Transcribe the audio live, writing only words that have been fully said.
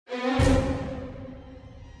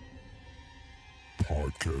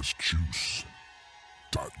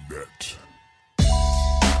podcastjuice.net.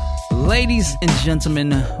 Ladies and gentlemen,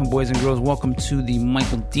 boys and girls, welcome to the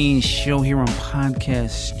Michael Dean Show here on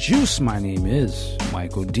Podcast Juice. My name is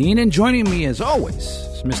Michael Dean, and joining me as always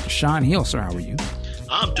is Mr. Sean Hill. Sir, how are you?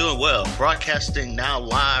 I'm doing well. Broadcasting now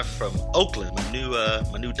live from Oakland,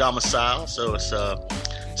 my new domicile. So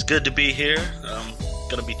it's good to be here. I'm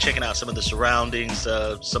gonna be checking out some of the surroundings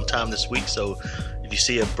sometime this week. So if you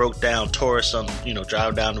see a broke down tourist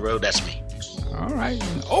driving down the road, that's me. All right,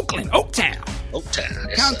 Oakland, Oaktown.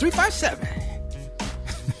 Yes, Count 357.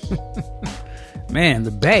 Man,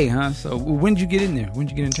 the Bay, huh? So when did you get in there? When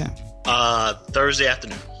did you get in town? Thursday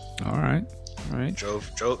afternoon. All right. Drove,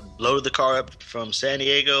 loaded the car up from San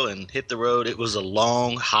Diego and hit the road. It was a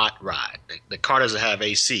long, hot ride. The car doesn't have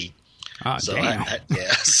AC. So damn.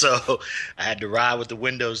 So I had to ride with the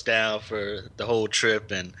windows down for the whole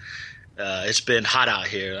trip, and it's been hot out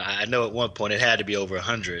here. I know at one point it had to be over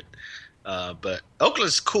 100. But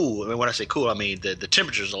Oakland's cool. I mean, when I say cool, I mean the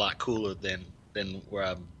temperature's a lot cooler than where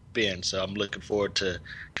I've been. So I'm looking forward to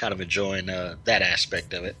kind of enjoying that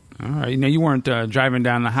aspect of it. All right. You weren't driving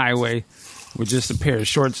down the highway with just a pair of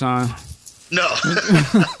shorts on. No.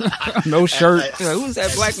 No shirt. Who's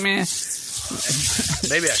that black man?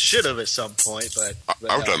 Maybe I should have at some point, but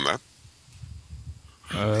I've done that.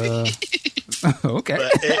 Okay.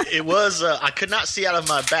 But it was I could not see out of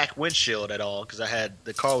my back windshield at all because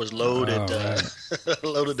the car was loaded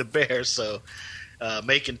loaded to bear. So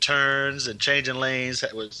making turns and changing lanes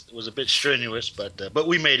was a bit strenuous, but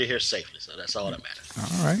we made it here safely, so that's all that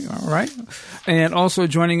matters. All right. And also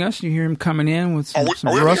joining us, you hear him coming in with some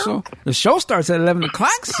Russell. Here? The show starts at 11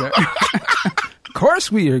 o'clock, sir. Of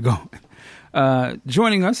course we are going.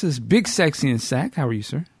 Joining us is Big Sexy and Sack. How are you,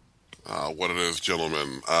 sir? What it is,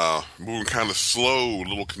 gentlemen. Moving kind of slow, a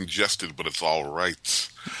little congested, but it's all right.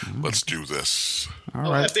 Let's do this.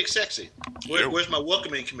 All right. Big Sexy. Where's my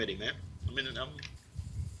welcoming committee, man?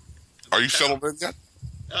 Are you settled in yet?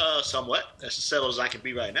 Somewhat. That's as settled as I can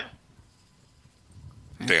be right now.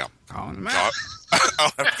 Damn. Calling him out.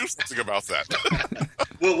 I'll have to do something about that.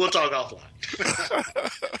 We'll talk offline.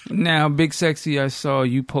 Now, Big Sexy, I saw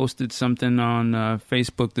you posted something on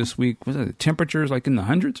Facebook this week. Was it the temperatures like in the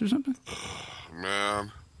hundreds or something?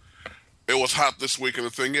 Man, it was hot this week, and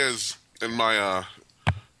the thing is, in my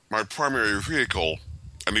my primary vehicle,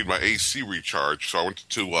 I need my AC recharge, so I went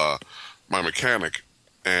to my mechanic,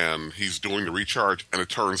 and he's doing the recharge, and it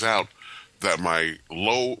turns out that my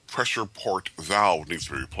low pressure port valve needs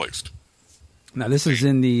to be replaced. Now, this is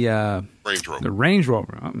in the Range Rover. The Range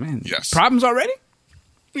Rover. Oh, man. Yes. Problems already?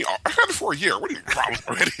 I've had it for a year. What do you mean problems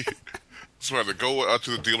already? So I had to go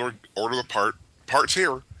to the dealer, order the parts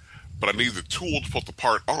here, but I need the tool to put the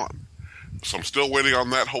part on. So I'm still waiting on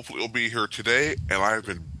that. Hopefully it'll be here today, and I've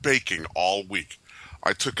been baking all week.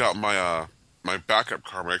 I took out my my backup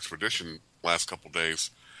car, my Expedition, last couple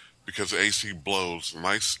days because the AC blows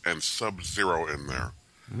nice and sub-zero in there.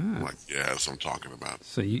 I'm like, yeah, that's what I'm talking about.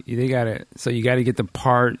 So you got to get the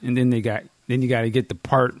part, and then you got to get the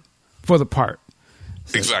part for the part.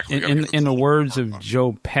 So Exactly. In the words of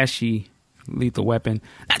Joe Pesci, Lethal Weapon,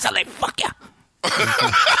 that's how they fuck you.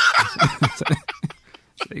 So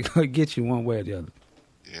they gonna get you one way or the other.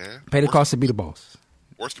 Yeah. Pay the cost to be the boss.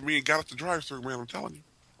 Worse than me and got up the drive-through, man. I'm telling you.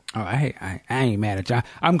 Oh, I ain't mad at you.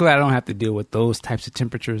 I'm glad I don't have to deal with those types of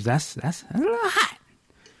temperatures. That's a little hot.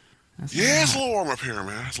 It's a little warm up here,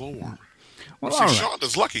 man. It's a little warm. Well, See, all right. Sean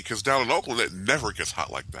is lucky because down in Oakland, it never gets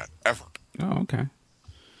hot like that, ever. Oh, okay.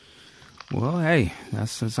 Well, hey,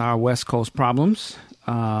 that's our West Coast problems.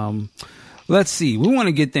 Let's see. We want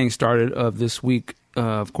to get things started of this week.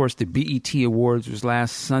 Of course, the BET Awards was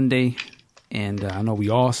last Sunday, and I know we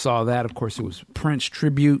all saw that. Of course, it was Prince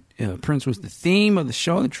tribute. Prince was the theme of the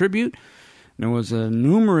show, the tribute. There was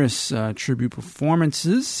numerous tribute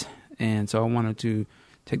performances, and so I wanted to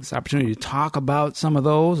take this opportunity to talk about some of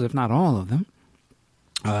those, if not all of them.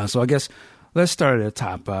 So I guess let's start at the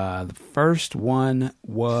top. The first one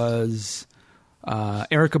was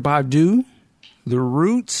Erykah Badu, The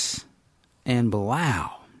Roots, and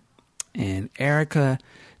Bilal. And Erykah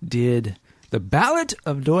did The Ballad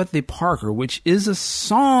of Dorothy Parker, which is a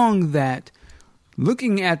song that,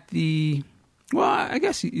 looking at the, well, I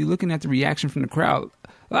guess you're looking at the reaction from the crowd.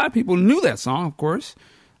 A lot of people knew that song, of course.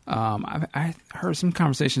 I heard some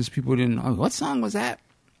conversations, people didn't know, what song was that?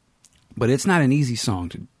 But it's not an easy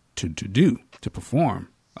song to perform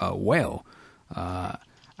well.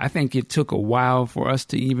 I think it took a while for us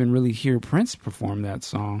to even really hear Prince perform that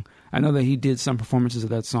song. I know that he did some performances of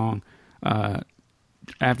that song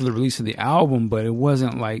after the release of the album, but it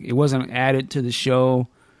wasn't added to the show,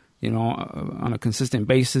 on a consistent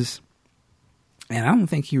basis. And I don't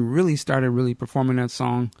think he really started really performing that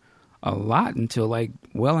song a lot until like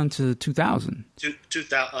well into 2000.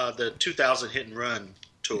 The 2000 Hit and Run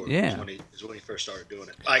tour Yeah. is when he first started doing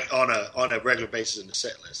it, like on a regular basis in the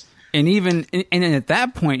set list. And even and at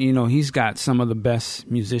that point, you know, he's got some of the best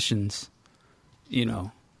musicians, you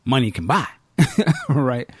know, money can buy,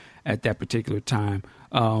 right? At that particular time.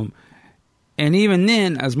 And even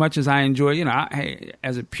then, as much as I enjoy, you know,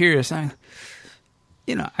 as a purist, I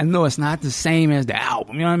know it's not the same as the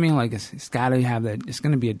album. You know what I mean? Like it's got to have that. It's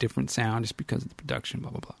going to be a different sound just because of the production,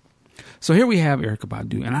 blah blah blah. So here we have Erykah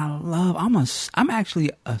Badu, and I'm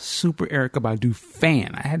actually a super Erykah Badu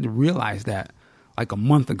fan. I had to realize that like a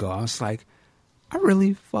month ago. I was like, I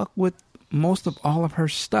really fuck with most of all of her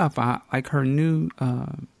stuff. I like her new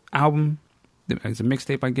album. It's a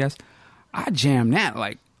mixtape, I guess. I jam that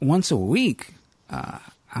like once a week.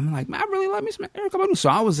 I'm like, man, I really love me some Erykah Badu. So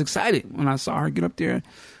I was excited when I saw her get up there.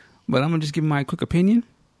 But I'm going to just give my quick opinion.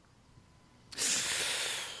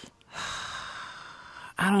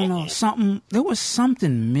 I don't know. There was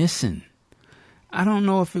something missing. I don't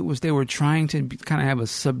know if it was they were trying to kind of have a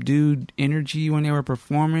subdued energy when they were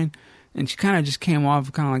performing. And she kind of just came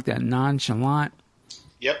off kind of like that nonchalant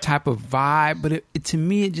type of vibe. But it to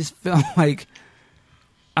me, it just felt like,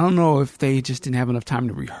 I don't know if they just didn't have enough time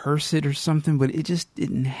to rehearse it or something, but it just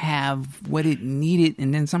didn't have what it needed.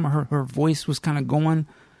 And then some of her voice was kind of going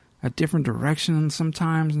a different direction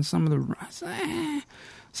sometimes, and some of the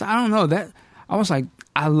so I don't know. That I was like,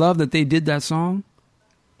 I love that they did that song,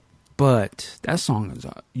 but that song is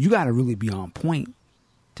you got to really be on point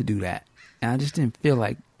to do that. And I just didn't feel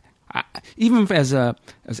like, even as Erykah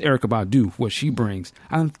Badu, what she brings,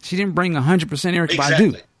 she didn't bring 100% Erykah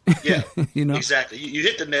Badu. Yeah, you know, exactly. You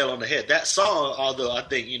hit the nail on the head. That song, although I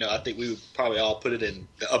think we would probably all put it in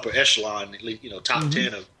the upper echelon, at least, top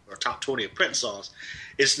 10 or top 20 of Prince songs.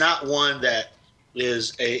 It's not one that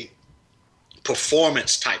is a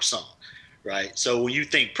performance type song, right? So when you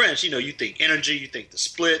think Prince, you think energy, you think the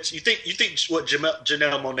splits, you think what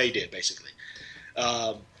Janelle Monáe did basically,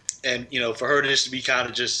 and for her to be kind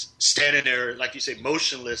of just standing there, like you say,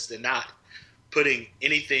 motionless and not putting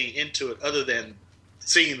anything into it other than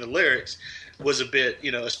singing the lyrics was a bit,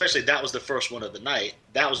 especially that was the first one of the night.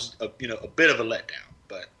 That was a bit of a letdown,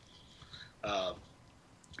 but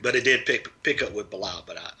it did pick up with Bilal.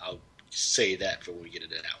 But I'll say that before we get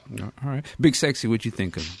into that one. All right, Big Sexy, what you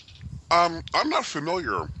think of? I'm not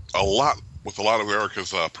familiar a lot with a lot of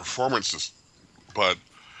Erykah's performances, but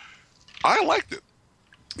I liked it.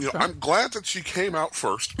 Okay. I'm glad that she came out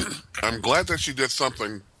first. I'm glad that she did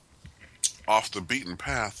something off the beaten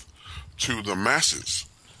path to the masses,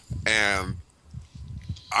 and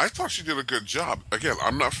I thought she did a good job. Again,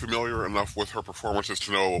 I'm not familiar enough with her performances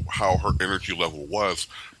to know how her energy level was,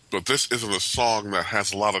 but this isn't a song that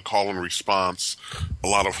has a lot of call and response, a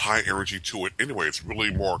lot of high energy to it anyway. It's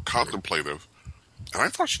really more contemplative, and I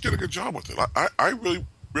thought she did a good job with it. I really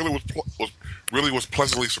was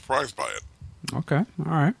pleasantly surprised by it. Okay,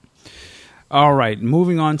 all right.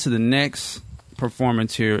 Moving on to the next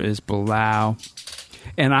performance here is Bilal.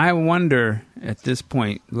 And I wonder at this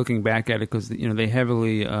point, looking back at it, because they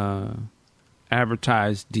heavily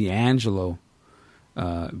advertised D'Angelo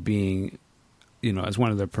being, as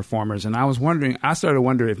one of the performers, and I started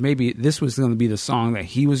wondering if maybe this was going to be the song that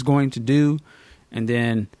he was going to do, and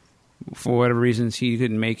then for whatever reasons he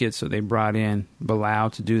couldn't make it, so they brought in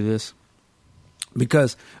Bilal to do this.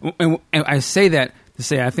 Because, and I say that to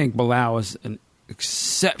say I think Bilal is an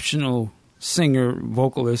exceptional singer,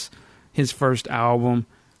 vocalist. His first album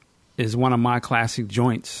is one of my classic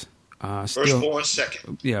joints. Firstborn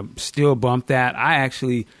Second. Yeah, still bump that. I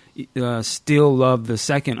actually still love the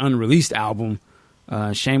second unreleased album,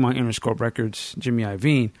 Shame on Interscope Records, Jimmy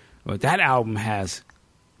Iovine. But that album has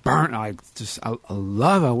burnt. I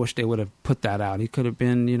wish they would have put that out. He could have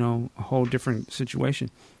been, a whole different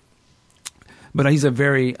situation. But he's a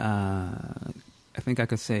very, I think I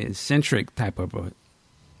could say, eccentric type of a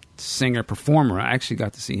singer performer. I actually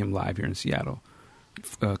got to see him live here in Seattle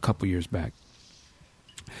a couple years back.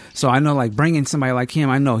 So I know, like, bringing somebody like him,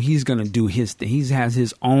 I know he's going to do his thing. He has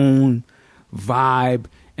his own vibe,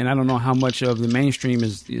 and I don't know how much of the mainstream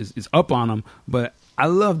is up on him, but I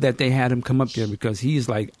love that they had him come up there because he's,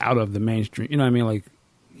 like, out of the mainstream. You know what I mean? Like,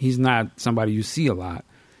 he's not somebody you see a lot,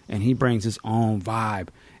 and he brings his own vibe.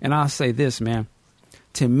 And I'll say this, man.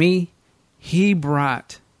 To me, he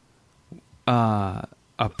brought a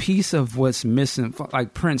piece of what's missing,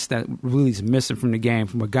 like Prince, that really is missing from the game,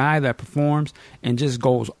 from a guy that performs and just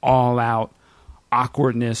goes all out,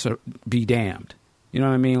 awkwardness or be damned. You know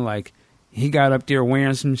what I mean? Like, he got up there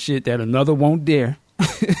wearing some shit that another won't dare.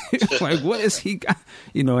 Like, what is he got?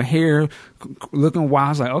 You know, hair looking wild. I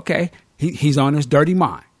was like, okay, he's on his dirty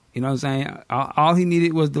mind. You know what I'm saying? All he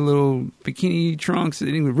needed was the little bikini trunks.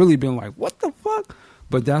 And he would really been like, what the fuck?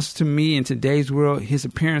 But that's, to me, in today's world, his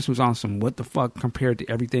appearance was on some what the fuck compared to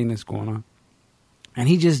everything that's going on. And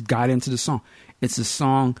he just got into the song. It's a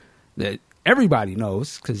song that everybody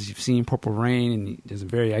knows because you've seen Purple Rain, and there's a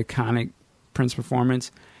very iconic Prince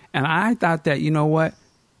performance. And I thought that, you know what?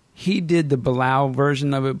 He did the Bilal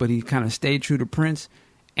version of it, but he kind of stayed true to Prince.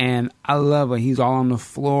 And I love it. He's all on the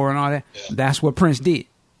floor and all that. Yeah. That's what Prince did.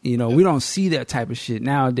 You know, we don't see that type of shit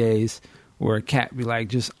nowadays where a cat be like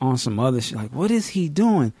just on some other shit. Like, what is he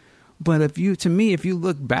doing? But if you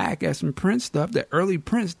look back at some Prince stuff, the early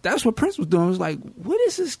Prince, that's what Prince was doing. It was like, what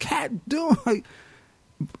is this cat doing? Like,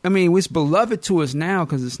 I mean, it's beloved to us now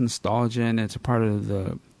because it's nostalgia and it's a part of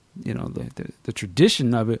the, you know, the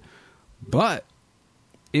tradition of it. But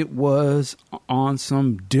it was on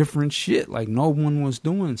some different shit. Like, no one was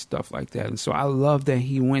doing stuff like that. And so I love that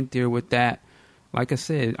he went there with that. Like I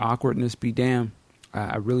said, awkwardness be damned.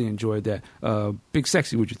 I really enjoyed that. Big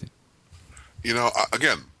Sexy, what'd you think? You know,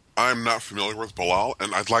 again, I'm not familiar with Bilal,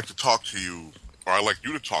 and I'd like to talk to you, or I'd like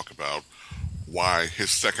you to talk about why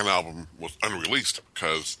his second album was unreleased,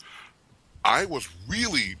 because I was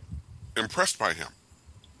really impressed by him.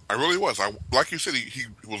 I really was. Like you said, he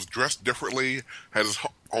was dressed differently, had his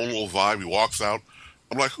own little vibe. He walks out.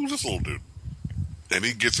 I'm like, who's this little dude? And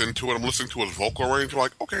he gets into it. I'm listening to his vocal range. I'm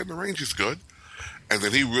like, okay, the range is good. And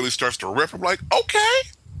then he really starts to rip. I'm like,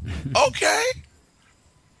 okay.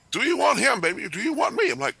 Do you want him, baby? Do you want me?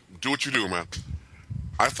 I'm like, do what you do, man.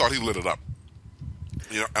 I thought he lit it up.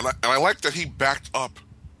 You know, and I like that he backed up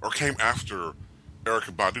or came after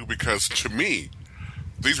Erykah Badu, because to me,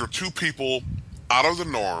 these were two people out of the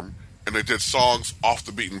norm, and they did songs off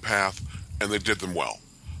the beaten path, and they did them well.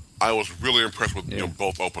 I was really impressed with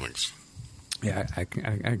both openings. Yeah, I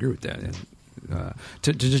agree with that.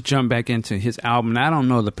 To just jump back into his album, and I don't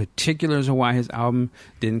know the particulars of why his album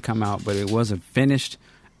didn't come out, but it was a finished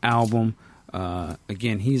album.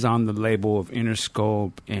 Again, he's on the label of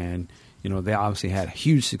Interscope, and you know they obviously had a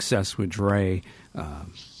huge success with Dre,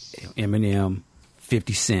 Eminem,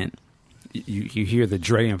 50 Cent. You hear the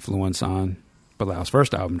Dre influence on Bilal's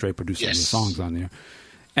first album. Dre produced some of the songs on there.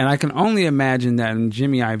 And I can only imagine that in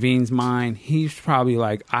Jimmy Iovine's mind, he's probably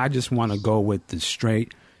like, I just want to go with the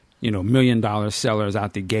straight, $1 million sellers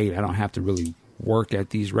out the gate. I don't have to really work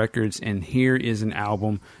at these records. And here is an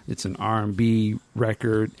album. It's an R&B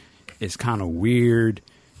record. It's kind of weird.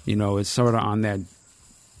 It's sort of on that,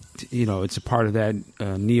 it's a part of that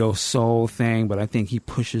neo soul thing. But I think he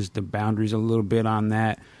pushes the boundaries a little bit on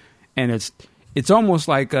that. And it's almost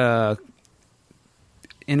like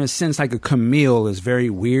in a sense, like a Camille is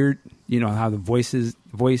very weird. How the voice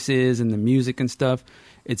is and the music and stuff.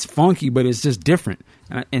 It's funky, but it's just different.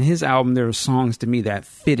 And in his album, there are songs to me that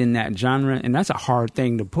fit in that genre, and that's a hard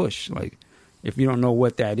thing to push. Like, if you don't know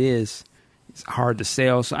what that is, it's hard to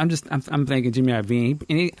sell. So I'm thinking Jimmy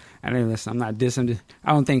Iovine. I'm not dissing.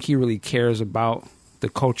 I don't think he really cares about the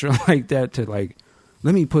culture like that. To like,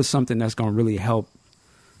 let me put something that's gonna really help.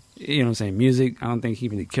 You know what I'm saying? Music. I don't think he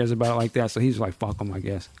really cares about it like that. So he's like, fuck him, I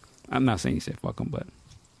guess. I'm not saying he said fuck him, but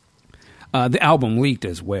the album leaked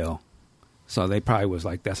as well. So they probably was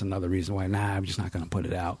like, that's another reason why, I'm just not going to put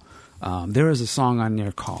it out. There is a song on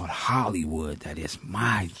there called Hollywood that is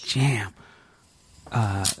my jam.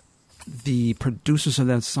 The producers of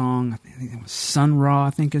that song, I think it was Sun Ra, I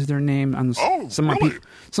think is their name. Some of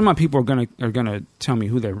my people are gonna tell me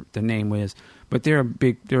who their name is, but they're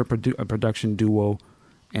a production duo,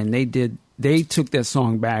 and they took that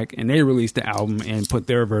song back and they released the album and put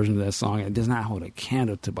their version of that song. It does not hold a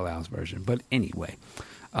candle to Bilal's version, but anyway.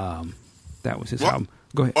 That was his album.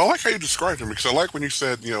 Go ahead. I like how you described him, because I like when you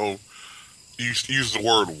said, you used the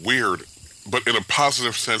word weird, but in a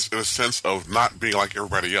positive sense, in a sense of not being like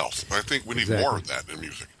everybody else. And I think we need more of that in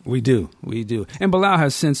music. We do. And Bilal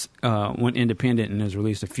has since went independent and has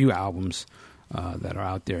released a few albums that are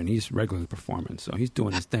out there, and he's regularly performing, so he's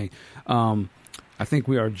doing his thing. I think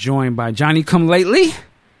we are joined by Johnny Come Lately.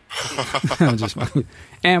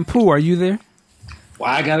 And Pooh, are you there?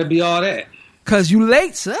 Why I gotta be all that? 'Cause you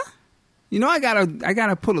late, sir. I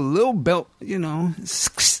gotta put a little belt,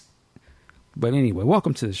 But anyway,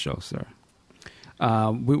 welcome to the show, sir.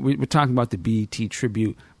 We're talking about the BET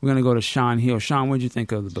tribute. We're gonna go to Sean Hill. Sean, what did you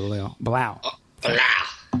think of the Bilal? Bilal.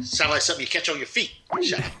 Sound like something you catch on your feet.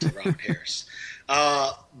 Shout out to Rob Harris.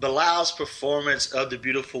 Bilal's performance of The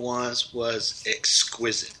Beautiful Ones was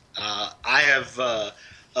exquisite. I have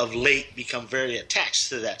of late become very attached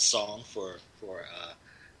to that song for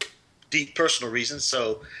deep personal reasons.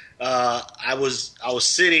 So I was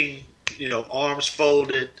sitting, arms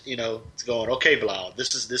folded, going, okay, Bilal,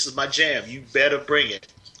 this is my jam. You better bring it.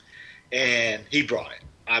 And he brought it.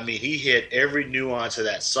 I mean, he hit every nuance of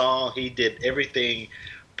that song. He did everything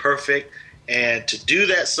perfect. And to do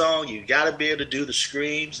that song, you got to be able to do the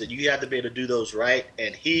screams, and you have to be able to do those right.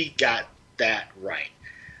 And he got that right.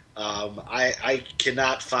 I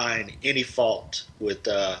cannot find any fault with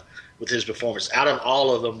his performance. Out of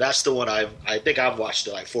all of them, that's the one I think I've watched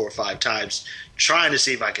it like 4 or 5 times, trying to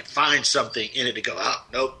see if I could find something in it to go,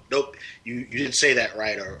 nope, you didn't say that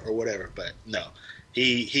right or whatever. But no,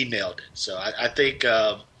 he nailed it. So I think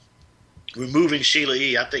removing Sheila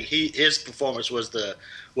E., I think his performance was the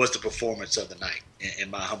performance of the night, in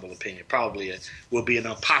my humble opinion. Probably will be an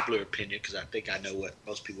unpopular opinion because I think I know what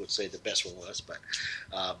most people would say the best one was. But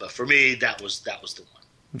for me, that was the one.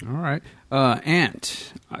 All right.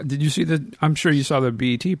 Ant, did you see I'm sure you saw the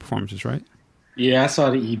BET performances, right? Yeah, I saw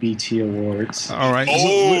the EBT Awards. All right.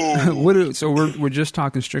 Oh! So we're just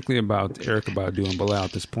talking strictly about Erykah Badu and Bilal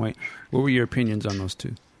at this point. What were your opinions on those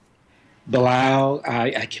two? Bilal,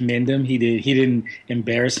 I commend him. He didn't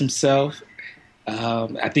embarrass himself.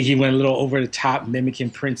 I think he went a little over the top, mimicking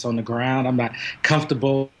Prince on the ground. I'm not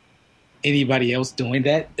comfortable anybody else doing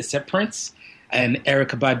that except Prince. And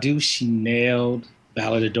Erykah Badu, she nailed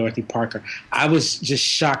Ballad of Dorothy Parker. I was just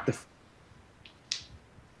shocked.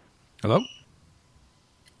 Hello?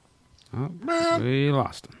 Oh, we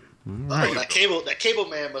lost him. All right. Oh, that cable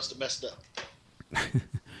man must have messed up.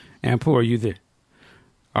 And Pooh, are you there?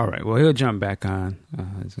 All right. Well, he'll jump back on.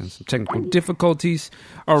 He's got some technical difficulties.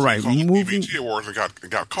 All right. Moving. BET Awards and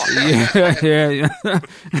got caught. Yeah.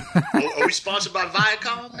 Are we sponsored by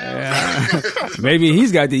Viacom now? Yeah. Maybe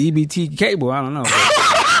he's got the EBT cable. I don't know. But,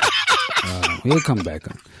 he'll come back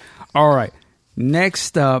on. All right.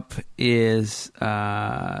 Next up is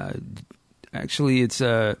actually it's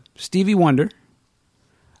Stevie Wonder,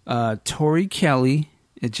 Tori Kelly,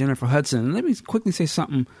 and Jennifer Hudson. Let me quickly say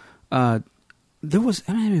something. There was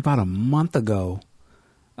maybe about a month ago.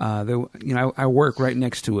 I work right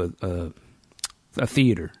next to a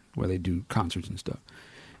theater where they do concerts and stuff.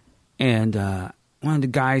 And one of the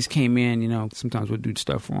guys came in. Sometimes we'll do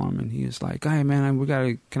stuff for him, and he was like, "Hey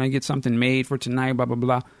man, can I get something made for tonight?" Blah blah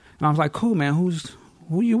blah. And I was like, "Cool, man.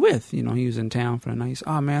 Who you with?" He was in town for the night. He's,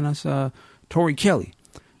 "Oh man, that's Tori Kelly."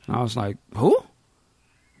 And I was like, "Who?"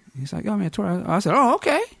 He's like, "Oh man, Tori." I said, "Oh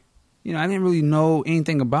okay." I didn't really know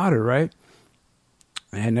anything about her, right?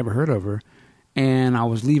 I had never heard of her. And I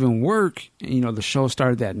was leaving work, and, the show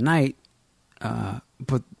started that night.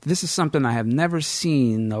 But this is something I have never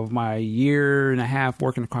seen of my year and a half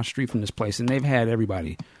working across the street from this place. And they've had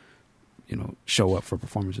everybody, show up for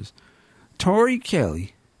performances. Tori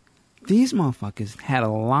Kelly, these motherfuckers had a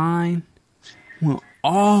line, went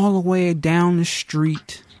all the way down the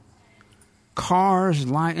street. Cars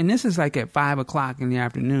line, and this is like at 5 o'clock in the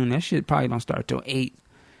afternoon. That shit probably don't start till 8.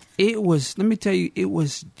 It was, let me tell you, it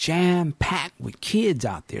was jam packed with kids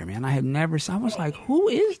out there, man. I was like,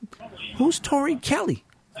 who's Tori Kelly?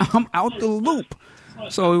 I'm out the loop.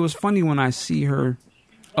 So it was funny when I see her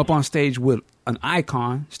up on stage with an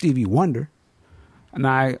icon, Stevie Wonder. And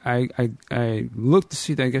I looked to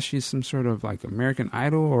see that I guess she's some sort of like American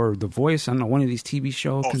Idol or The Voice. I don't know, one of these TV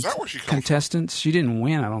show is that where she contestants. She didn't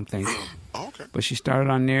win, I don't think. Oh, okay. But she started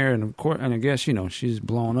on there, and of course, and I guess she's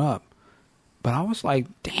blown up. But I was like,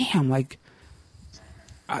 damn, like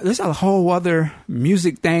there's a whole other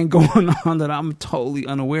music thing going on that I'm totally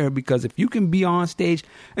unaware of, because if you can be on stage,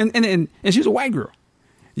 and she's a white girl,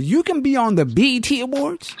 you can be on the BET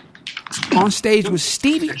Awards on stage with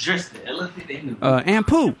Stevie and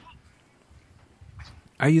Pooh.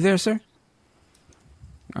 Are you there, sir?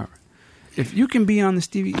 All right. If you can be on the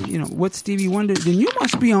Stevie, what Stevie Wonder, then you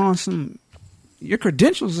must be on your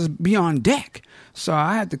credentials is beyond deck. So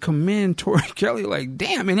I had to commend Tori Kelly, like,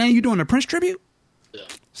 damn, and then you doing a Prince tribute? Yeah.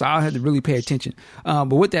 So I had to really pay attention. But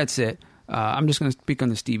with that said, I'm just going to speak on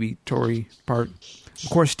the Stevie Tori part. Of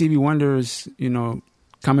course, Stevie Wonder is,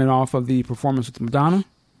 coming off of the performance with Madonna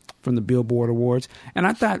from the Billboard Awards. And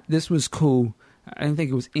I thought this was cool. I didn't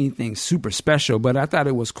think it was anything super special, but I thought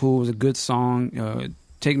it was cool. It was a good song,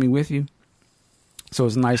 Take Me With You. So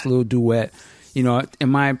it's a nice little duet. In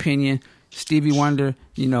my opinion, Stevie Wonder,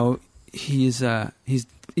 he's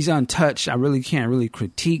untouched. I really can't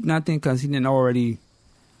critique nothing because he didn't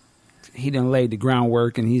lay the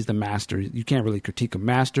groundwork, and he's the master. You can't really critique a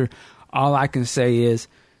master. All I can say is,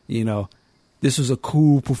 this was a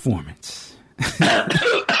cool performance.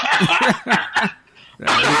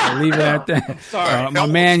 I'll leave it at that. Sorry. My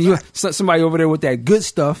man, somebody over there with that good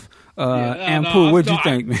stuff. And Pooh, what'd you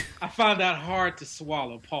think, man? I found that hard to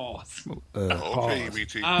swallow. Pause. Okay,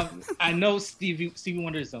 BT. I know Stevie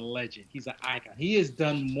Wonder is a legend. He's an icon. He has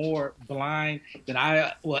done more blind than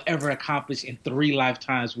I will ever accomplish in 3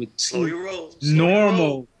 lifetimes with Slow your roll.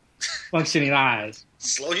 normal functioning eyes.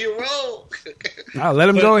 Slow your roll. I'll let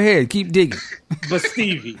him go ahead. Keep digging. But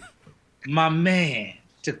Stevie, my man,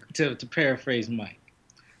 to paraphrase Mike,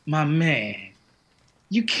 my man,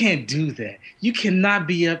 you can't do that. You cannot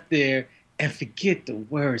be up there and forget the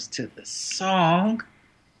words to the song.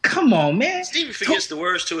 Come on, man. Stevie forgets the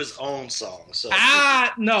words to his own song. So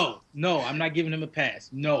no, I'm not giving him a pass.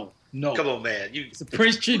 No. Come on, man. It's a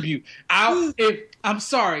Prince tribute. I'm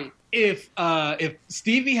sorry. If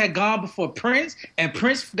Stevie had gone before Prince and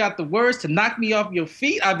Prince forgot the words to knock me off your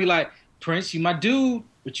feet, I'd be like, Prince, you my dude,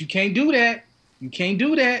 but you can't do that. You can't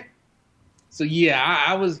do that. So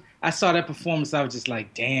yeah, I saw that performance. I was just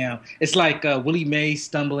like, damn. It's like Willie Mays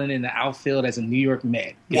stumbling in the outfield as a New York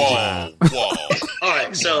Met. Whoa. All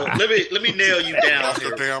right, so let me nail you down. Lost here.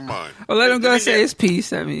 their damn mind. Well, let him go say his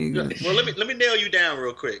piece. I mean, Well, let me nail you down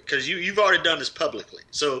real quick because you've already done this publicly.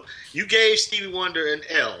 So you gave Stevie Wonder an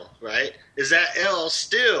L, right? Is that L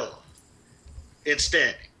still in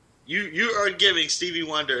standing? You are giving Stevie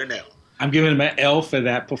Wonder an L. I'm giving him an L for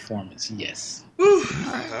that performance. Yes.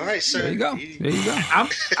 All right, sir. there you go. There you go.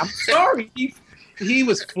 I'm sorry. He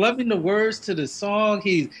was flubbing the words to the song.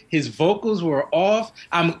 His vocals were off.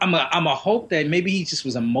 I'm a hope that maybe he just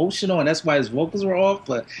was emotional and that's why his vocals were off.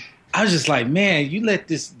 But I was just like, man, you let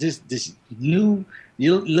this new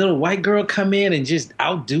little white girl come in and just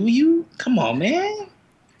outdo you? Come on, man.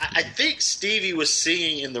 I think Stevie was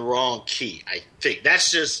singing in the wrong key. I think that's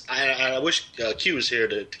just. I wish Q was here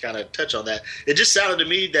to kind of touch on that. It just sounded to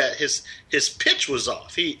me that his pitch was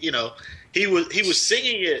off. He was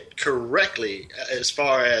singing it correctly as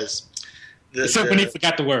far as except when he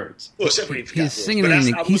forgot the words. Well, except when he forgot He's singing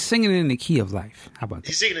he's singing it in the key of life. How about that?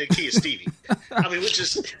 He's singing in the key of Stevie. I mean, which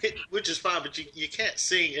is fine, but you can't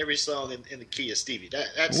sing every song in the key of Stevie.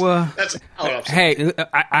 That's all I'm saying. Hey,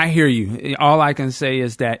 I hear you. All I can say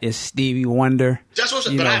is that it's Stevie Wonder. That's what I'm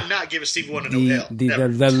saying. But I'm not giving Stevie Wonder no L.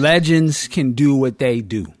 The legends can do what they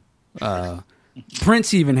do.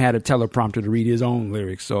 Prince even had a teleprompter to read his own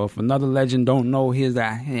lyrics. So if another legend don't know his,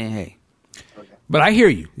 hey. But I hear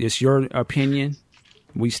you. It's your opinion.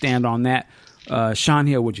 We stand on that. Sean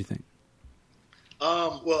Hill, what'd you think?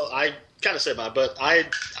 Well, I kind of said mine, but I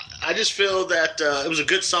just feel that it was a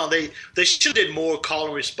good song. They should have did more call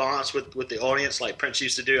and response with the audience like Prince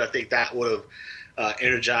used to do. I think that would have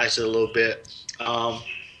energized it a little bit. I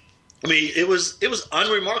mean, it was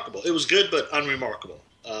unremarkable. It was good, but unremarkable.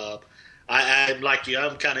 I'm like you.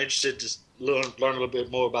 I'm kind of interested to learn a little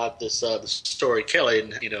bit more about this the story Kelly,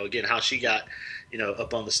 and again how she got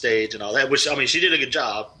up on the stage and all that. Which I mean, she did a good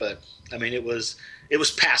job, but I mean it was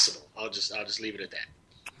passable. I'll just leave it at that.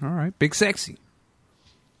 All right, Big Sexy.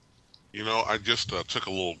 I just took a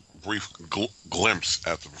little brief glimpse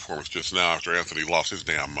at the performance just now after Anthony lost his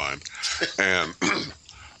damn mind, and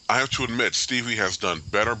I have to admit Stevie has done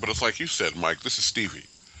better. But it's like you said, Mike. This is Stevie.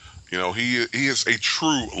 He is a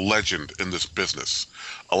true legend in this business.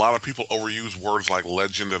 A lot of people overuse words like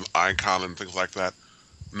legend and icon and things like that.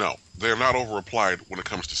 No, they're not overapplied when it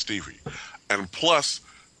comes to Stevie. And plus,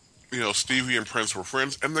 Stevie and Prince were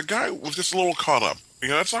friends, and the guy was just a little caught up.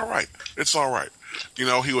 It's all right. It's all right.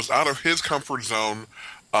 He was out of his comfort zone.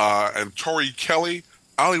 And Tori Kelly,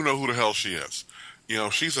 I don't even know who the hell she is.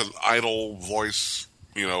 She's an idol voice,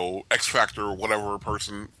 X Factor, whatever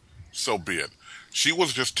person. So be it. She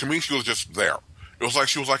was just there. It was like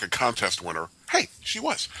she was like a contest winner. Hey, she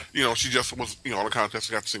was. She just was, on a contest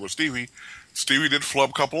and got to sing with Stevie. Stevie did flub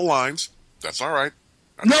a couple of lines. That's all right.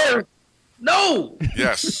 No.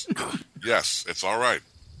 Yes. Yes, it's all right.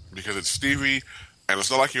 Because it's Stevie, and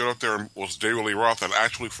it's not like he went up there and was David Lee Roth and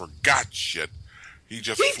actually forgot shit. He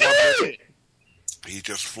just flubbed it. He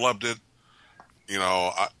just flubbed it.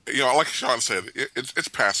 Like Sean said, it's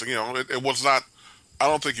passing. It was not. I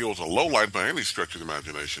don't think it was a low light by any stretch of the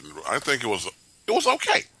imagination. I think it was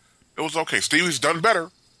okay. It was okay. Stevie's done better,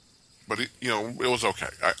 but it was okay.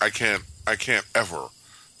 I can't ever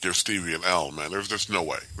give Stevie an L, man. There's no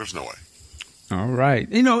way. There's no way. All right.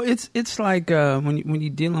 It's like when you're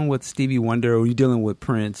dealing with Stevie Wonder or you're dealing with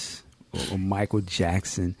Prince or Michael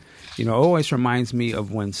Jackson, it always reminds me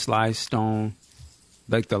of when Sly Stone,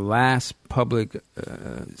 like the last public,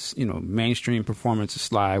 mainstream performance of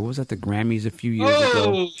Sly, was at the Grammys a few years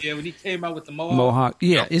ago. Oh, yeah, when he came out with the mohawk. Mohawk.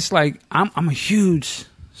 Yeah, it's like I'm a huge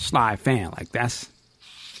Sly fan. Like that's,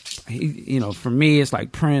 for me, it's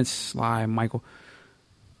like Prince, Sly, Michael.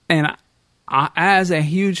 And I as a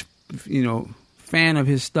huge, fan of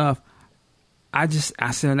his stuff, I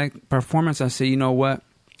said that performance, I said, you know what?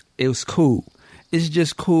 It was cool. It's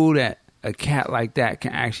just cool that a cat like that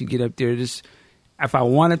can actually get up there. Just, if I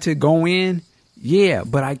wanted to go in, yeah,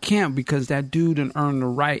 but I can't because that dude didn't earn the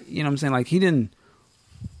right. You know what I'm saying? Like, he didn't.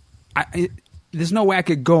 There's no way I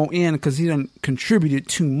could go in because he didn't contributed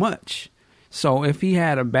too much. So if he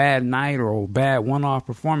had a bad night or a bad one-off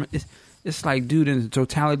performance, it's like, dude, in the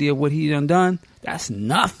totality of what he done, that's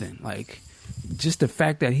nothing. Like, just the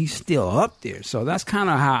fact that he's still up there. So that's kind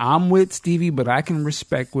of how I'm with Stevie, but I can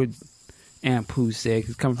respect what Aunt Pooh said.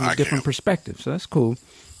 He's coming from a different perspective, so that's cool.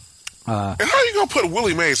 And how you gonna put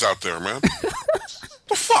Willie Mays out there, man?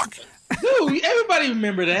 The fuck? Dude, everybody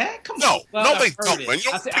remember that? Come on. No, they don't, man.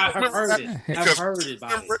 You know, I've heard it. I've heard it.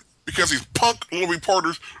 Because these punk little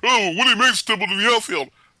reporters, oh, Willie Mays stumbled in the outfield.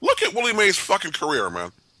 Look at Willie Mays' fucking career,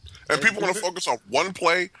 man. And people want to focus on one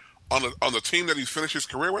play on the team that he finished his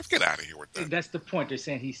career with. Get out of here with that. That's the point. They're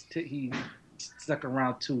saying he stuck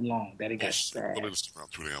around too long. That he got bad. Really stuck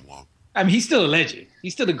around too damn long. I mean, he's still a legend.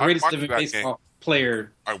 He's still the greatest living baseball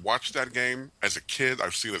player. I watched that game as a kid.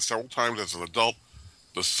 I've seen it several times as an adult.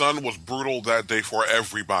 The sun was brutal that day for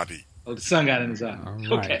everybody. Oh, the sun got in his eye. All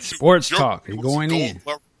right. Okay. Sports talk. You're going in.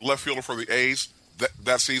 Left fielder for the A's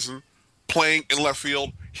that season, playing in left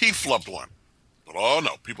field. He flubbed one. But oh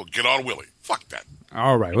no, people get on Willie. Fuck that.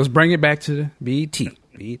 All right, let's bring it back to the BET.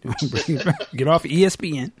 Get off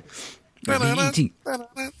ESPN. BET.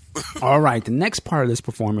 All right, the next part of this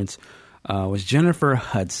performance was Jennifer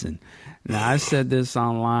Hudson. Now, I said this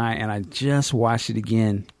online, and I just watched it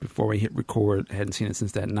again before we hit record. I hadn't seen it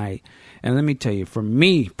since that night. And let me tell you, for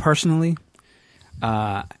me personally,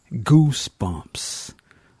 goosebumps.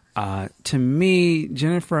 To me,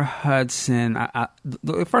 Jennifer Hudson,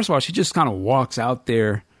 first of all, she just kind of walks out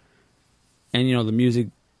there and, you know, the music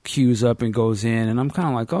cues up and goes in. And I'm kind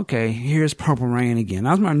of like, okay, here's Purple Rain again.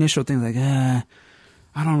 That was my initial thing, like, I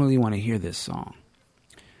don't really want to hear this song.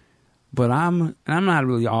 But I'm not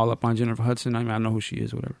really all up on Jennifer Hudson. I mean, I know who she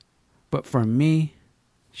is, whatever. But for me,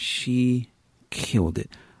 she killed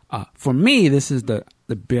it. For me, this is the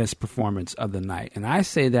best performance of the night. And I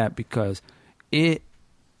say that because it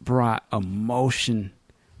brought emotion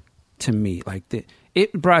to me. Like,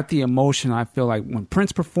 it brought the emotion. I feel like when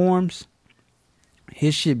Prince performs,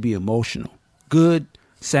 his shit be emotional. Good,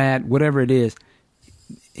 sad, whatever it is.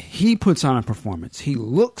 He puts on a performance. He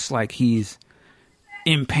looks like he's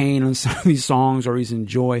in pain on some of these songs or he's in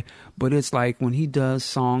joy, but it's like when he does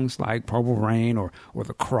songs like Purple Rain or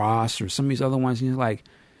The Cross or some of these other ones, he's like,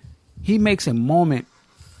 he makes a moment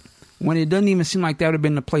when it doesn't even seem like that would have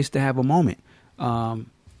been the place to have a moment. I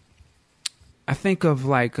think of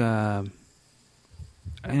like, and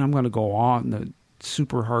I'm going to go on the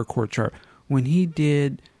super hardcore chart, when he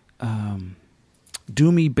did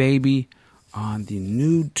Do Me Baby on the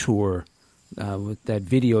Nude Tour, with that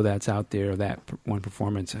video that's out there, that one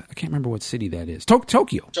performance. I can't remember what city that is.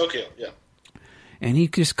 Tokyo. Tokyo, yeah. And he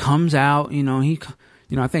just comes out,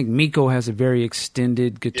 I think Miko has a very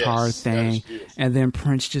extended guitar thing. And then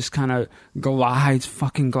Prince just kind of glides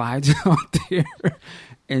out there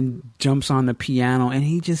and jumps on the piano. And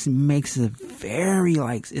he just makes it very,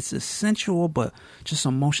 like, it's a sensual, but just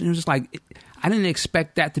emotion. It was just like, I didn't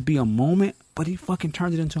expect that to be a moment, but he fucking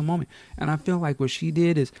turned it into a moment. And I feel like what she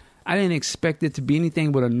did is, I didn't expect it to be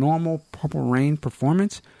anything but a normal Purple Rain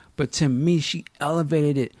performance, but to me, she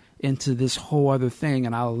elevated it into this whole other thing.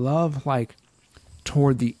 And I love, like,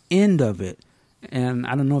 toward the end of it, and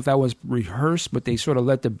I don't know if that was rehearsed, but they sort of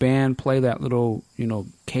let the band play that little,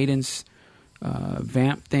 cadence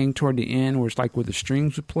vamp thing toward the end where it's like where the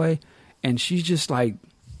strings would play. And she's just like,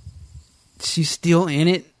 she's still in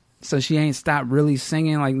it, so she ain't stopped really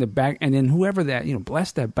singing, like, in the back. And then whoever that,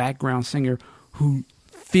 bless that background singer who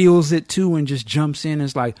feels it too and just jumps in.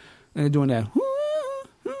 It's like, and they're doing that,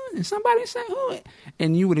 and somebody say,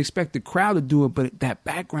 and you would expect the crowd to do it, but that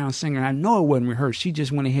background singer, I know it wasn't rehearsed. She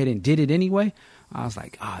just went ahead and did it anyway. I was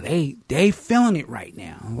like, they feeling it right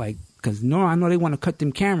now. Like, because I know they want to cut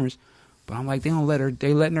them cameras, but I'm like, they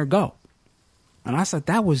letting her go. And I said,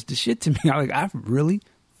 that was the shit to me. I really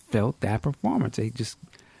felt that performance. They just,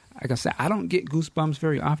 like I said, I don't get goosebumps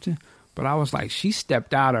very often, but I was like, she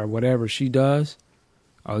stepped out or whatever she does.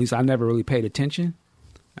 Or at least I never really paid attention.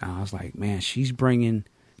 And I was like, man, she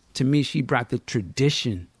brought the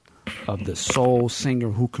tradition of the soul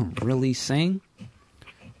singer who can really sing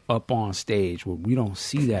up on stage. Well, we don't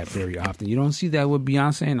see that very often. You don't see that with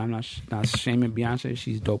Beyonce, and I'm not shaming Beyonce.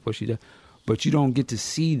 She's dope what she does. But you don't get to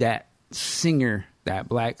see that singer, that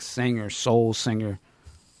black singer, soul singer,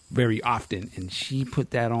 very often. And she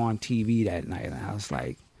put that on TV that night, and I was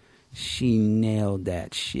like, she nailed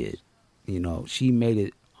that shit. She made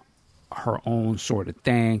it her own sort of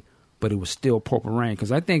thing, but it was still Purple Rain.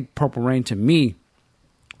 Because I think Purple Rain, to me,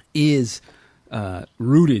 is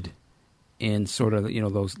rooted in sort of,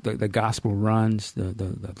 those the gospel runs,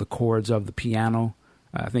 the chords of the piano.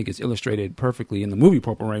 I think it's illustrated perfectly in the movie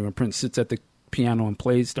Purple Rain when Prince sits at the piano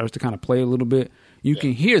and starts to kind of play a little bit. You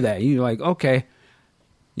can hear that. You're like, okay,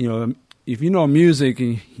 if you know music,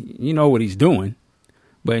 you know what he's doing,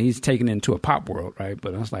 but he's taking it into a pop world, right?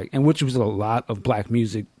 But I was like, and which was a lot of black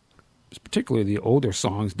music, particularly the older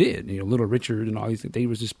songs, did. Little Richard and all these things. They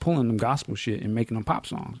was just pulling them gospel shit and making them pop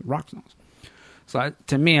songs, rock songs. So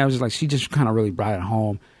to me, I was just like, she just kind of really brought it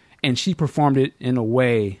home, and she performed it in a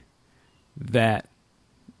way that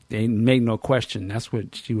they made no question. That's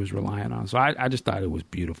what she was relying on. So I just thought it was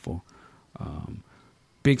beautiful.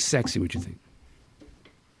 Big Sexy, what you think?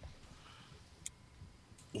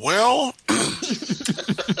 Well,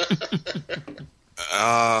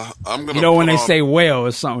 I'm going to when they say well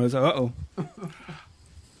or something, it's uh-oh.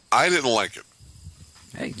 I didn't like it.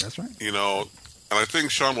 Hey, that's right. And I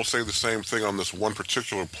think Sean will say the same thing on this one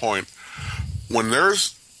particular point. When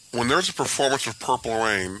there's a performance of Purple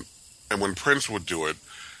Rain, and when Prince would do it,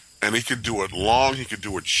 and he could do it long, he could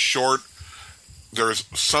do it short, there's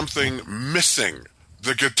something missing.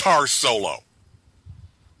 The guitar solo.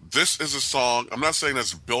 This is a song, I'm not saying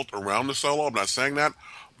that's built around the solo, I'm not saying that,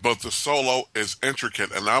 but the solo is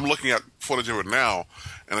intricate. And I'm looking at footage of it now,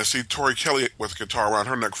 and I see Tori Kelly with a guitar around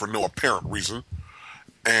her neck for no apparent reason.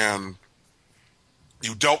 And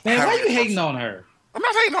you don't Man, have... why are you hating on her? I'm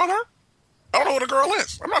not hating on her. I don't know what the girl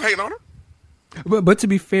is. I'm not hating on her. But to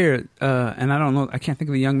be fair, and I don't know, I can't think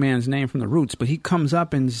of the young man's name from the Roots, but he comes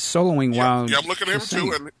up and soloing while... Yeah, I'm looking at him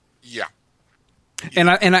too, and yeah.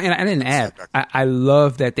 And I didn't add. I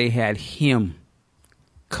love that they had him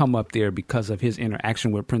come up there because of his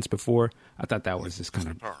interaction with Prince before. I thought that was just kind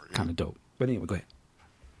of dope. But anyway, go ahead.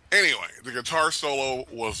 Anyway, the guitar solo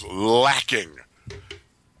was lacking.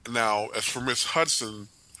 Now, as for Miss Hudson,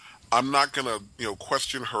 I'm not gonna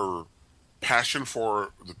question her passion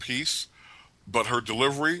for the piece, but her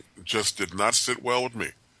delivery just did not sit well with me.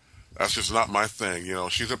 That's just not my thing.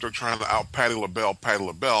 She's up there trying to out Patti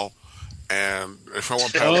LaBelle. And if I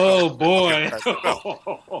want Patti LaBelle,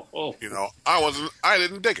 I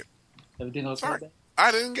didn't dig it. Everything else Sorry.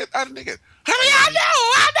 I didn't dig it.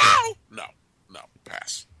 I know. No,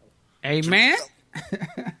 pass. Hey, man.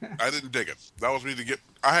 I didn't dig it. That was me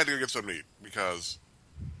I had to go get something to eat because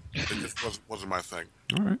it just wasn't my thing.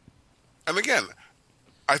 All right. And again,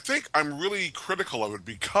 I think I'm really critical of it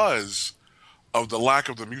because of the lack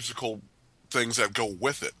of the musical things that go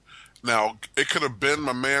with it. Now, it could have been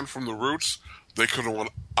my man from the Roots. They could have went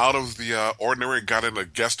out of the ordinary, got in a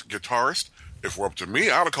guest guitarist. If we're up to me,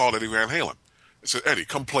 I would have called Eddie Van Halen and said, Eddie,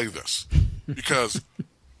 come play this. Because...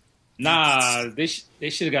 they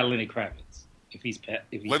should have got Lenny Kravitz.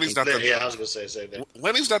 Lenny's not that. Yeah, I was going to say the same thing.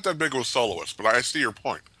 Lenny's not that big of a soloist, but I see your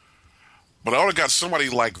point. But I would have got somebody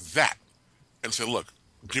like that and said, look,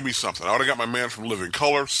 give me something. I would have got my man from Living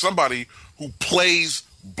Colour, somebody who plays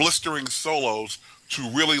blistering solos to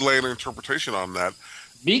really lay an interpretation on that.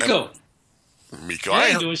 Miko, I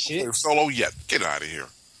ain't doing shit. Solo yet. Get out of here.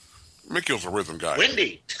 Miko's a rhythm guy.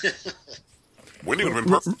 Wendy would have been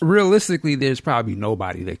perfect. Realistically, there's probably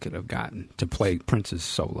nobody they could have gotten to play Prince's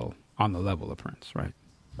solo on the level of Prince, right?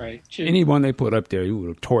 Right. True. Anyone they put up there, he would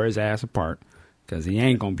have tore his ass apart because he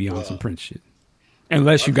ain't going to be on some Prince shit.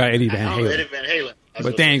 Unless you got Eddie Van Halen. Eddie Van Halen.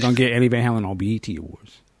 But they ain't going to get Eddie Van Halen on BET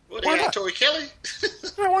Awards. Well, they got Tori Kelly.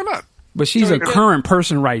 Yeah, why not? But she's a current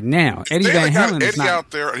person right now. Eddie Van Halen is not. Eddie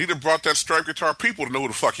out there, and he'd have brought that striped guitar. People to know who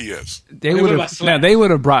the fuck he is. They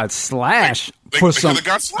would have brought Slash for some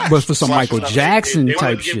Michael Jackson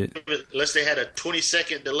type shit. Unless they had a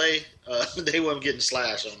 20-second delay, they weren't getting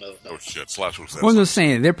Slash on those. No shit, Slash was. I'm just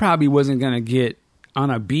saying, there probably wasn't going to get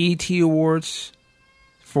on a BET Awards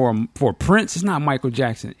for Prince. It's not Michael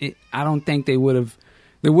Jackson. I don't think they would have.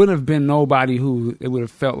 There would have been nobody who they would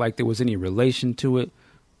have felt like there was any relation to it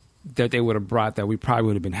that they would have brought that we probably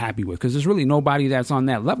would have been happy with, because there's really nobody that's on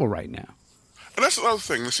that level right now. And that's another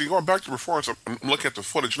thing. See, going back to performance, I'm looking at the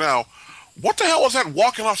footage now. What the hell was that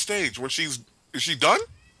walking off stage when is she done?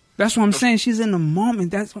 That's what I'm saying. She's in the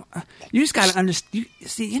moment. That's you just got to understand.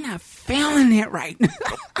 See, you're not feeling it right now.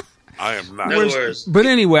 I am not. But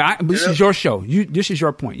anyway, this is your show. This is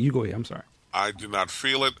your point. You go ahead. I'm sorry. I did not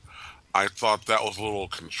feel it. I thought that was a little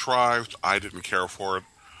contrived. I didn't care for it.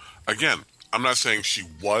 Again, I'm not saying she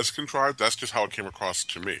was contrived. That's just how it came across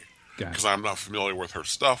to me. Because I'm not familiar with her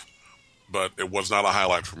stuff. But it was not a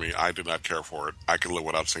highlight for me. I did not care for it. I could live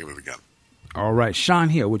without seeing it again. All right. Sean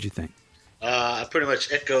Hill, what'd you think? I pretty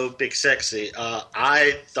much echo Big Sexy.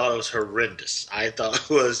 I thought it was horrendous. I thought it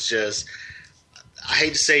was just, I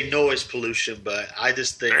hate to say noise pollution, but I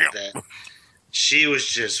just think that she was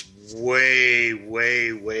just way,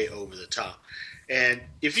 way, way over the top. And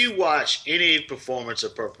if you watch any performance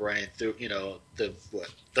of Purple Rain through, the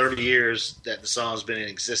 30 years that the song's been in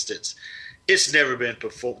existence, it's never been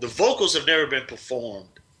performed. The vocals have never been performed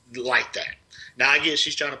like that. Now, I get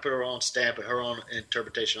she's trying to put her own stamp and her own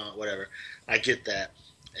interpretation on it, whatever. I get that.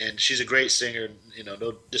 And she's a great singer,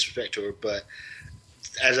 no disrespect to her. But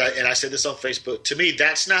I said this on Facebook, to me,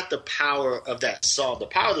 that's not the power of that song. The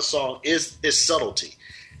power of the song is subtlety.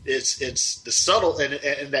 It's the subtle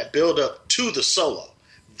and that build up to the solo.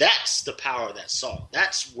 That's the power of that song.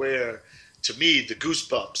 That's where, to me, the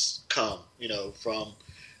goosebumps come, from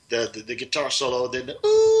the guitar solo, then the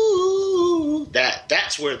ooh,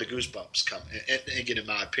 that's where the goosebumps come, and again, in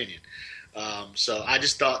my opinion. So I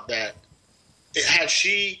just thought that had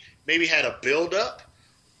she maybe had a build up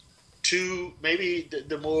to maybe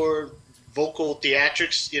the more vocal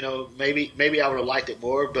theatrics, maybe I would have liked it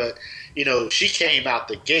more, but she came out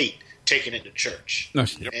the gate taking it to church. No,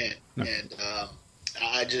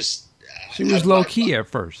 I just she was low key at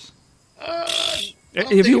first.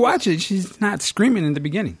 If you watch it, she's not screaming in the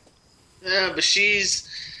beginning. Yeah, but she's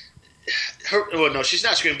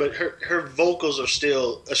not screaming, but her vocals are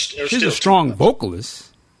still. She's a strong vocalist.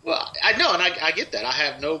 Well, I know, and I get that. I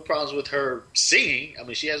have no problems with her singing. I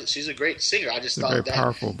mean, she's a great singer. I just thought very that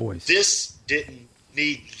powerful voice. This didn't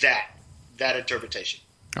need that interpretation.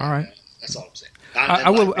 All right, that's all I'm saying.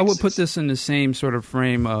 I would put this in the same sort of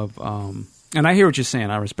frame of, and I hear what you're saying.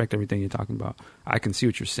 I respect everything you're talking about. I can see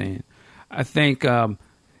what you're saying. I think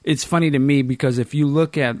it's funny to me because if you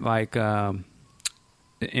look at and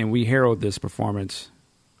we herald this performance.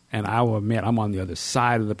 And I will admit, I'm on the other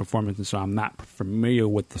side of the performance, and so I'm not familiar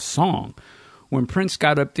with the song. When Prince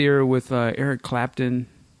got up there with Eric Clapton,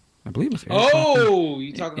 I believe it was Eric Clapton.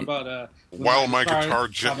 You talking about While My Guitar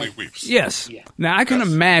Gently Weeps. Yes. Yeah. Now, I can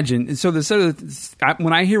imagine. And so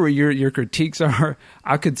when I hear what your critiques are,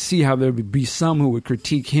 I could see how there would be some who would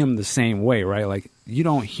critique him the same way, right? Like, you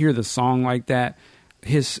don't hear the song like that.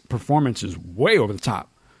 His performance is way over the top.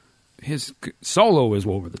 His solo is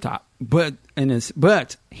over the top, but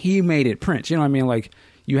he made it Prince. You know what I mean? Like,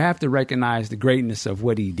 you have to recognize the greatness of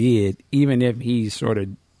what he did, even if he sort of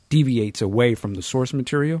deviates away from the source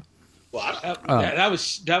material. Well, that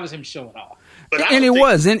was him showing off. But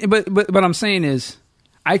but I'm saying is,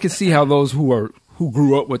 I could see how those who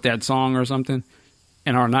grew up with that song or something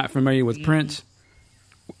and are not familiar with Prince,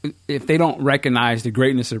 if they don't recognize the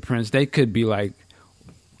greatness of Prince, they could be like,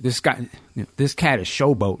 this guy, this cat is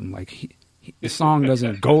showboating. Like, the song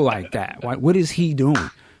doesn't go like that. What is he doing?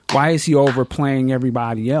 Why is he overplaying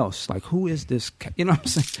everybody else? Like, who is this cat? You know what I'm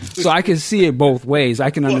saying? So I can see it both ways. I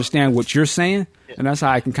can understand what you're saying, and that's how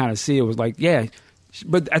I can kind of see it. It was like, yeah.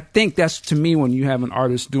 But I think that's, to me, when you have an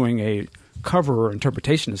artist doing a cover or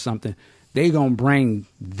interpretation of something, they going to bring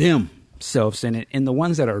themselves in it. And the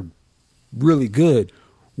ones that are really good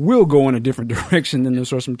will go in a different direction than the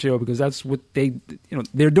source material because that's what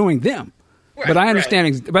they're doing them. Right, but I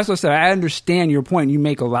understand. Right. That's what I said. I understand your point. You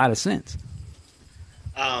make a lot of sense.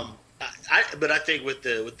 But I think with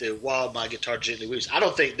the While My Guitar Gently Weeps, I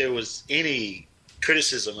don't think there was any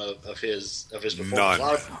criticism of his performance.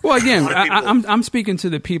 None. Well, again, I'm speaking to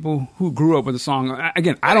the people who grew up with the song.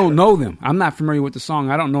 Again, I don't know them. I'm not familiar with the song.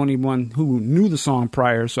 I don't know anyone who knew the song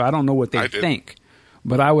prior, so I don't know what they think.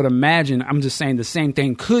 But I would imagine, I'm just saying the same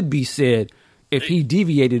thing could be said if he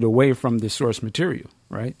deviated away from the source material,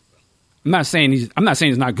 right? I'm not saying he's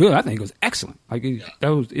not good. I think it was excellent. Like,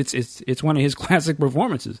 it's one of his classic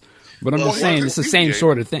performances. But I'm just saying it's the same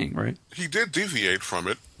sort of thing, right? He did deviate from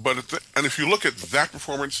it, but and if you look at that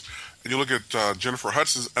performance and you look at Jennifer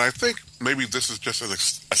Hudson's, and I think maybe this is just an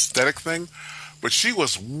aesthetic thing, but she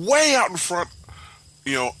was way out in front,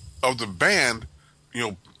 of the band,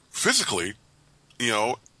 physically.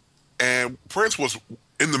 And Prince was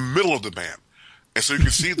in the middle of the band. And so you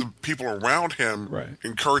can see the people around him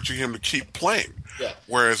encouraging him to keep playing. Yeah.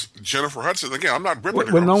 Whereas Jennifer Hudson, again, I'm not ripping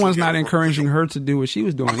her. Well, no one's not encouraging her to do what she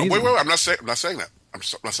was doing. Wait, I'm not saying that. I'm not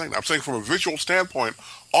saying that. I'm saying from a visual standpoint,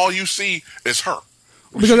 all you see is her.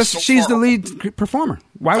 Because she's the lead performer.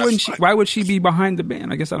 Why would she be behind the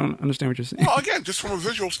band? I guess I don't understand what you're saying. Well, again, just from a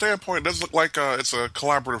visual standpoint, it doesn't look like it's a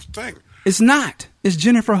collaborative thing. It's not. It's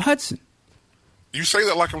Jennifer Hudson. You say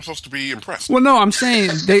that like I'm supposed to be impressed. Well, no, I'm saying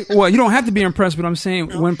well, you don't have to be impressed, but I'm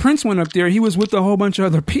saying when Prince went up there, he was with a whole bunch of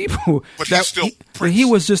other people. But he's still Prince. He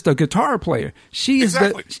was just a guitar player. She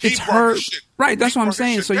Exactly. is He it's brought her his shit. right. That's He what I'm brought his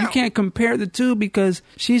saying. shit So you down. can't compare the two because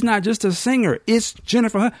she's not just a singer. It's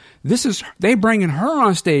Jennifer. They bringing her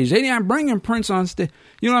on stage. They not bringing Prince on stage.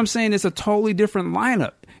 You know what I'm saying? It's a totally different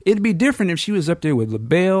lineup. It'd be different if she was up there with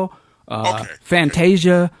LaBelle,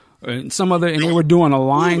 Fantasia. And some other, and they were doing a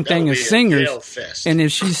line thing as singers, and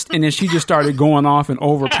if she just started going off and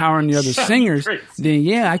overpowering the other singers, then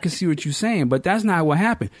yeah, I can see what you're saying. But that's not what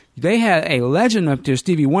happened. They had a legend up there,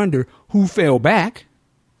 Stevie Wonder, who fell back,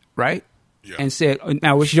 right, and said,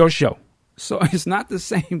 "Now it's your show." So it's not the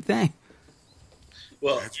same thing.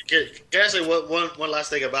 Well, can I say one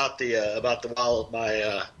last thing about the Wild?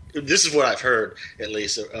 This is what I've heard at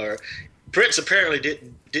least. Or Prince apparently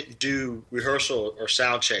didn't do rehearsal or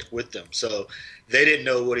sound check with them, so they didn't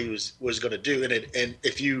know what he was going to do. And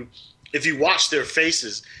if you watch their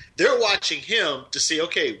faces, they're watching him to see,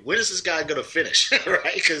 okay, when is this guy going to finish,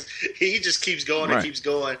 right? Because he just keeps going and keeps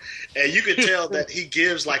going, and you can tell that he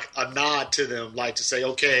gives like a nod to them, like to say,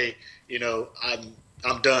 okay,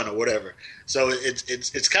 I'm done or whatever. So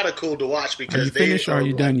it's kind of cool to watch because are you finished or are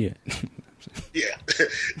you done yet? Yeah,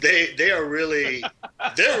 they are really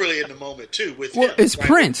in the moment too. With well, him, it's right?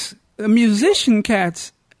 Prince. The musician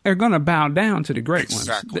cats are going to bow down to the great ones,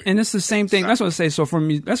 and it's the same thing. That's what I say. So for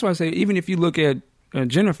me, that's why I say even if you look at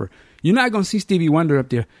Jennifer, you're not going to see Stevie Wonder up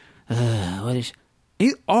there. What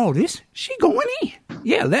is all this? She going in?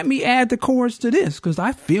 Yeah, let me add the chords to this because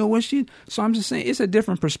I feel what she. So I'm just saying it's a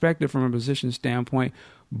different perspective from a musician standpoint.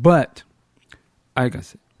 But like I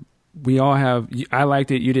said, we all have. I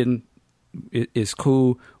liked it. You didn't. It's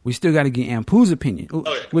cool. We still got to get Ampu's opinion.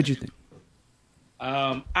 What'd you think?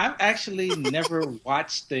 I've actually never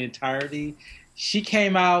watched the entirety. She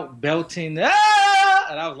came out belting, and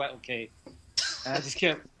I was like, okay. And I just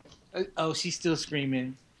kept, she's still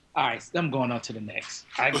screaming. All right, I'm going on to the next.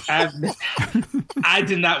 I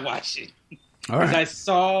did not watch it. All right. I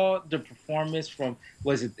saw the performance from,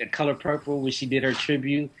 was it The Color Purple, where she did her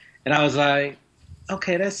tribute, and I was like,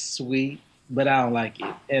 okay, that's sweet. But I don't like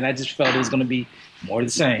it. And I just felt it was going to be more of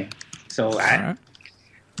the same. So I'm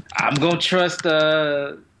going to trust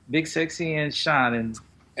Big Sexy and Sean. And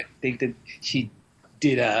I think that she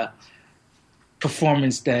did a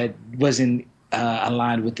performance that wasn't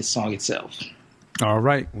aligned with the song itself. All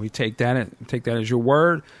right. We take that as your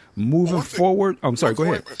word. Moving forward. Oh, I'm sorry. Go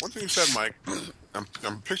ahead. One thing you said, Mike,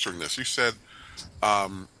 I'm picturing this. You said,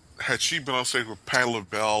 had she been on stage with Patti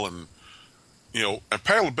LaBelle and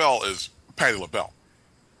Patti LaBelle is Patti LaBelle,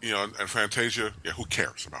 and Fantasia, who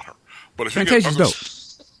cares about her? But if Fantasia's dope.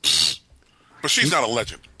 But she's not a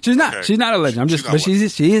legend. She's not. Okay? She's not a legend.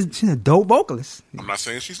 She's a dope vocalist. I'm not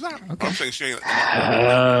saying she's not. Okay. I'm saying she ain't. All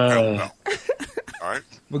right.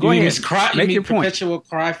 Well, go ahead. Make your point. Perpetual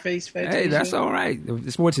cry face. Fantasia? Hey, that's all right.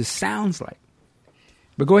 It's what it sounds like.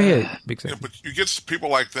 But go ahead, Big Sexy. But you get people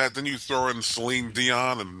like that, then you throw in Celine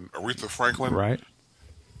Dion and Aretha Franklin. Right.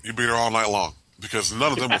 You beat her all night long. Because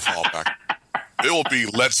none of them will fall back. It will be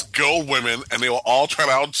 "Let's Go, Women," and they will all try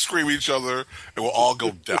to out scream each other, and we'll all go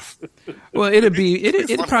deaf. Well, it'd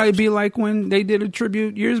probably be like when they did a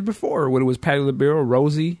tribute years before, when it was Patti LaBelle,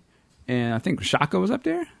 Rosie, and I think Shaka was up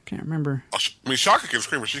there. Can't remember. I mean, Shaka can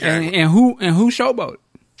scream, but she can't. And who showboated?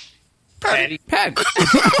 Patty.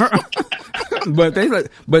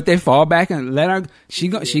 but they fall back and let her.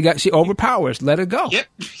 She overpowers. Let her go. Yep.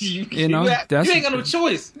 You ain't got no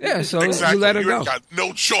choice. Yeah, so exactly. you let her you go. Ain't got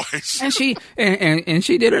no choice. And she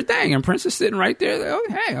did her thing. And Prince is sitting right there. Like, oh,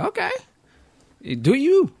 hey, okay, do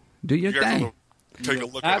your thing. Take a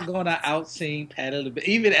look. I'm going to outsing Patti LaBelle.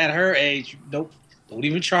 Even at her age, nope. Don't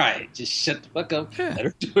even try it. Just shut the fuck up. Yeah. Let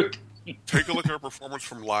her do it. Take a look at her performance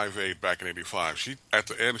from Live Aid back in '85. She at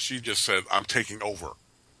the end she just said, "I'm taking over,"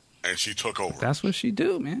 and she took over. That's what she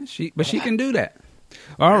do, man. She can do that.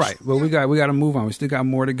 All right. Well, we got to move on. We still got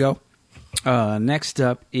more to go. Next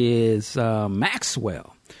up is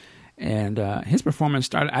Maxwell, and his performance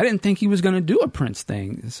started. I didn't think he was going to do a Prince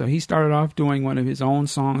thing, so he started off doing one of his own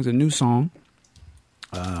songs, a new song,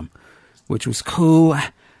 which was cool.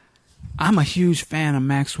 I'm a huge fan of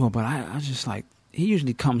Maxwell, but I just like. He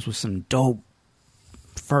usually comes with some dope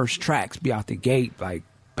first tracks, be out the gate, like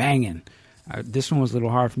banging. This one was a little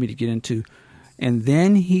hard for me to get into. And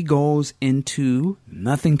then he goes into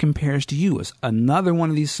Nothing Compares to You. It's another one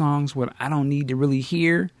of these songs where I don't need to really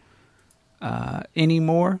hear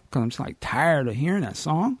anymore because I'm just like tired of hearing that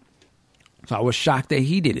song. So I was shocked that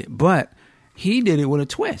he did it. But he did it with a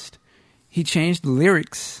twist. He changed the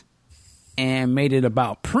lyrics and made it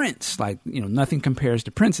about Prince. Like, nothing compares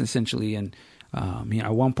to Prince, essentially. And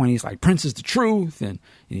At one point he's like, Prince is the truth, and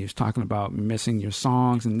he was talking about missing your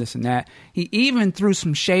songs and this and that. He even threw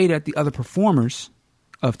some shade at the other performers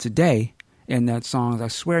of today in that song. I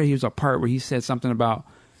swear he was a part where he said something about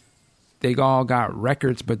they all got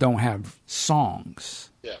records but don't have songs.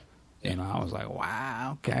 Yeah. And I was like,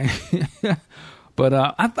 wow, okay. But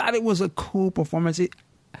I thought it was a cool performance.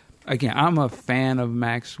 Again, I'm a fan of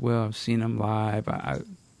Maxwell. I've seen him live. I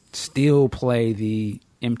still play the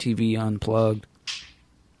MTV Unplugged.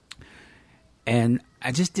 And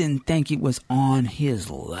I just didn't think it was on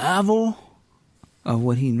his level of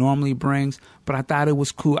what he normally brings. But I thought it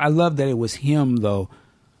was cool. I love that it was him, though,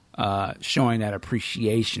 showing that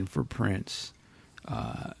appreciation for Prince.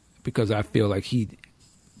 Because I feel like he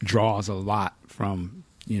draws a lot from,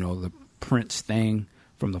 the Prince thing,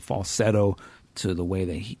 from the falsetto to the way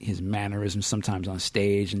that his mannerisms sometimes on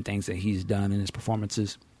stage and things that he's done in his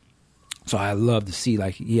performances. So I love to see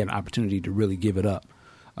like he had an opportunity to really give it up.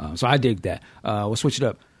 So I dig that. We'll switch it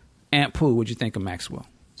up. Aunt Pooh, what'd you think of Maxwell?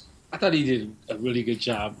 I thought he did a really good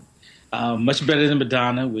job. Much better than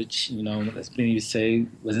Madonna, which, as many would say,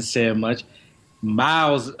 wasn't saying much.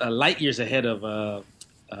 Miles, light years ahead of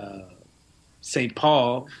St.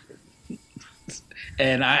 Paul.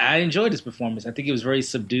 And I enjoyed his performance. I think it was very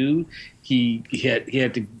subdued. He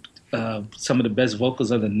had some of the best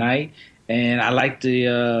vocals of the night, and I liked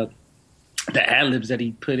the ad-libs that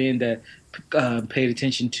he put in that paid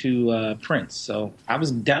attention to Prince. So I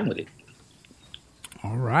was down with it.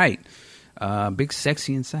 All right. Big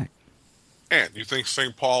Sexy and Sack. And you think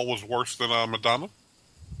St. Paul was worse than Madonna?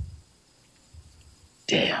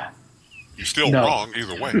 Damn. You're still wrong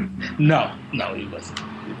either way. No, he wasn't.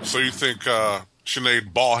 So you think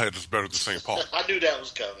Sinead Ballhead is better than St. Paul? I knew that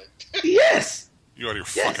was coming. Yes. You out of your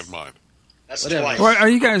fucking mind. That's Whatever. twice. Well, are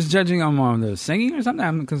you guys judging him on the singing or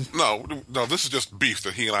something? Because No, this is just beef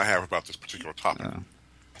that he and I have about this particular topic.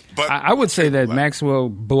 But I would say that Maxwell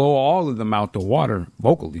blow all of them out the water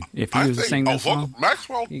vocally. If he was to sing that song,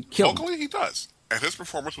 Maxwell killed vocally he does, and his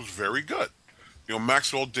performance was very good.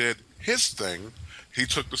 Maxwell did his thing. He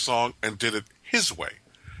took the song and did it his way,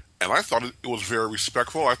 and I thought it was very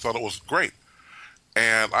respectful. I thought it was great,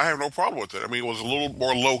 and I have no problem with it. I mean, it was a little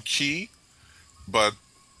more low key, but.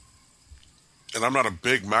 And I'm not a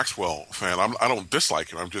big Maxwell fan. I don't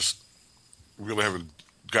dislike him. I'm just really haven't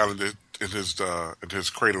gotten in his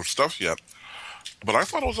creative stuff yet. But I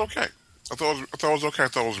thought it was okay. I thought it was okay. I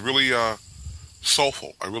thought it was really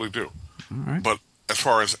soulful. I really do. all right. But as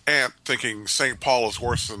far as Ant thinking St. Paul is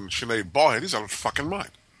worse than Sinead Ballhead, he's out of his fucking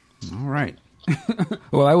mind. All right.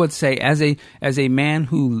 Well, I would say as a man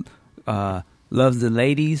who loves the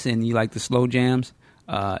ladies and you like the slow jams,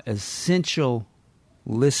 essential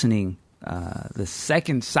listening. The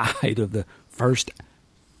second side of the first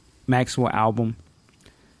Maxwell album,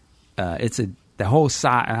 the whole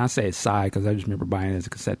side, and I say it's side because I just remember buying it as a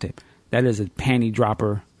cassette tape. That is a panty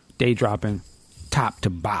dropper, day dropping, top to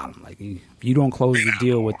bottom. Like if you don't close the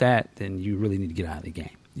deal with that, then you really need to get out of the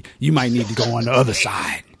game. You might need to go on the other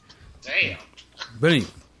side. Damn. But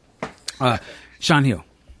anyway, Sean Hill.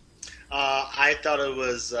 I thought it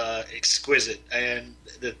was exquisite. And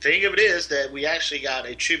the thing of it is that we actually got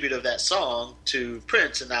a tribute of that song to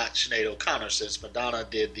Prince and not Sinead O'Connor, since Madonna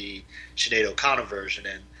did the Sinead O'Connor version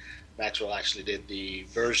and Maxwell actually did the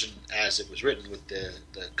version as it was written with the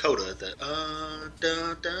coda, or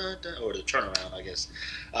the turnaround, I guess.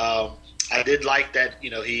 I did like that,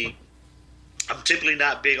 I'm typically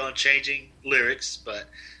not big on changing lyrics, but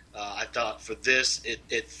I thought for this,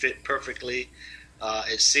 it fit perfectly.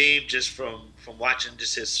 It seemed just from watching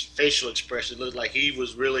just his facial expression, it looked like he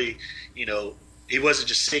was really, he wasn't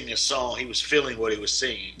just singing a song, he was feeling what he was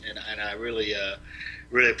singing, and I really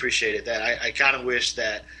appreciated that. I kind of wish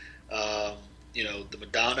that, the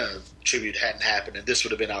Madonna tribute hadn't happened, and this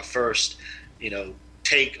would have been our first,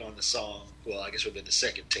 take on the song. Well, I guess it would have been the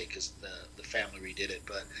second take because the family redid it,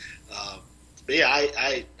 but yeah,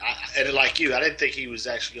 I and like you, I didn't think he was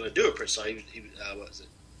actually going to do a Prince song. He what was it?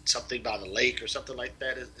 Something by the Lake or something like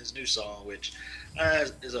that, his new song, which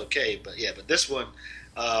is okay. But yeah, but this one,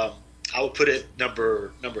 I would put it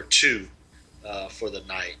number 2 for the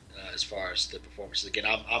night as far as the performances. Again,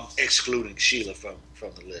 I'm excluding Sheila from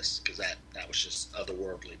the list because that was just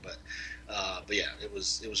otherworldly. But yeah, it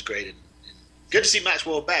was great and good to see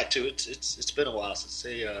Maxwell back too. It's been a while since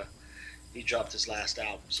he dropped his last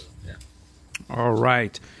album. So yeah. All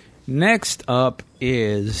right. Next up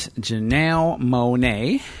is Janelle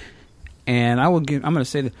Monáe, and I'm going to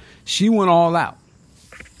say that she went all out.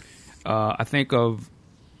 I think of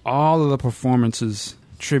all of the performances,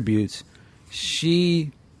 tributes,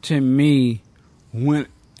 she, to me, went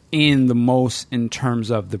in the most in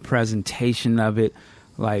terms of the presentation of it.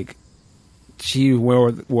 Like, she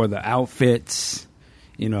wore the outfits.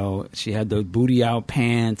 You know, she had the booty out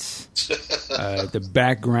pants. The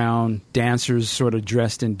background dancers sort of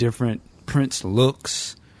dressed in different Prince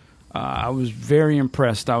looks. I was very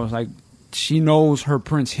impressed. I was like, she knows her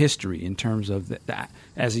Prince history in terms of that.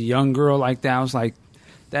 As a young girl like that, I was like,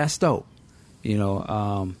 that's dope. You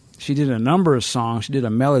know, she did a number of songs. She did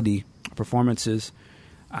a melody performances.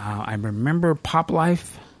 I remember Pop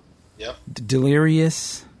Life. Yep.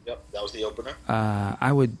 Delirious. Yep, that was the opener.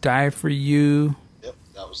 I Would Die For You. Yep,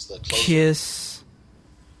 that was the closer. Kiss.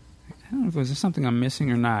 I don't know if there's something I'm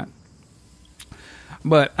missing or not.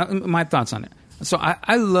 But my thoughts on it. So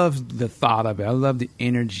I love the thought of it. I love the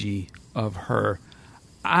energy of her.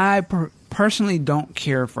 I personally don't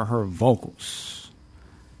care for her vocals.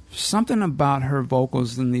 Something about her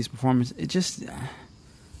vocals in these performances, it just,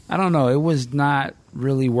 I don't know. It was not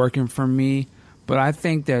really working for me. But I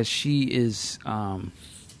think that she is,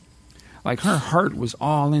 like, her heart was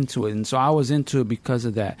all into it. And so I was into it because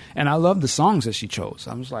of that. And I love the songs that she chose.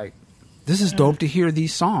 I was like, this is dope to hear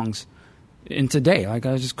these songs in today. Like,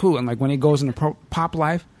 it was just cool. And like, when it goes into Pop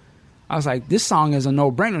Life, I was like, this song is a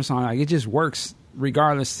no-brainer song. Like, it just works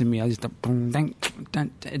regardless to me. I just,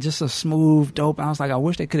 just a smooth, dope. I was like, I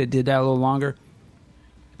wish they could have did that a little longer.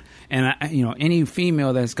 And you know, any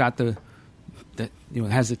female that's got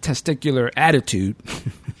has a testicular attitude.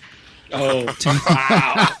 Oh,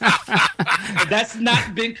 wow. That's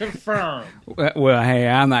not been confirmed. Well, hey,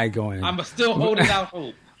 I'm not going. I'm still holding out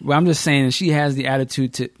hope. Well, I'm just saying that she has the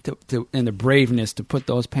attitude to and the braveness to put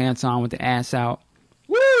those pants on with the ass out.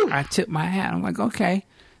 Woo! I tip my hat. I'm like, okay,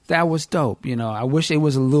 that was dope. You know, I wish it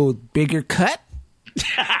was a little bigger cut.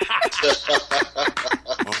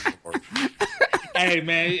 Hey,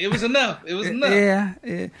 man, it was enough. It was enough.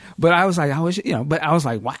 Yeah. But I was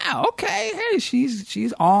like, wow, okay. Hey,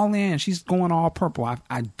 she's all in. She's going all purple.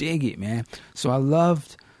 I dig it, man. So I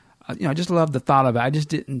loved, I just loved the thought of it. I just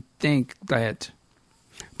didn't think that,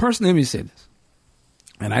 personally, let me say this.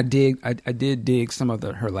 And I did dig some of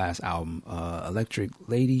her last album, Electric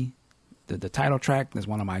Lady, the title track. That's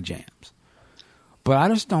one of my jams. But I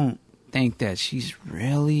just don't think that she's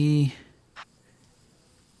really...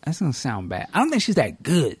 That's going to sound bad. I don't think she's that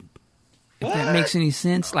good. If that makes any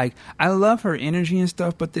sense. Like, I love her energy and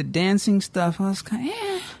stuff, but the dancing stuff, I was kind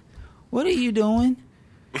of, what are you doing?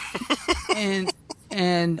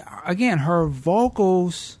 and again, her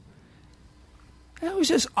vocals, that was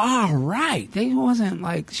just all right. They wasn't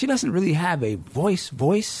like, she doesn't really have a voice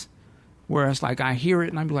where it's like I hear it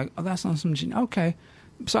and I'd be like, oh, that's on some, okay.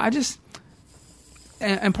 So I just,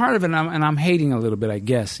 and part of it, and I'm hating a little bit, I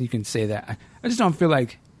guess you can say that. I just don't feel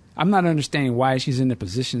like, I'm not understanding why she's in the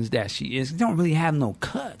positions that she is. You don't really have no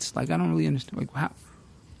cuts. Like, I don't really understand. Like, how?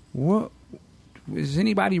 What? Is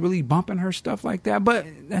anybody really bumping her stuff like that? But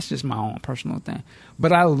that's just my own personal thing.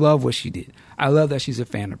 But I love what she did. I love that she's a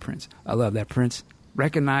fan of Prince. I love that Prince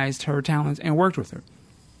recognized her talents and worked with her.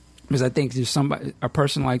 Because I think there's a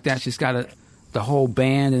person like that, she's got the whole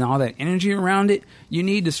band and all that energy around it. You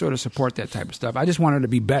need to sort of support that type of stuff. I just want her to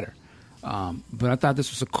be better. But I thought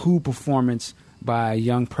this was a cool performance by a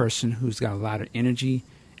young person who's got a lot of energy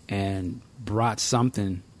and brought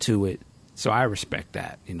something to it. So I respect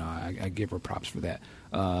that. You know, I give her props for that.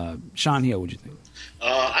 Sean Hill, what'd you think?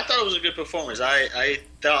 I thought it was a good performance. I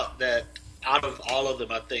thought that out of all of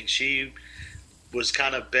them, I think she was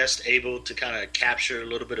kind of best able to kind of capture a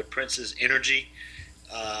little bit of Prince's energy.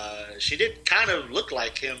 She did kind of look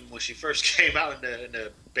like him when she first came out in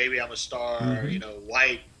the Baby I'm a Star,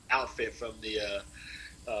 white outfit from the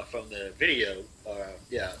video.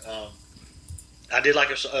 I did like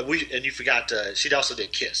her. And you forgot. She also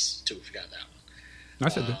did Kiss too. We forgot that one. I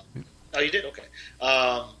said that. Yeah. Oh, you did? Okay.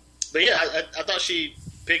 But yeah, I thought she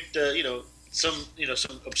picked some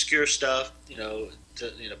obscure stuff.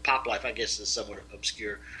 Pop Life, I guess, is somewhat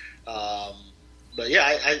obscure. But yeah,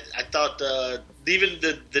 I thought even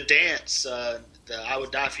the dance. The I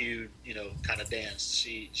Would Die For You, kind of dance.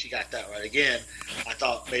 She got that right. Again, I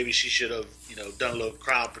thought maybe she should have, done a little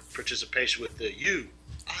crowd participation with the "You,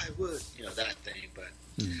 I Would," that thing. But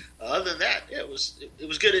other than that, yeah, it was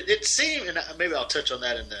good. It seemed, and maybe I'll touch on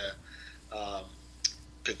that in the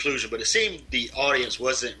conclusion. But it seemed the audience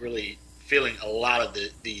wasn't really feeling a lot of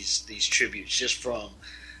these tributes. Just from,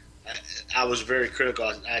 I was very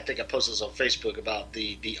critical. I think I posted this on Facebook about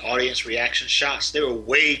the audience reaction shots. There were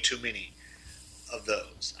way too many of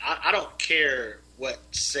those. I don't care what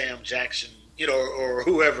Sam Jackson, or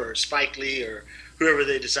whoever, Spike Lee or whoever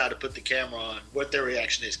they decide to put the camera on, what their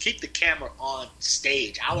reaction is. Keep the camera on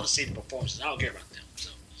stage. I want to see the performances. I don't care about them. So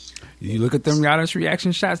You look at them Giannis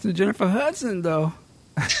reaction shots to Jennifer Hudson, though.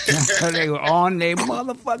 They were on their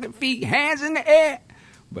motherfucking feet, hands in the air.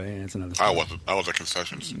 But yeah, that's another story. I was at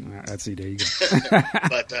concessions. Let's see, there you go.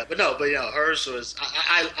 but hers was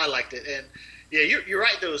I liked it, and yeah, you're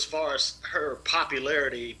right though as far as her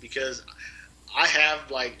popularity, because I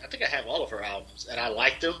think I have all of her albums and I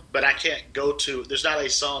like them, but I can't go to. There's not a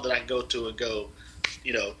song that I can go to and go,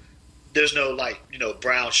 there's no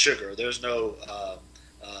Brown Sugar. There's no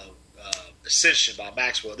Ascension by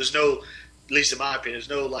Maxwell. There's no, at least in my opinion, there's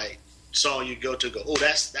no song you go to and go, oh,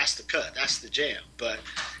 that's the cut, that's the jam. But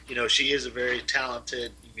she is a very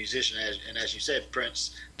talented musician, and as you said,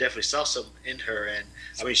 Prince definitely saw some in her. And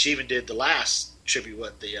I mean, she even did the last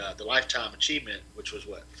tribute, the Lifetime Achievement, which was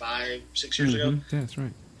 5-6 years ago. Yeah, that's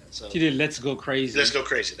right. So She did Let's Go Crazy. Let's Go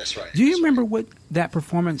Crazy. That's right. Do you remember what that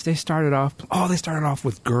performance they started off? Oh, they started off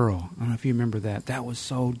with "Girl." I don't know if you remember that. That was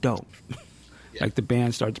so dope. Yeah. Like the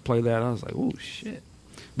band started to play that, I was like, "Oh shit!"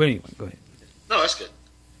 But anyway, go ahead. No, that's good.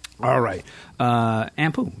 All right,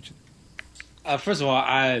 Ampu. First of all,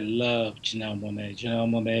 I love Janelle Monáe. Janelle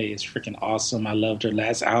Monáe is freaking awesome. I loved her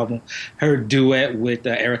last album. Her duet with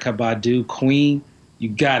Erykah Badu, Queen, you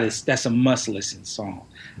got it. That's a must-listen song.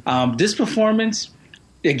 This performance,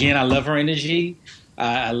 again, I love her energy.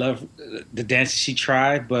 I love the dances she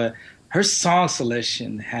tried, but her song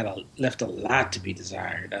selection left a lot to be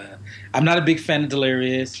desired. I'm not a big fan of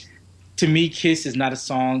Delirious. To me, Kiss is not a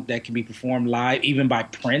song that can be performed live, even by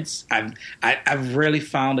Prince. I've rarely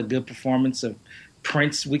found a good performance of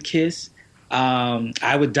Prince with Kiss.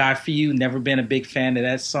 I Would Die For You, never been a big fan of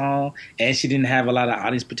that song, and she didn't have a lot of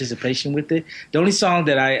audience participation with it. The only song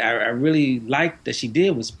that I really liked that she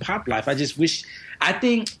did was Pop Life. I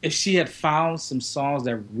think if she had found some songs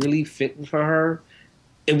that really fit for her,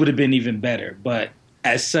 it would have been even better. But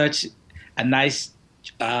as such, a nice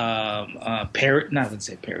parody. Not going to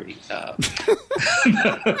say parody.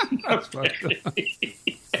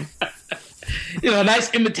 A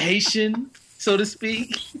nice imitation, so to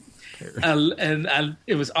speak.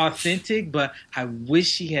 It was authentic, but I wish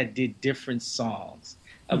she had did different songs.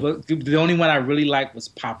 But the only one I really liked was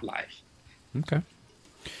Pop Life. Okay.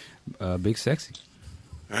 Big Sexy.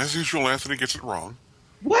 As usual, Anthony gets it wrong.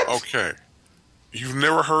 What? Okay. You've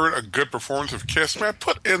never heard a good performance of Kiss? Man,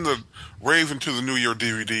 put in the Rave Into the New Year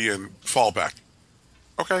DVD and fall back.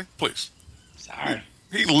 Okay? Please. Sorry.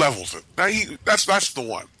 He levels it. Now that's the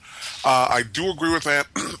one. I do agree with that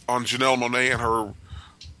on Janelle Monáe and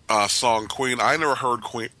her song Queen. I never heard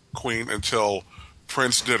Queen until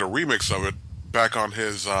Prince did a remix of it back on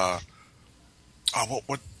his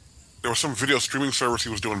what there was some video streaming service he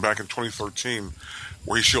was doing back in 2013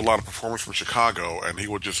 where he showed a lot of performers from Chicago, and he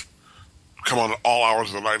would just come on at all hours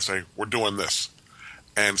of the night and say, we're doing this.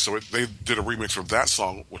 And so they did a remix of that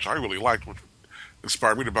song, which I really liked, which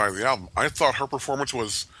inspired me to buy the album. I thought her performance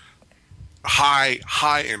was high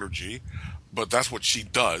energy, but that's what she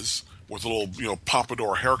does with a little,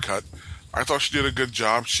 pompadour haircut. I thought she did a good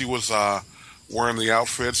job. She was wearing the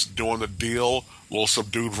outfits, doing the deal, a little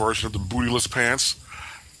subdued version of the bootyless pants.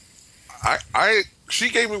 She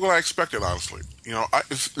gave me what I expected, honestly.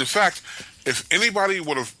 In fact, if anybody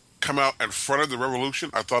would have come out and fronted the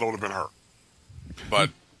revolution, I thought it would have been her.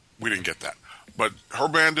 But we didn't get that. But her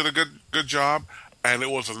band did a good job, and it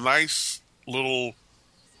was a nice little,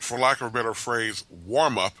 for lack of a better phrase,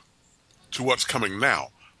 warm-up to what's coming now.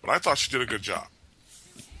 But I thought she did a good job.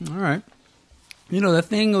 All right. The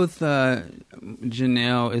thing with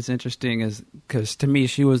Janelle is interesting is because to me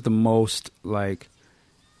she was the most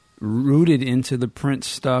rooted into the Prince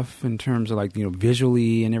stuff in terms of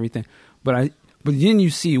visually and everything. But then you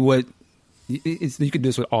see what you could do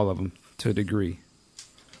this with all of them to a degree.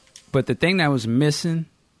 But the thing that was missing,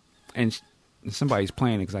 and somebody's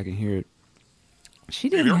playing it because I can hear it, she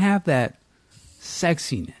didn't have that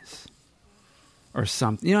sexiness or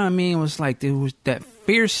something. You know what I mean? It was there was that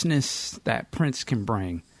fierceness that Prince can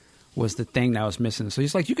bring was the thing that was missing. So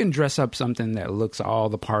it's you can dress up something that looks all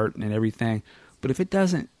the part and everything, but if it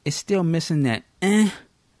doesn't, it's still missing that And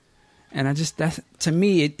that's to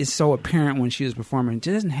me, it's so apparent when she was performing. It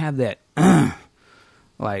doesn't have that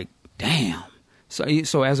damn.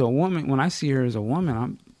 So as a woman, when I see her as a woman,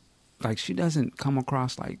 I'm she doesn't come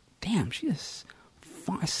across damn. She is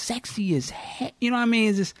sexy as heck. You know what I mean?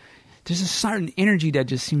 It's just there's a certain energy that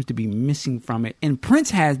just seems to be missing from it. And Prince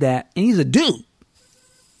has that, and he's a dude.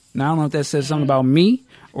 Now I don't know if that says something about me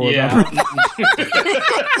or about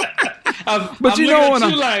but you know what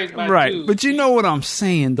I'm right. Dude. But you know what I'm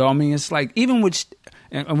saying, though. I mean, it's even with,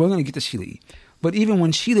 and we're gonna get to Sheila E. But even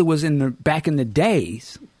when Sheila was back in the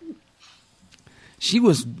days, she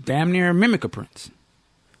was damn near a mimic of Prince.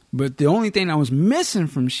 But the only thing I was missing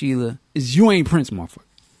from Sheila is you ain't Prince, motherfucker.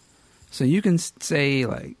 So you can say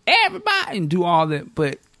like everybody and do all that,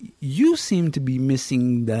 but you seem to be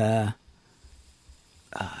missing the.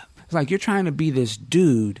 It's like you're trying to be this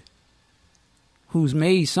dude who's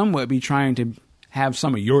may somewhat be trying to have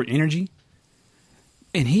some of your energy,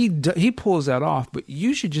 and he pulls that off. But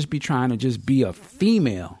you should just be trying to just be a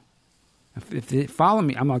female. If they follow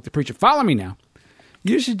me, I'm like the preacher. Follow me now.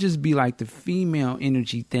 You should just be like the female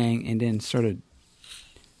energy thing, and then sort of,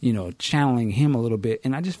 channeling him a little bit.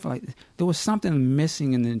 And I just felt like there was something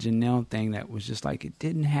missing in the Janelle thing that was just like it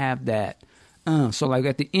didn't have that. So like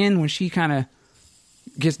at the end when she kind of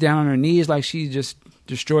gets down on her knees like she just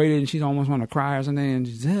destroyed it and she's almost want to cry or something,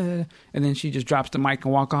 and then she just drops the mic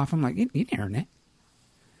and walk off. I'm like, you didn't earn that.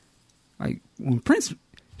 Like when Prince,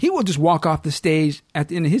 he will just walk off the stage at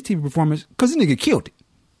the end of his TV performance because the nigga killed it.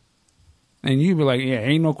 And you be like, yeah,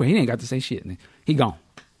 ain't no question. He ain't got to say shit. And he gone.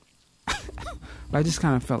 But I just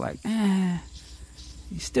kind of felt like,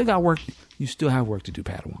 you still got work. You still have work to do,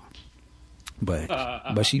 Padawan.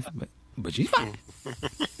 But she's fine.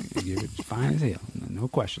 Fine as hell. No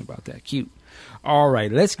question about that. Cute. All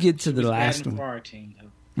right, let's get to the last one. For our team, though.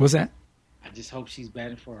 What's that? I just hope she's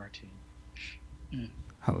batting for our team.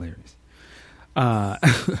 Hilarious.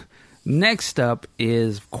 Next up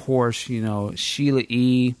is, of course, Sheila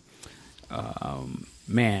E.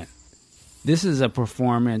 Man, this is a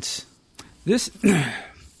performance. I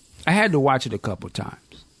had to watch it a couple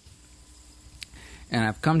times. And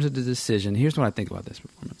I've come to the decision. Here's what I think about this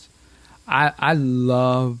performance. I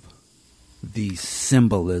love the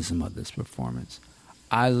symbolism of this performance.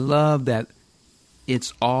 I love that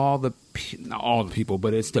it's not all the people,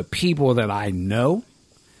 but it's the people that I know.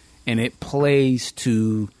 And it plays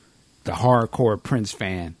to the hardcore Prince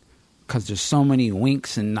fan because there's so many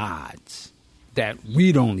winks and nods that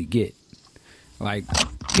we'd only get. Like,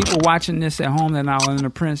 people watching this at home that are not into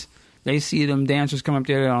Prince, they see them dancers come up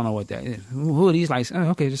there, they don't know what that is. Who are these lights? Oh,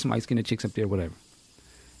 okay, just some light-skinned chicks up there, whatever.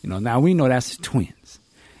 Now we know that's the twins.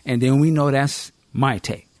 And then we know that's my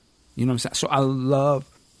take. You know what I'm saying? So I love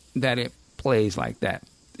that it plays like that.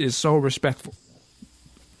 It's so respectful.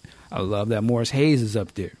 I love that Morris Hayes is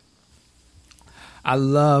up there. I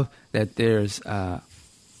love that there's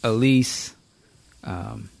Elise,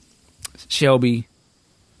 Shelby,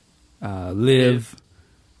 Liv.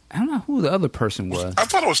 I don't know who the other person was. I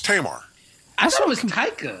thought it was Tamar. I thought it was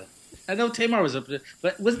Tyka. I know Tamar was up there,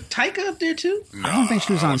 but was Tyka up there too? No, I don't think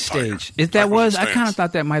she was on stage. If that was, I kind of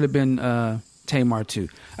thought that might have been Tamar too.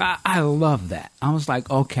 I love that. I was like,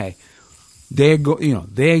 okay,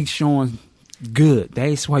 they're showing good.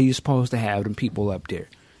 That's why you're supposed to have them people up there.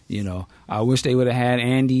 I wish they would have had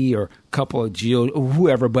Andy or a couple of Jill or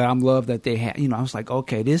whoever, but I'm love that they had. I was like,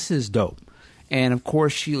 okay, this is dope. And of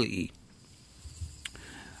course, Sheila E.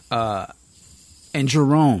 And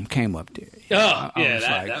Jerome came up there. I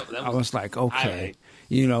was like, okay,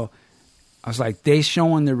 I was like, they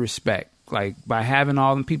showing the respect. Like by having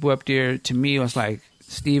all them people up there, to me, it was like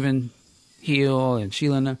Stephen Hill and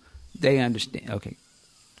Sheila and them, they understand. Okay,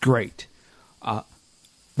 great.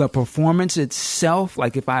 The performance itself,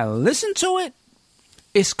 like if I listen to it,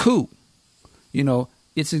 it's cool.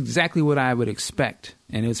 It's exactly what I would expect.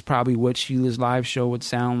 And it's probably what Sheila's live show would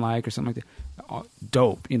sound like or something like that.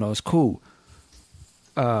 Dope. It's cool.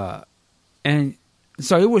 And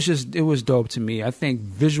so it was dope to me. I think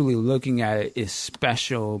visually looking at it is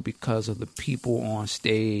special because of the people on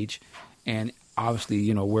stage. And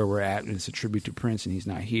obviously, where we're at. It's a tribute to Prince and he's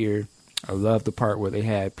not here. I love the part where they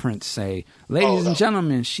had Prince say, "Ladies and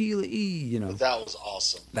gentlemen, Sheila E." That was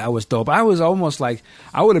awesome. That was dope. I was almost like,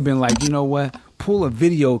 I would have been like, you know what? Pull a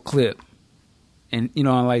video clip, and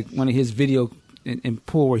like one of his video, and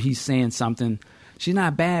pull where he's saying something. She's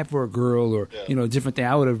not bad for a girl, or different thing.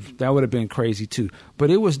 That would have been crazy too.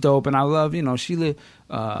 But it was dope, and I love Sheila.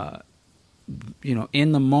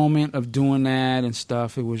 In the moment of doing that and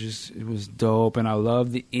stuff, it was dope, and I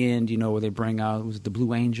love the end. Where they bring out the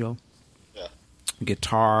Blue Angel.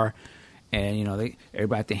 Guitar, and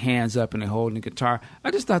everybody had their hands up and they're holding the guitar.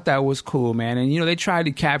 I just thought that was cool, man. And they tried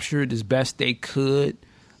to capture it as best they could.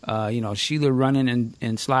 Sheila running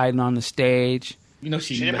and sliding on the stage. I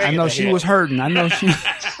know she was hurting. I know she.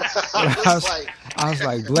 I was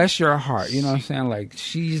like, bless your heart. You know what I'm saying? Like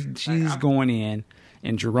she's going in,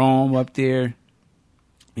 and Jerome up there,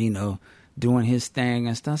 doing his thing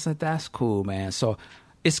and stuff. Like that's cool, man. So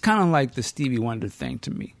it's kind of like the Stevie Wonder thing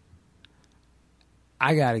to me.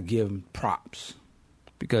 I got to give them props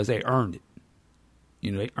because they earned it.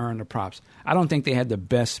 They earned the props. I don't think they had the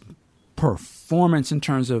best performance in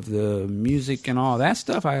terms of the music and all that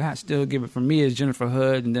stuff. I still give it, for me, as Jennifer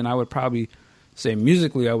Hood, and then I would probably say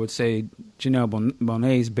musically, I would say Janelle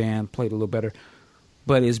Monáe's band played a little better,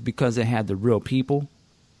 but it's because it had the real people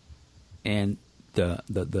and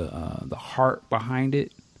the heart behind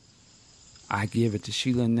it. I give it to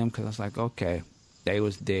Sheila and them because I was like, okay, they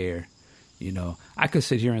was there. You know, I could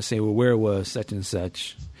sit here and say, well, where was such and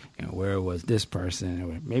such, and where was this person?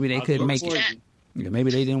 Or maybe they couldn't make it. You know,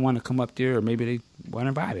 maybe they didn't want to come up there, or maybe they weren't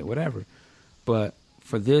invited, whatever. But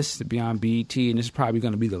for this to be on BET, and this is probably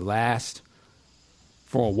going to be the last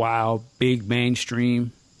for a while, big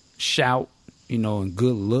mainstream shout, you know, and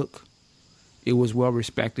good look, it was well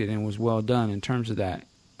respected and was well done in terms of that.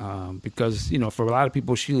 Because, you know, for a lot of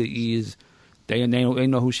people, Sheila E. is, they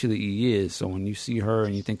know who Sheila E. is. So when you see her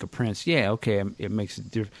and you think of Prince, yeah, okay, it makes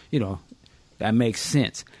it different, you know, that makes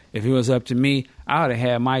sense. If it was up to me, I would have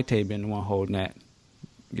had Maite been the one holding that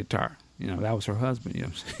guitar. You know, that was her husband, you know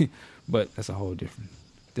what I'm saying? But that's a whole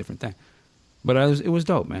different thing. But it was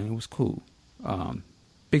dope, man. It was cool.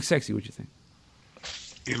 Big Sexy, what you think?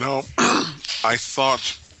 You know, I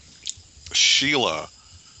thought Sheila,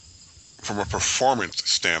 from a performance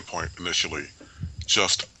standpoint initially,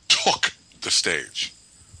 just took the stage.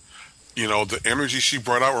 You know, the energy she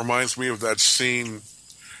brought out reminds me of that scene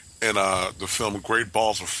in the film Great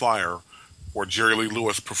Balls of Fire, where Jerry Lee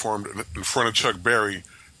Lewis performed in front of Chuck Berry,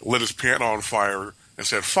 lit his piano on fire, and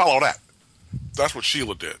said, "Follow that." That's what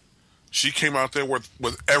Sheila did. She came out there with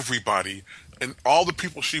everybody, and all the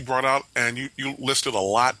people she brought out, and you listed a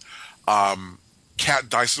lot. Kat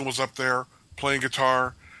Dyson was up there playing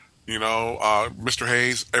guitar, you know, Mr.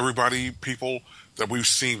 Hayes, everybody, people that we've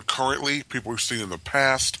seen currently, people we've seen in the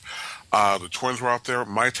past. The twins were out there.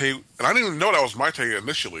 Maite, and I didn't even know that was Maite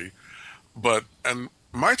initially, and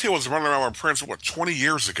Maite was running around with Prince, 20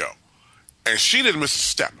 years ago, and she didn't miss a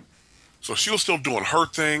step. So she was still doing her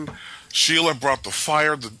thing. Sheila brought the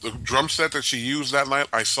fire. The drum set that she used that night,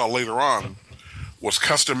 I saw later on, was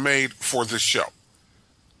custom made for this show.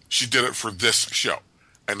 She did it for this show,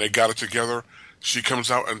 and they got it together. She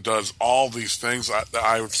comes out and does all these things that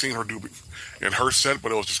I've seen her do in her set,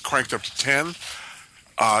 but it was just cranked up to 10.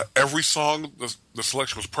 Every song, the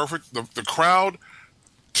selection was perfect. The crowd,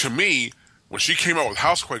 to me, when she came out with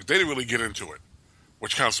Housequake, they didn't really get into it,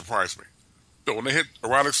 which kind of surprised me. But when they hit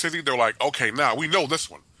Erotic City, they're like, okay, now we know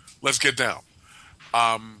this one. Let's get down.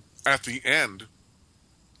 At the end,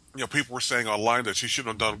 you know, people were saying online that she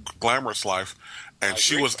shouldn't have done Glamorous Life, and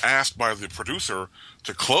she was asked by the producer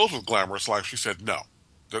to close with Glamorous Life. She said, no,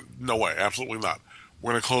 no way, absolutely not.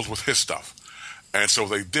 We're going to close with his stuff. And so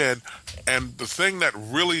they did. And the thing that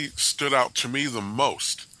really stood out to me the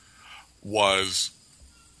most was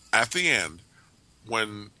at the end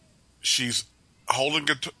when she's holding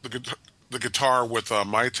the guitar with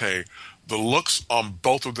Maite, the looks on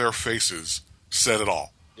both of their faces said it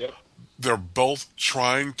all. Yep. They're both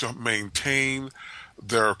trying to maintain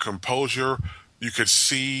their composure. You could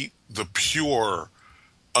see the pure,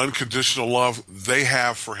 unconditional love they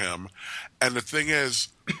have for him. And the thing is,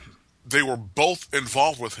 they were both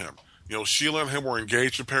involved with him. You know, Sheila and him were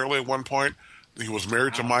engaged apparently at one point. He was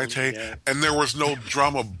married to Maite, and there was no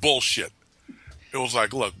drama bullshit. It was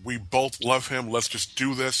like, look, we both love him. Let's just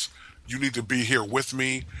do this. You need to be here with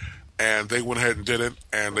me. And they went ahead and did it,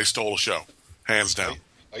 and they stole the show, hands down.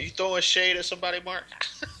 Are you throwing shade at somebody, Mark?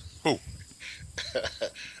 Who?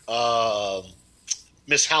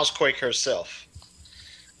 Miss Housequake herself.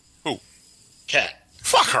 Who? Kat.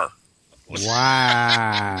 Fuck her.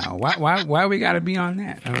 Wow. Why we got to be on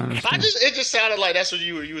that? I don't understand. It just sounded like that's what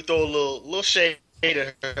you would throw a little shade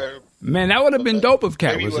at her. Man, that would have been dope if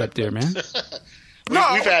Kat was up there, man.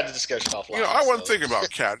 We've had the discussion offline. You know, I wasn't thinking about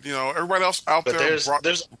Kat. You know, everybody else out but there.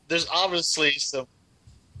 There's obviously some.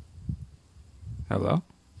 Hello?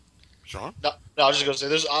 Sean? No, I was just going to say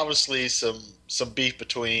there's obviously some beef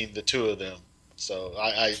between the two of them. So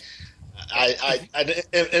an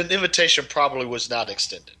invitation probably was not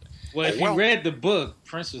extended. Well, if you read the book,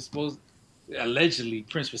 Prince was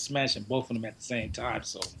smashing both of them at the same time,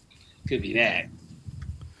 so could be that.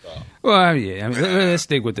 Well, yeah. I mean, let's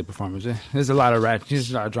stick with the performance. There's a lot of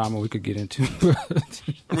drama we could get into.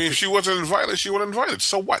 I mean, if she wasn't invited, she wasn't invited.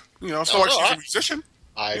 So what? You know, it's not like she's a musician.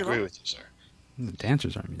 I agree with you, sir. The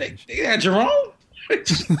dancers aren't musicians. They got Jerome.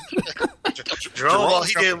 Jerome,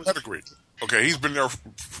 he did. Pedigree. Okay, he's been there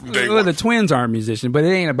from day one. one. The twins aren't musicians, but it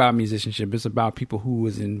ain't about musicianship. It's about people who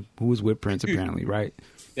was with Prince, apparently, right?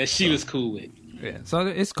 That she was cool with. Yeah, so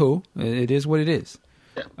it's cool. It is what it is.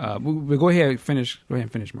 Yeah. We go ahead and finish,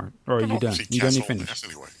 Mark. Or are you done? You done? You finished?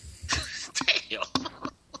 Anyway. Damn.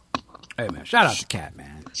 Hey man, shout out to Kat,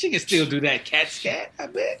 man. She can still do that cat scat, I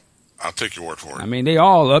bet. I'll take your word for it. I mean, they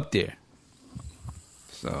all up there.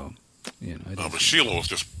 So, you know. But Sheila was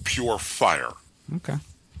just pure fire. Okay.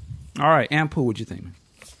 All right, Ampu, what'd you think?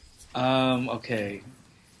 Okay.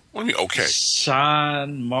 What do you mean, okay?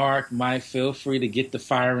 Sean, Mark, Mike, feel free to get the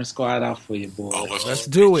firing squad out for you, boys. Oh, Let's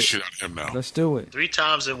do it. Shit out of him now. Let's do it. 3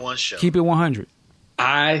 times in one show. Keep it 100.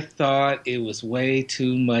 I thought it was way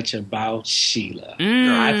too much about Sheila.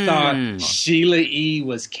 I thought Sheila E.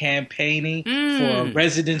 was campaigning for a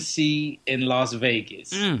residency in Las Vegas.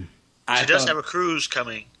 She does have a cruise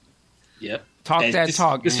coming. Yep. Talk And that this,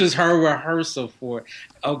 talk. This man. was her rehearsal for it.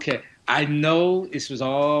 Okay. I know this was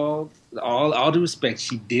all due respect.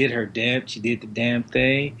 She did the damn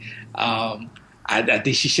thing. I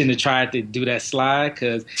think she shouldn't have tried to do that slide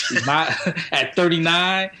because at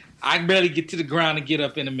 39, I can barely get to the ground and get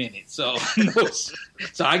up in a minute. So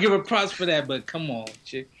I give her props for that, but come on,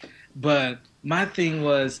 chick. But my thing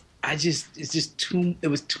was, it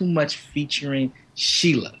was too much featuring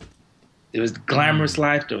Sheila. There was the Glamorous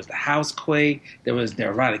Life, there was the Housequake, there was the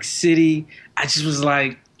Erotic City. I just was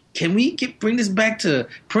like, can we bring this back to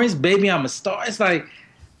Prince, Baby I'm a Star? It's like,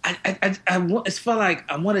 it felt like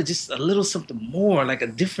I wanted just a little something more, like a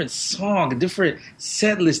different song, a different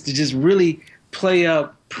set list to just really play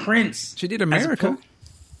up Prince. She did America.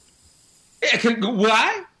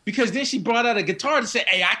 Why? Because then she brought out a guitar to say,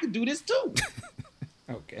 hey, I can do this too.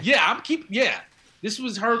 Okay. Yeah, this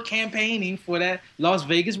was her campaigning for that Las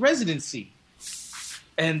Vegas residency.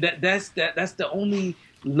 And that's the only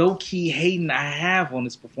low-key hating I have on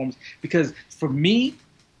this performance. Because for me,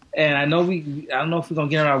 and I don't know if we're going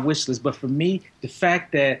to get on our wish list, but for me, the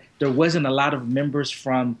fact that there wasn't a lot of members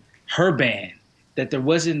from her band, that there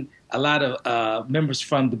wasn't a lot of members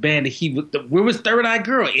from the band that where was Third Eye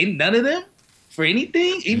Girl? Ain't none of them for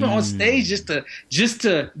anything, even on stage, just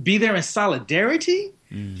to be there in solidarity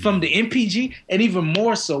from the MPG, and even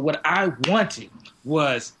more so, what I wanted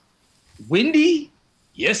was Wendy,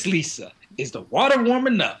 yes, Lisa, is the water warm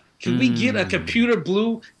enough? Can we get a Computer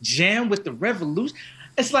Blue jam with the Revolution?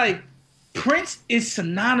 It's like Prince is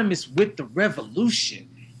synonymous with the Revolution,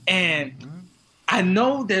 and I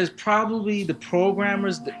know there's probably the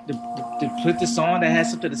programmers that put this on that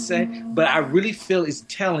has something to say, but I really feel it's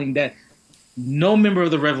telling that no member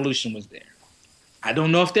of the Revolution was there. I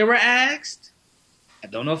don't know if they were asked. I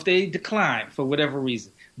don't know if they declined for whatever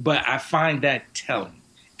reason, but I find that telling.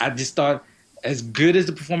 I just thought, as good as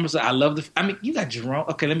the performance, I love you got Jerome.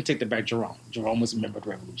 Okay, let me take that back. Jerome was a member of the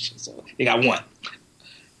Revolution, so they got one.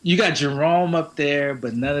 You got Jerome up there,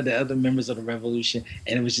 but none of the other members of the Revolution,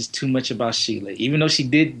 and it was just too much about Sheila. Even though she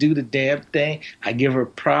did do the damn thing, I give her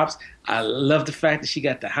props. I love the fact that she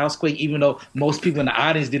got the Housequake, even though most people in the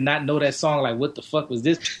audience did not know that song. Like, what the fuck was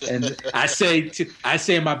this? And I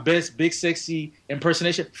say my best Big Sexy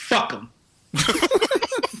impersonation, fuck them.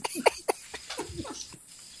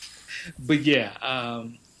 But yeah,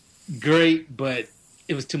 great, but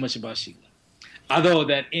it was too much about Sheila. Although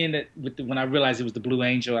that ended when I realized it was the Blue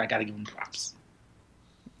Angel, I got to give him props.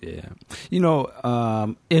 Yeah,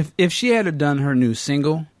 if she had done her new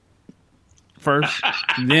single first,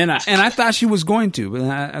 then I thought she was going to,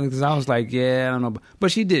 because I was like, yeah, I don't know,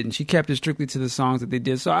 but she didn't. She kept it strictly to the songs that they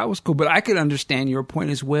did, so I was cool. But I could understand your point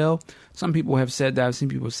as well. Some people have said that. I've seen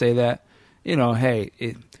people say that. Hey,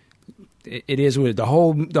 it is what the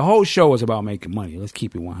whole show was about making money. Let's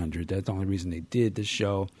keep it 100. That's the only reason they did the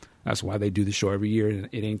show. That's why they do the show every year.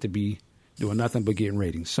 It ain't to be doing nothing but getting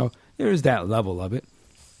ratings. So there is that level of it.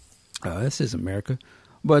 This is America.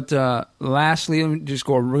 But lastly, let me just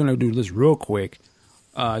go. We're going to do this real quick.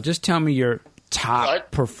 Just tell me your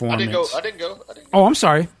top performance. I didn't go. Oh, I'm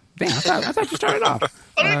sorry. Damn, I thought you started off.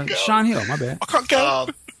 Sean Hill, my bad.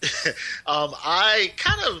 I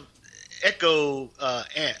kind of echo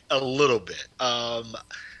Ant a little bit.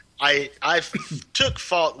 I took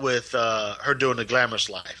fault with her doing the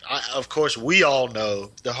Glamorous Life. Of course, we all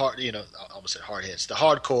know I almost said hard hits. The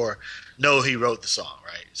hardcore know he wrote the song,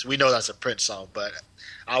 right? So we know that's a Prince song, but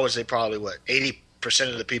I would say probably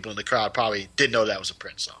 80% of the people in the crowd probably didn't know that was a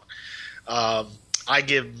Prince song. I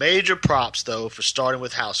give major props though for starting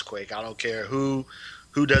with Housequake. I don't care who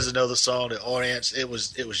doesn't know the song, the audience. It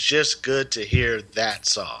was just good to hear that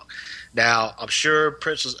song. Now, I'm sure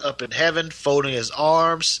Prince was up in heaven, folding his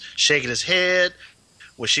arms, shaking his head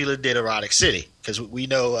when Sheila did Erotic City, because we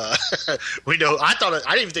know. I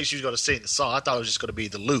didn't even think she was going to sing the song. I thought it was just going to be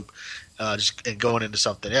the loop, and going into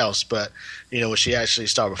something else. But when she actually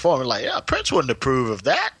started performing, Prince wouldn't approve of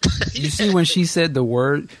that. You see, when she said the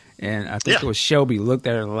word, and I think it was Shelby looked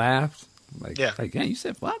at her and laughed, yeah, you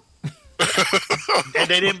said fuck, and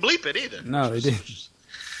they didn't bleep it either. No, they didn't.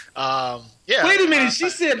 Yeah. Wait a minute, she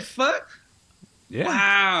said fuck? Yeah.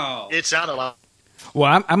 Wow. It sounded like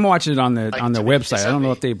Well, I'm watching it on the Like, on their to me, website. I don't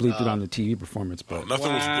know if they bleeped it on the TV performance, but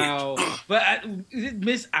Nothing was Wow. bleeped. But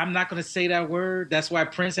Miss, I'm not going to say that word. That's why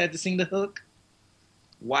Prince had to sing the hook.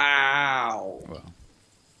 Wow. well,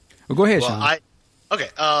 go ahead, Well,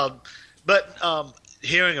 Sean. but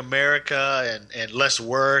hearing America and Less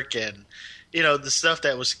Work and the stuff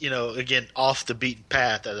that was again off the beaten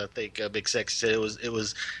path, as I think Big Sexy said, it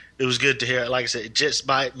was good to hear. Like I said, just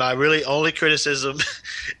my really only criticism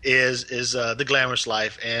is the Glamorous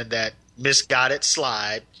Life and that misguided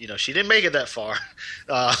slide. She didn't make it that far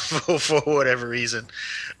for whatever reason.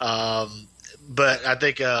 But I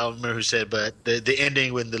think I don't remember who said, but the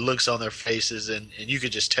ending when the looks on their faces and you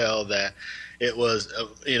could just tell that it was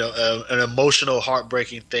an emotional,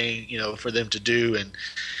 heartbreaking thing for them to do. And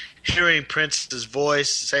hearing Prince's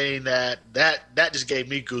voice saying that just gave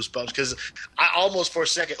me goosebumps because I almost for a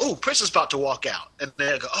second, Prince is about to walk out, and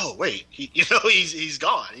then I go, oh wait, he's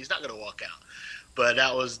gone, he's not going to walk out. But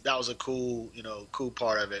that was a cool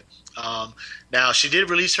part of it. Now she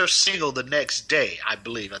did release her single the next day, I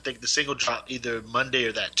believe. I think the single dropped either Monday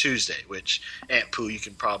or that Tuesday. Which Aunt Pooh, you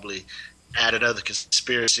can probably add another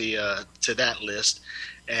conspiracy to that list.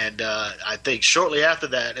 And I think shortly after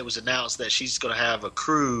that, it was announced that she's going to have a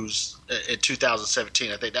cruise in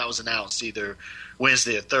 2017. I think that was announced either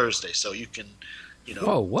Wednesday or Thursday. So you can,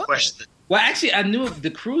 what? question. Well, actually, I knew the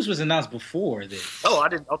cruise was announced before this. Oh, I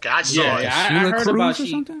didn't. Okay, I saw it. I Sheila heard Cruise about or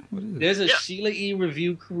something? What is it? There's a Yeah. Sheila E.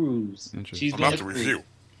 review cruise. Interesting. She's I'm doing about to a cruise. review.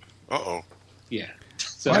 Uh-oh. Yeah.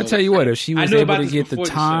 So Well, I tell you what, if she I was knew able about to this get the before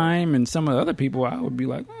the show. time and some of the other people, I would be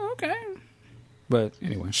like, oh, okay. But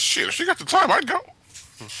anyway, Shit, if she got the time, I'd go.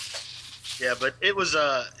 Yeah, but it was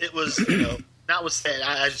notwithstanding,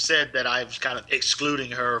 I said that I was kind of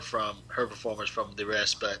excluding her from her performance from the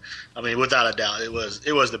rest, but I mean, without a doubt, it was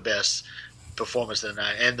the best performance of the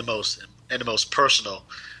night and the most personal,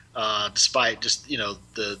 despite just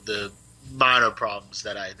the minor problems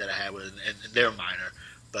that I had with it, and they're minor,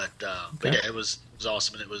 but yeah, it was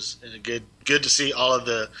awesome, and it was good to see all of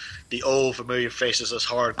the old familiar faces, us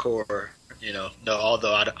hardcore.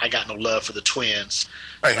 Although I got no love for the twins.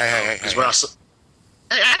 Hey. When I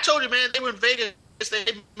told you, man, they were in Vegas. They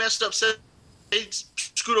messed up. They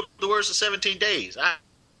screwed up the words of 17 days. I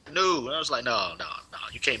knew. And I was like, no.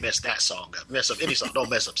 You can't mess that song up. Mess up any song. Don't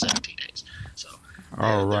mess up 17 days. So,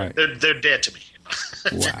 all right. They're dead to me.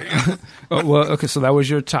 Wow. Well, okay, so that was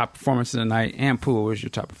your top performance of the night. And Pooh, what was your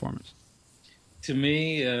top performance? To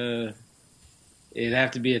me, it'd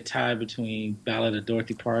have to be a tie between Ballad of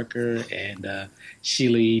Dorothy Parker and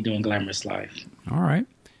Sheila E. doing Glamorous Life. All right.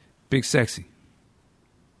 Big Sexy.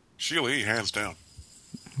 Sheila E., hands down.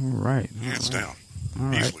 All right. Hands down. All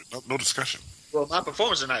right. Easily. No discussion. Well, my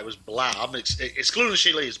performance tonight was Bilal. I'm excluding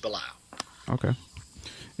Sheila is Bilal. Okay.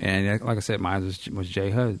 And like I said, mine was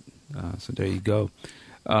J Hud. So there you go.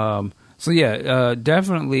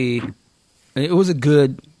 Definitely, it was a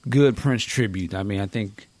good Prince tribute. I mean, I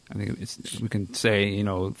think we can say,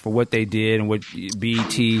 for what they did and what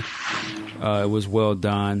BET, it was well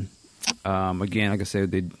done. Again, like I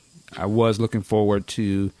said, I was looking forward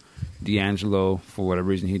to D'Angelo. For whatever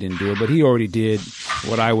reason, he didn't do it, but he already did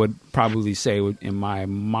what I would probably say in my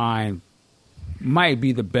mind might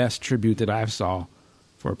be the best tribute that I saw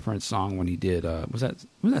for a Prince song when he did. Was that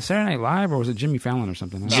Saturday Night Live or was it Jimmy Fallon or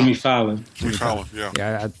something? Jimmy Fallon. Jimmy Fallon, yeah.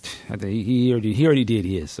 Yeah, I think he already did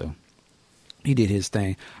his, so he did his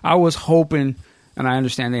thing. I was hoping, and I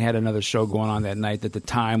understand they had another show going on that night, that the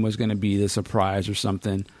time was going to be the surprise or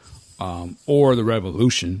something, or the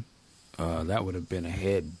Revolution. That would have been a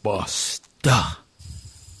head buster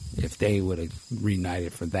if they would have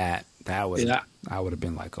reunited for that. I would have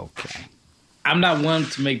been like, okay. I'm not one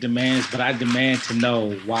to make demands, but I demand to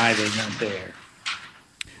know why they weren't there.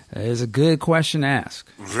 That is a good question to ask.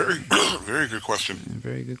 Very, very good question.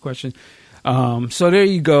 Very good question. So there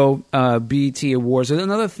you go, BET Awards. And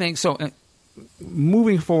another thing, so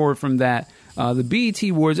moving forward from that, the BET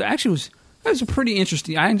Awards actually was pretty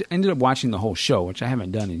interesting. I ended up watching the whole show, which I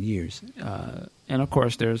haven't done in years. And of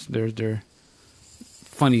course, there's their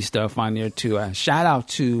funny stuff on there too. Shout out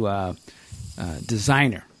to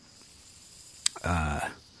Designer.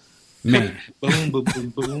 Man, Boom, boom, boom,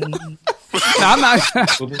 boom. I'm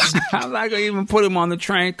not gonna even put him on the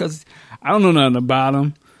train because I don't know nothing about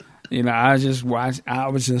him. I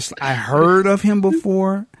heard of him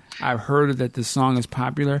before. I've heard that the song is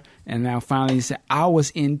popular, and now finally he said I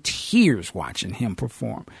was in tears watching him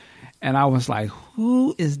perform, and I was like,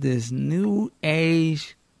 who is this new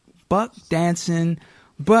age buck dancing?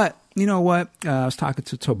 But you know what? I was talking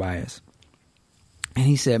to Tobias, and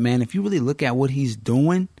he said, man, if you really look at what he's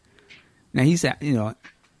doing, now he said,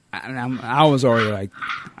 I was already like,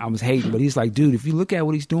 I was hating, but he's like, dude, if you look at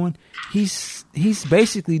what he's doing, he's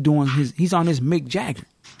basically doing he's on his Mick Jagger.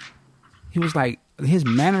 He was like, his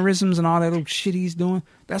mannerisms and all that little shit he's doing,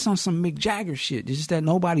 that's on some Mick Jagger shit. It's just that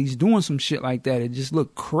nobody's doing some shit like that. It just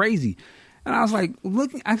looked crazy. And I was like,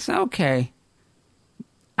 I said, okay,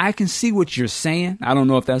 I can see what you're saying. I don't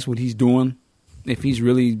know if that's what he's doing, if he's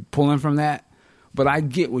really pulling from that, but I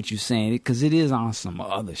get what you're saying because it is on some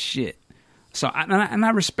other shit. So, I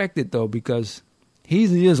respect it though, because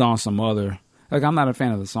he is on some other, like, I'm not a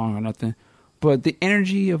fan of the song or nothing, but the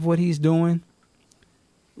energy of what he's doing,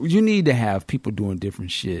 you need to have people doing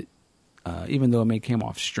different shit, even though it may come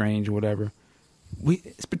off strange or whatever.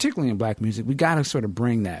 It's particularly in black music, we got to sort of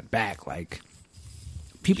bring that back. Like,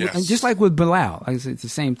 people, Yes. and just like with Bilal, like I said, it's the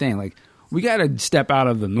same thing. Like, we got to step out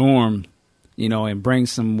of the norm, you know, and bring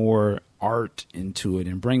some more art into it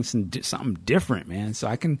and bring something different, man. So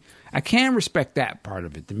I can respect that part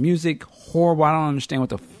of it. The music, horrible. I don't understand what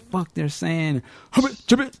the fuck they're saying.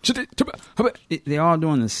 They're all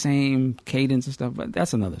doing the same cadence and stuff, but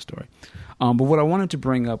that's another story. But what I wanted to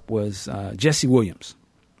bring up was Jesse Williams.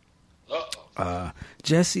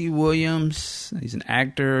 Jesse Williams, he's an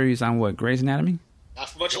actor. He's on what, Grey's Anatomy? Not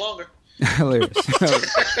for much longer. Hilarious.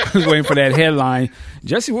 I was waiting for that headline.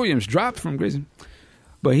 Jesse Williams dropped from Grey's Anatomy.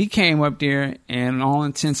 But he came up there, and all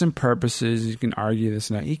intents and purposes, you can argue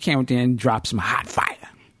this and that, he came up there and dropped some hot fire.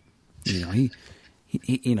 You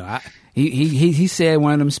know, he said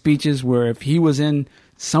one of them speeches where if he was in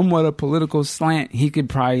somewhat a political slant, he could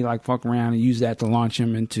probably like fuck around and use that to launch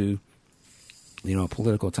him into, you know, a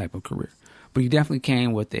political type of career. But he definitely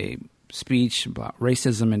came with a speech about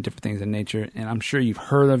racism and different things of nature, and I'm sure you've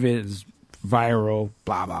heard of it. It's viral,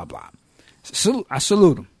 blah, blah, blah. I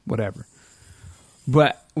salute him, whatever.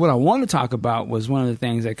 But what I want to talk about was one of the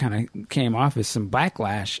things that kind of came off as some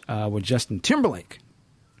backlash with Justin Timberlake.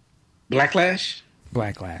 Blacklash?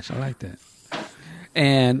 Blacklash, I like that.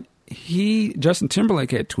 And Justin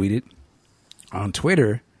Timberlake had tweeted on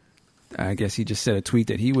Twitter, I guess he just said a tweet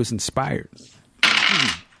that he was inspired.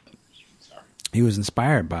 He was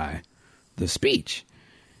inspired by the speech.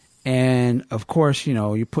 And, of course, you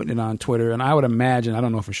know, you're putting it on Twitter, and I would imagine, I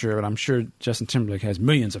don't know for sure, but I'm sure Justin Timberlake has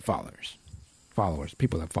millions of followers,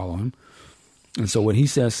 people that follow him. And so when he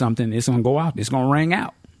says something, it's going to go out. It's going to ring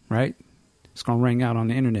out, right? It's going to ring out on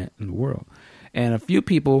the internet in the world. And a few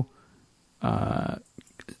people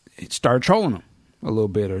started trolling him a little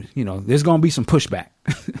bit, or, you know, there's going to be some pushback.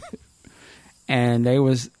 And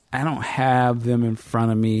I don't have them in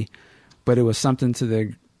front of me, but it was something to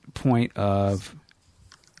the point of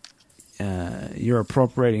you're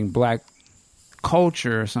appropriating black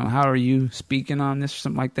culture or something. How are you speaking on this or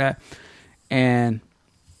something like that? And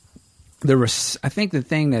I think the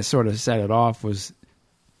thing that sort of set it off was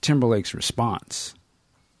Timberlake's response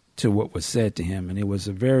to what was said to him. And it was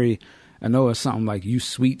I know it's something like, you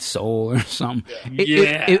sweet soul or something.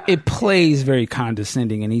 Yeah. It plays very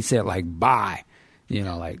condescending. And he said like, bye, you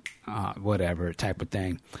know, like whatever type of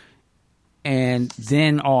thing. And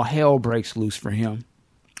then all hell breaks loose for him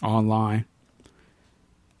online.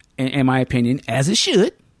 In my opinion, as it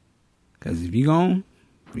should. Because if you're going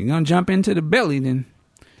to jump into the belly, then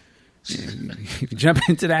if you jump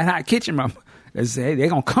into that hot kitchen, they're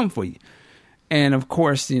going to come for you. And, of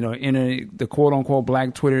course, you know, in the quote-unquote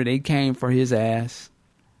black Twitter, they came for his ass.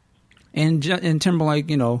 And Timberlake,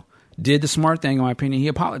 you know, did the smart thing, in my opinion. He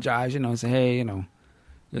apologized, you know, and said, hey, you know,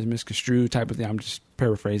 there's misconstrued type of thing. I'm just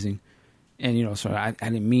paraphrasing. And, you know, so I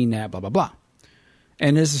didn't mean that, blah, blah, blah.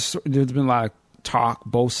 And there's been a lot of talk,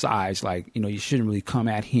 both sides, like, you know, you shouldn't really come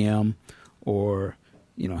at him or,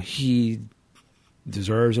 you know, he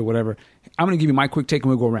deserves or whatever. I'm going to give you my quick take and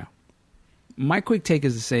we'll go around. My quick take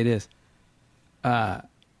is to say this.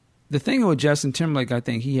 The thing with Justin Timberlake, I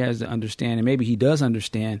think he has to understand, and maybe he does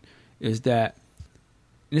understand, is that,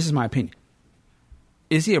 this is my opinion,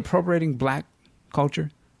 is he appropriating black culture?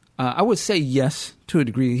 I would say yes, to a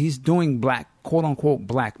degree. He's doing black, quote-unquote,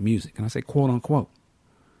 black music. And I say quote-unquote.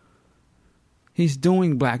 He's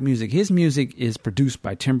doing black music. His music is produced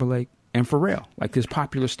by Timberlake and Pharrell, like his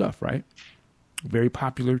popular stuff, right? Very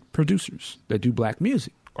popular producers that do black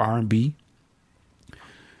music, R&B.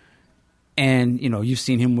 And, you know, you've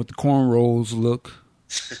seen him with the cornrows look.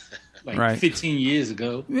 Like right. 15 years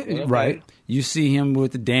ago. Right. You see him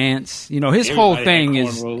with the dance. You know, his whole thing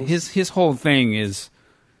is, his whole thing is,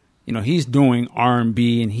 you know, he's doing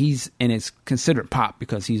R&B and it's considered pop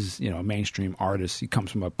because he's, you know, a mainstream artist. He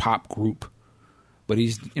comes from a pop group, but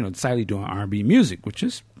he's, you know, decided doing R&B music, which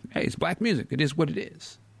is, hey, it's black music. It is what it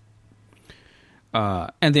is.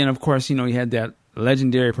 And then, of course, you know, he had that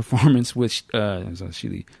legendary performance with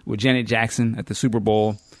Janet Jackson at the Super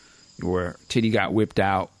Bowl. where titty got whipped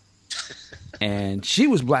out, and she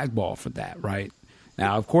was blackballed for that, right?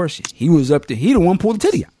 Now, of course, he the one pulled the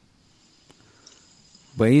titty out.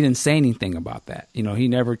 But he didn't say anything about that. You know, he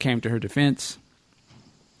never came to her defense.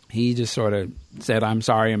 He just sort of said, "I'm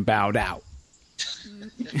sorry," and bowed out.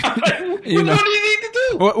 What do you need to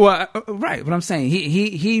do? Well, right. But I'm saying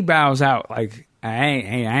he bows out like, I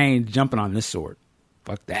ain't jumping on this sword.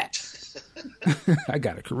 Fuck that. I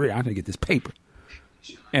got a career. I'm gonna get this paper.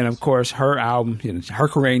 And of course, her album, her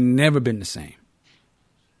career ain't never been the same.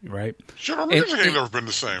 Right? Sure, her music ain't never been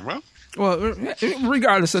the same, man. Well,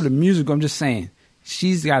 regardless of the music, I'm just saying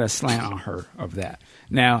she's got a slant on her of that.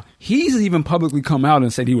 Now, he's even publicly come out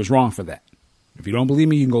and said he was wrong for that. If you don't believe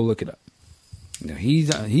me, you can go look it up. You know,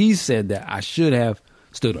 he's said that I should have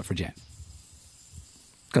stood up for Janet.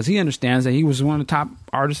 Because he understands that he was one of the top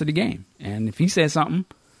artists of the game. And if he said something,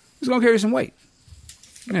 he's going to carry some weight.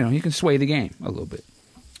 You know, he can sway the game a little bit.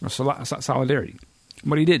 Or solidarity.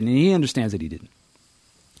 But he didn't. And he understands that he didn't.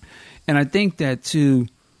 And I think that, too,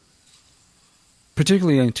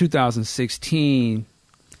 particularly in 2016,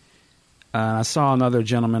 I saw another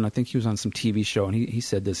gentleman, I think he was on some TV show, and he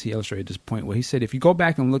said this, he illustrated this point where he said, if you go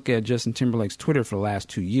back and look at Justin Timberlake's Twitter for the last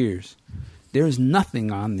 2 years, there is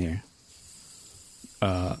nothing on there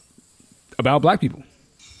about black people.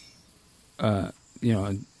 You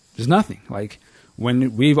know, there's nothing. Like, when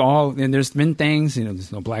and there's been things, you know,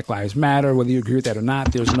 there's no Black Lives Matter, whether you agree with that or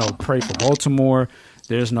not. There's no Pray for Baltimore.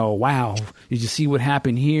 There's no, wow, did you see what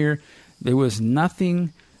happened here? There was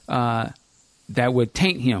nothing that would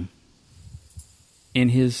taint him in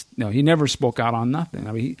his, he never spoke out on nothing.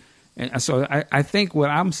 I mean, so I think what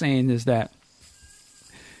I'm saying is that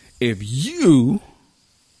if you,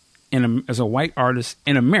 as a white artist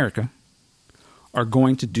in America, are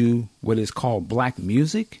going to do what is called black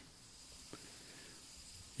music,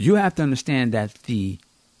 you have to understand that the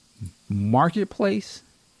marketplace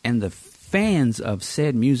and the fans of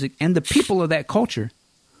said music and the people of that culture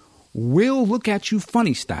will look at you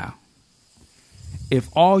funny style if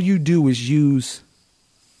all you do is use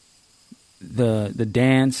the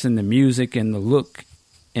dance and the music and the look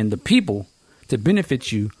and the people to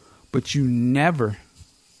benefit you, but you never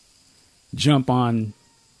jump on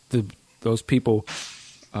those people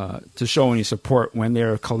to show any support when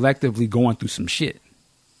they're collectively going through some shit.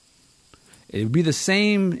 It would be the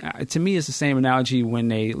same, to me, it's the same analogy when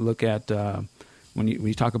they look at, when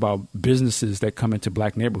you talk about businesses that come into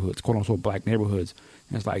black neighborhoods, quote unquote black neighborhoods.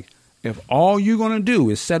 And it's like, if all you're going to do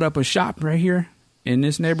is set up a shop right here in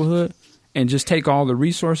this neighborhood and just take all the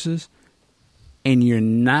resources and you're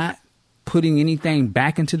not putting anything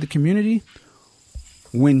back into the community,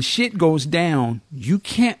 when shit goes down, you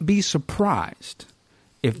can't be surprised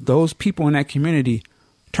if those people in that community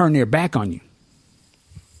turn their back on you.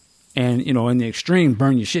 And, in the extreme,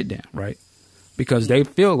 burn your shit down, right? Because they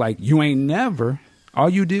feel like you ain't never, all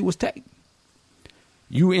you did was take.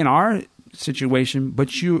 You in our situation, but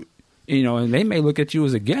and they may look at you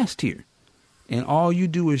as a guest here. And all you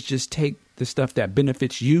do is just take the stuff that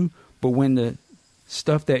benefits you. But when the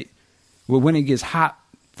stuff when it gets hot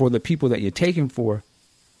for the people that you're taking for,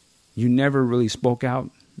 you never really spoke out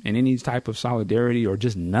in any type of solidarity or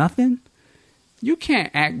just nothing. You can't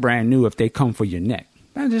act brand new if they come for your neck.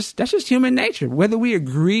 That's just human nature, whether we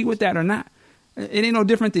agree with that or not. It ain't no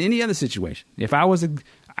different than any other situation. If I was an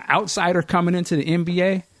outsider coming into the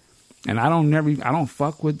NBA and I don't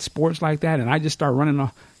fuck with sports like that, and I just start running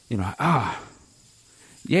off,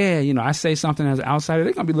 I say something as an outsider,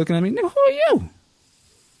 they're gonna be looking at me, nigga, who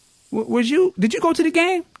are you? Did you go to the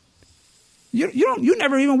game? You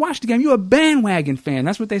never even watched the game. You're a bandwagon fan.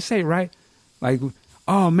 That's what they say, right? Like,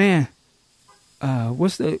 oh man.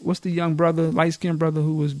 What's the young brother, light-skinned brother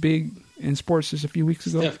who was big in sports just a few weeks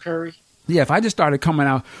ago? Steph Curry. Yeah, if I just started coming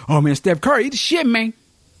out, oh man, Steph Curry, he's the shit, man.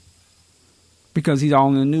 Because he's all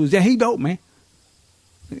in the news. Yeah, he dope, man.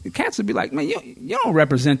 Cats would be like, man, you don't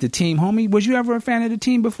represent the team, homie. Was you ever a fan of the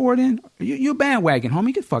team before then? You bandwagon,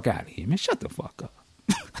 homie. Get the fuck out of here, man. Shut the fuck up.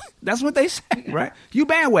 That's what they say, right? You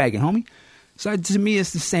bandwagon, homie. So to me,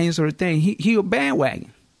 it's the same sort of thing. He a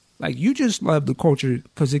bandwagon. Like, you just love the culture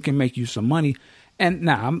because it can make you some money. And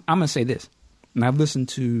now, I'm going to say this. And I've listened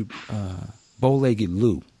to Bow-Legged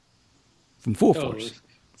Lou from Full Force.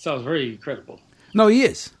 Sounds very credible. No, he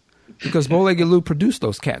is. Because Bow-Legged Lou produced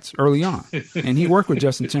those cats early on. And he worked with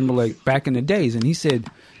Justin Timberlake back in the days. And he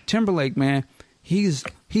said, Timberlake, man, he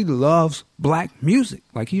loves black music.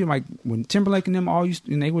 Like, when Timberlake and them all used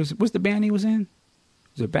to, and what's the band he was in?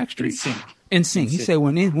 Was it Backstreet? NSYNC. He said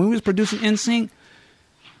when he was producing NSYNC,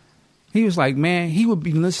 he was like, man, he would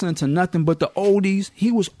be listening to nothing but the oldies.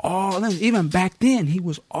 He was all in. Even back then, he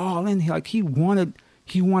was all in. Like, he wanted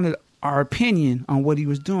our opinion on what he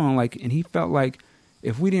was doing. Like, and he felt like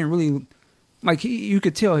if we didn't really, like, you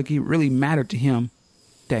could tell like he really mattered to him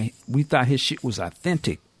that we thought his shit was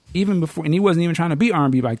authentic. Even before, and he wasn't even trying to be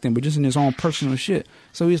R&B back then, but just in his own personal shit.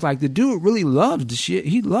 So he's like, the dude really loves the shit.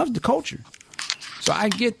 He loves the culture. So I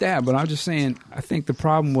get that, but I'm just saying, I think the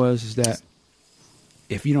problem is that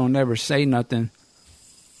if you don't ever say nothing,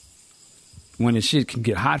 when the shit can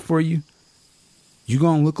get hot for you, you're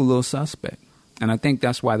going to look a little suspect. And I think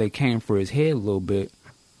that's why they came for his head a little bit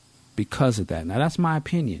because of that. Now, that's my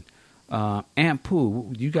opinion. Aunt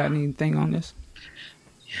Pooh, you got anything on this?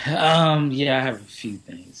 Yeah, I have a few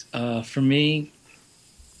things. For me,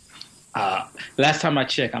 last time I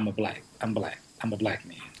checked, I'm black. I'm a black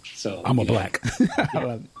man. So I'm a black.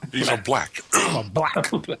 He's a black. I'm a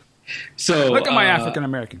black. So look at my African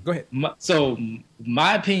American. Go ahead.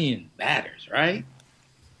 My opinion matters, right?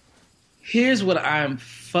 Here's what I'm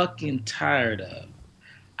fucking tired of.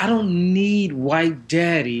 I don't need white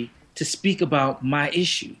daddy to speak about my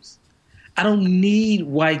issues. I don't need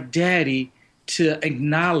white daddy to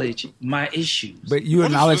acknowledge my issues. But you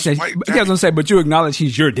acknowledge that. I was gonna say, but you acknowledge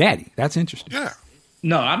he's your daddy. That's interesting. Yeah.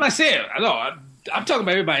 No, I'm not saying. No, I'm talking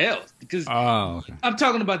about everybody else because okay. I'm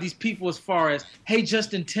talking about these people as far as, hey,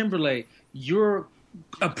 Justin Timberlake, you're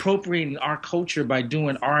appropriating our culture by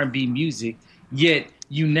doing R&B music, yet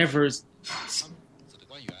you never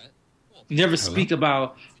speak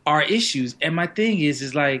about our issues. And my thing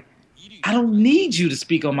is like, I don't need you to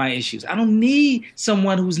speak on my issues. I don't need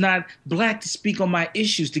someone who's not black to speak on my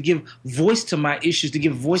issues, to give voice to my issues, to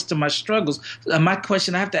give voice to my struggles. My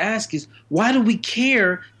question I have to ask is, why do we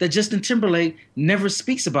care that Justin Timberlake never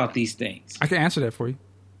speaks about these things? I can answer that for you.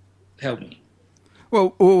 Help me.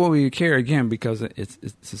 Well, we care again because it's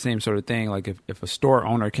the same sort of thing. Like if a store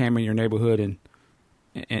owner came in your neighborhood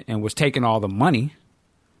and was taking all the money,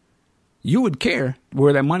 you would care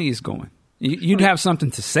where that money is going. You'd have something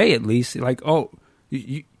to say at least, like, oh,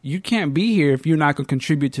 you can't be here if you're not going to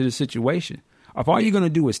contribute to the situation. If all you're going to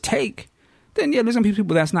do is take, then yeah, there's going to be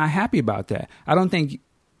people that's not happy about that. I don't think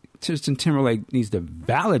Justin Timberlake needs to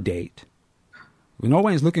validate. No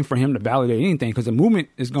one's looking for him to validate anything because the movement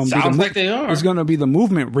is going to be like they are. It's going to be the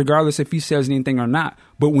movement regardless if he says anything or not.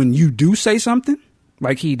 But when you do say something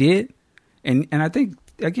like he did, and I think,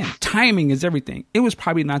 again, timing is everything. It was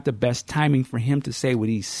probably not the best timing for him to say what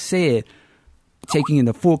he said, taking in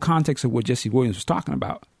the full context of what Jesse Williams was talking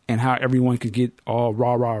about and how everyone could get all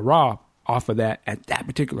raw off of that at that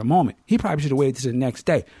particular moment. He probably should have waited to the next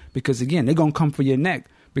day because, again, they're going to come for your neck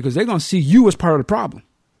because they're going to see you as part of the problem,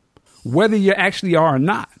 whether you actually are or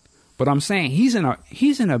not. But I'm saying he's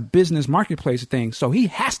in a business marketplace thing, so he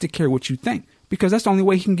has to care what you think because that's the only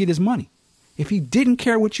way he can get his money. If he didn't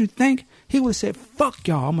care what you think, he would have said, fuck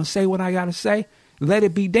y'all, I'm going to say what I got to say, let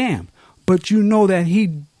it be damned. But you know that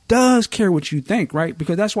he does care what you think, right?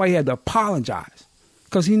 Because that's why he had to apologize,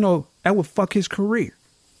 because he know that would fuck his career.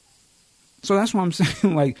 So that's what I'm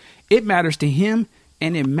saying. Like, it matters to him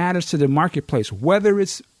and it matters to the marketplace. Whether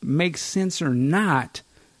it makes sense or not,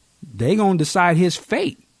 they gonna decide his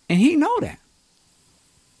fate, and he know that.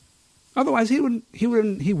 Otherwise, he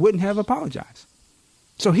wouldn't have apologized.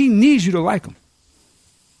 So he needs you to like him,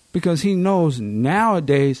 because he knows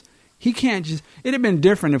nowadays he can't just. It'd have been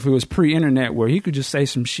different if it was pre-internet where he could just say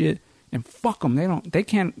some shit and fuck them.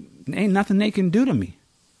 Ain't nothing they can do to me.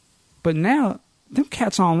 But now them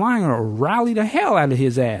cats online are rally the hell out of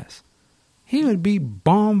his ass. He would be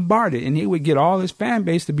bombarded, and he would get all his fan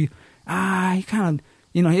base to be, he kind of,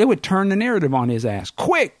 it would turn the narrative on his ass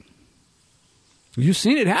quick. You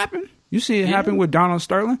seen it happen? You see it happen with Donald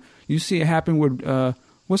Sterling. You see it happen with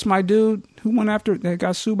what's my dude who went after that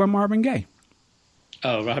got sued by Marvin Gaye.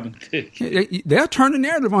 Oh, Robin Thicke. They'll turn the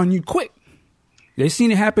narrative on you quick. They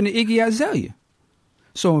seen it happen to Iggy Azalea.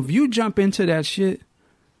 So if you jump into that shit,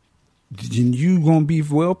 then you gonna be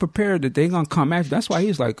well prepared that they gonna come at you. That's why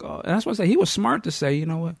he's like, that's why I say he was smart to say, you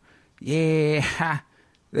know what? Yeah,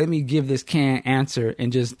 let me give this canned answer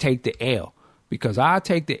and just take the L, because I'll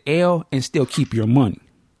take the L and still keep your money.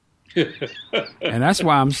 And that's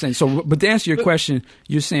why I'm saying. So, but to answer your question,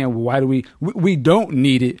 you're saying, well, why do we don't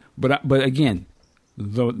need it? But again,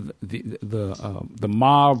 the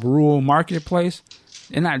mob rule marketplace,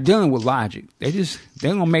 they're not dealing with logic. They're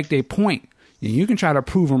gonna make their point. You can try to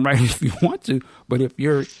prove them right if you want to, but if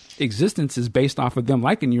your existence is based off of them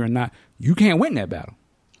liking you or not, you can't win that battle.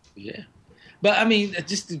 Yeah, but I mean,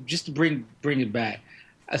 just to bring it back,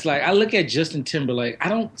 it's like I look at Justin Timberlake. I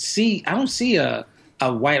don't see a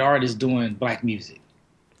white artist doing black music.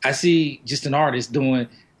 I see just an artist doing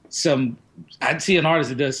some. I see an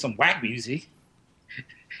artist that does some whack music,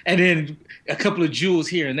 and then a couple of jewels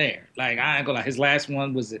here and there. Like, I ain't gonna lie, his last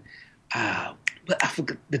one was but I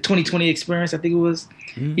forgot the 2020 Experience. I think it was.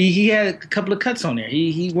 Mm-hmm. He had a couple of cuts on there.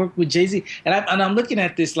 He worked with Jay-Z, and I'm looking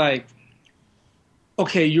at this like,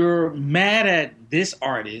 okay, you're mad at this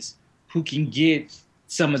artist who can get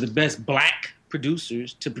some of the best black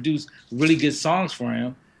producers to produce really good songs for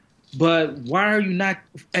him, but why are you not?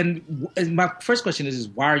 And my first question is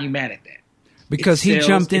why are you mad at that? Because he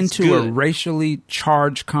jumped into a racially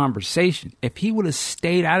charged conversation. If he would have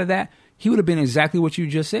stayed out of that, he would have been exactly what you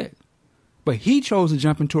just said. But he chose to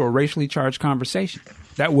jump into a racially charged conversation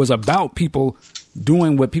that was about people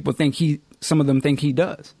doing what people think some of them think he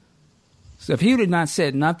does. So if he would have not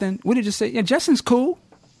said nothing, would have just said, yeah, Justin's cool.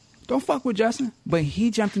 Don't fuck with Justin. But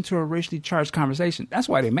he jumped into a racially charged conversation. That's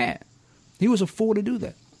why they're mad. He was a fool to do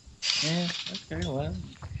that. Yeah, okay, well.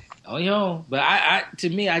 Oh, yo. But to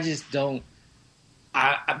me, I just don't.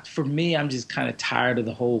 For me, I'm just kind of tired of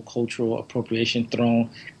the whole cultural appropriation thrown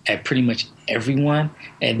at pretty much everyone.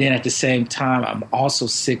 And then at the same time, I'm also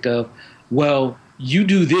sick of, well, you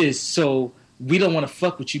do this, so we don't want to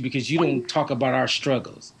fuck with you because you don't talk about our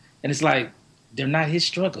struggles. And it's like, they're not his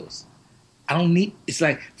struggles. I don't need, it's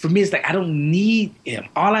like, for me, it's like, I don't need him.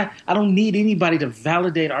 I don't need anybody to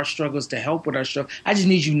validate our struggles, to help with our struggle. I just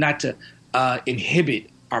need you not to inhibit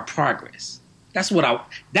our progress. That's what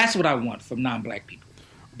I want from non-black people.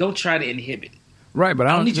 Don't try to inhibit it. Right, but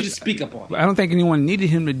I don't need you to speak up on it. I don't think anyone needed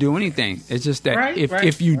him to do anything. It's just that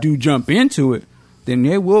if you do jump into it, then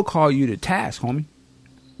they will call you to task, homie.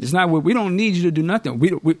 It's not we don't need you to do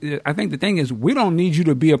nothing. I think the thing is we don't need you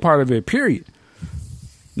to be a part of it, period.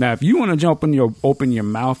 Now, if you want to open your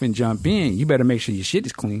mouth and jump in, you better make sure your shit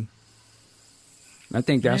is clean. I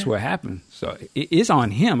think that's what happened. So it's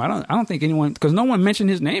on him. I don't think anyone, because no one mentioned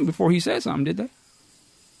his name before he said something, did they?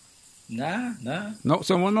 Nah. No,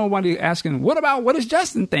 so nobody asking, what does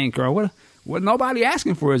Justin think? Or what nobody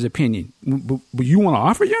asking for his opinion. But you want to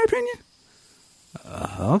offer your opinion?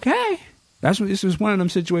 Okay. This is one of them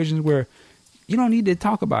situations where you don't need to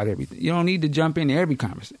talk about everything. You don't need to jump into every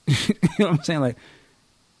conversation. You know what I'm saying? Like,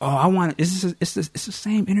 it's the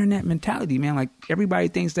same internet mentality, man. Like, everybody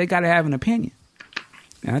thinks they got to have an opinion.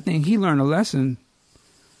 And I think he learned a lesson.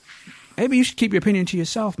 Maybe you should keep your opinion to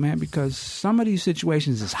yourself, man, because some of these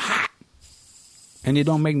situations is hot. And it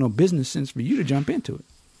don't make no business sense for you to jump into it.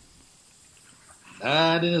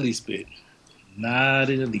 Not in the least bit.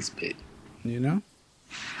 You know?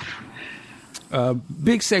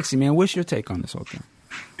 Big Sexy, man, what's your take on this whole thing?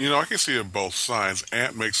 You know, I can see it both sides.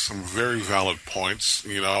 Ant makes some very valid points.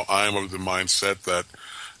 You know, I am of the mindset that,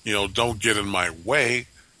 you know, don't get in my way.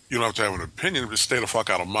 You don't have to have an opinion, just stay the fuck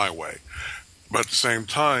out of my way. But at the same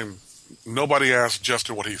time, nobody asked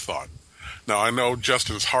Justin what he thought. Now, I know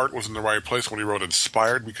Justin's heart was in the right place when he wrote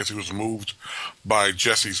Inspired because he was moved by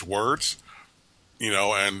Jesse's words. You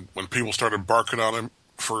know, and when people started barking on him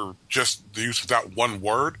for just the use of that one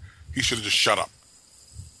word, he should have just shut up.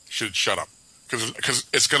 Because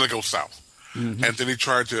it's going to go south. Mm-hmm. And then he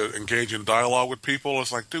tried to engage in dialogue with people.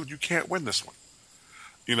 It's like, dude, you can't win this one.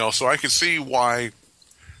 You know, so I can see why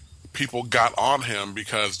people got on him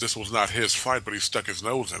because this was not his fight, but he stuck his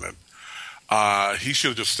nose in it. He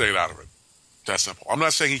should have just stayed out of it. That's simple. I'm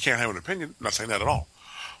not saying he can't have an opinion. I'm not saying that at all.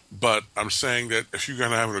 But I'm saying that if you're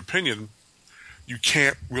going to have an opinion, you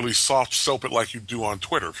can't really soft soap it like you do on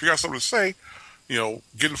Twitter. If you got something to say, you know,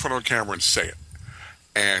 get in front of a camera and say it.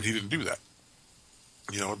 And he didn't do that.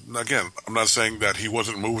 You know, again, I'm not saying that he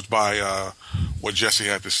wasn't moved by what Jesse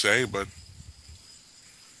had to say, but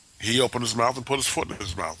he opened his mouth and put his foot in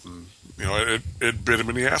his mouth. And, you know, it bit him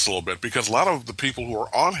in the ass a little bit because a lot of the people who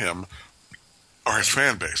are on him are his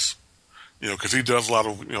fan base. You know, because he does a lot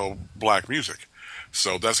of, you know, black music.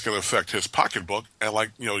 So that's going to affect his pocketbook. And like,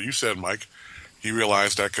 you know, you said, Mike, he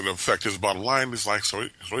realized that could affect his bottom line. He's like, so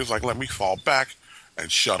he's like, let me fall back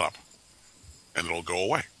and shut up. And it'll go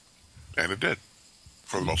away. And it did,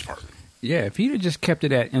 for the most part. Yeah, if he'd have just kept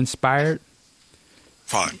it at Inspired.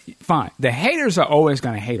 Fine. The haters are always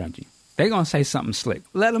going to hate on you. They're going to say something slick.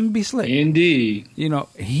 Let them be slick. Indeed. You know,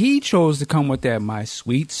 he chose to come with that, my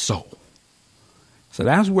sweet soul. So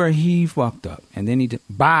that's where he fucked up. And then you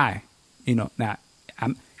know, now,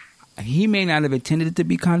 he may not have intended it to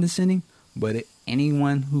be condescending, but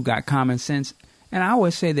anyone who got common sense, and I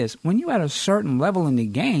always say this, when you're at a certain level in the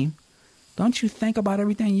game, don't you think about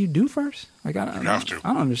everything you do first? Like, I don't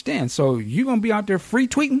understand. So you're going to be out there free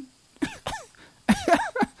tweeting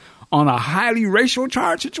on a highly racial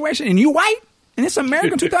charged situation, and you white? And it's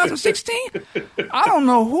America 2016? I don't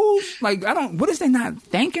know what is they not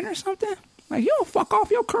thinking or something? Like, you'll fuck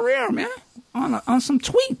off your career, man, on some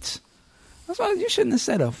tweets. That's why you shouldn't have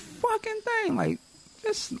said a fucking thing. Like,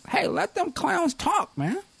 just, hey, let them clowns talk,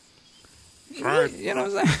 man. Right. You know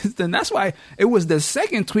what I'm saying? Then that's why it was the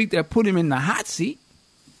second tweet that put him in the hot seat.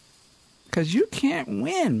 Because you can't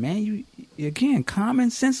win, man. You can't.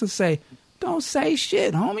 Common sense will say, don't say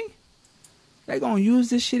shit, homie. They're going to use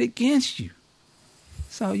this shit against you.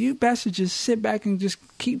 So you best to just sit back and just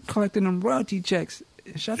keep collecting them royalty checks.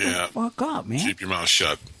 Shut the fuck up, man. Keep your mouth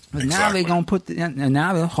shut. But now they're going to put and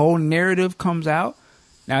now the whole narrative comes out.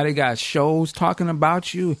 Now they got shows talking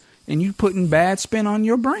about you and you putting bad spin on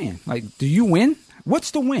your brand. Like, do you win?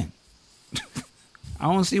 What's the win?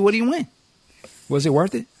 I don't see what he win. Was it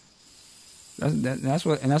worth it? That's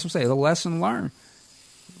what I say. The lesson learned.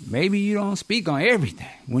 Maybe you don't speak on everything.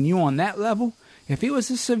 When you on that level, if he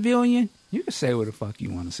was a civilian, you can say what the fuck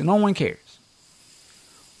you want to say. No one cares.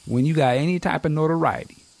 When you got any type of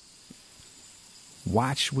notoriety,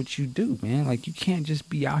 watch what you do, man. Like, you can't just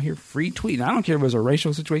be out here free tweeting. I don't care if it was a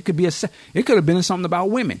racial situation. It could have been something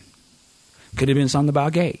about women. Could have been something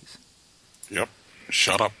about gays. Yep.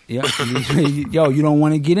 Shut up. Yep. Yo, you don't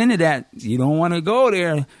want to get into that. You don't want to go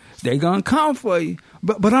there. They're gonna come for you.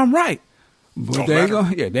 But I'm right. But they go.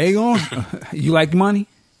 Yeah, they going. You like money?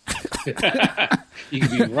 You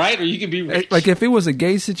can be right or you can be rich. Like if it was a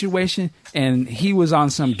gay situation and he was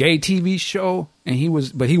on some gay TV show and he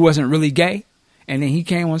wasn't really gay, and then he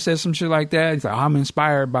came and said some shit like that. He's like, I'm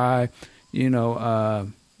inspired by,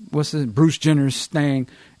 what's this Bruce Jenner's thing,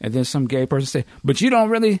 and then some gay person say, but you don't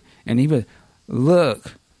really, and he would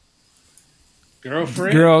look,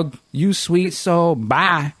 girl, you sweet soul,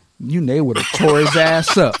 bye. They would have tore his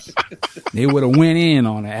ass up. They would have went in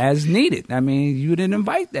on it as needed. I mean, you didn't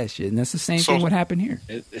invite that shit, and that's the same thing what happened here.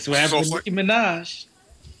 It's what happened with Nicki Minaj.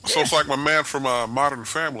 So it's like my man from Modern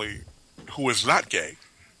Family, who is not gay,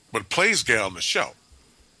 but plays gay on the show.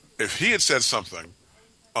 If he had said something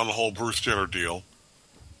on the whole Bruce Jenner deal,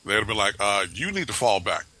 they'd have been like, you need to fall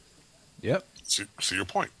back. Yep. See your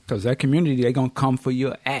point. Because that community, they're going to come for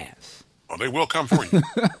your ass. Oh, they will come for you.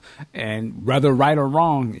 And whether right or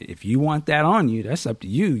wrong, if you want that on you, that's up to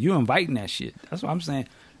you. You inviting that shit. That's what I'm saying.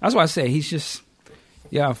 That's why I say he's just,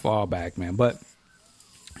 fall back, man. But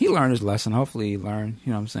he learned his lesson. Hopefully he learned.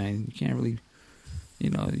 You know what I'm saying? You can't really,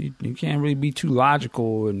 you can't really be too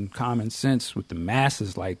logical and common sense with the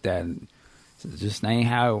masses like that. It just ain't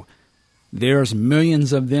how. There's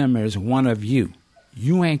millions of them. There's one of you.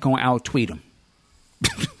 You ain't going to out-tweet them.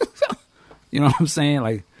 You know what I'm saying?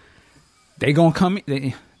 Like, they gonna come.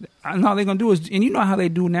 All they're gonna do is, and you know how they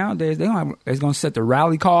do nowadays. They're gonna set the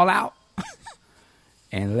rally call out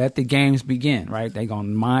and let the games begin. Right? They gonna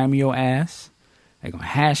mime your ass. They gonna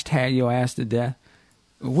hashtag your ass to death.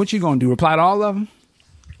 What you gonna do? Reply to all of them?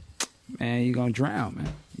 Man, you gonna drown,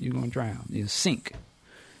 man. You gonna drown. You sink.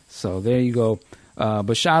 So there you go.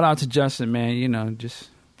 But shout out to Justin, man. Just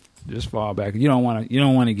fall back. You don't want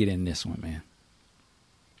to get in this one, man.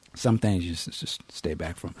 Some things you just stay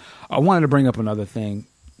back from. I wanted to bring up another thing,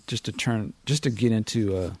 just to get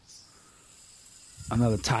into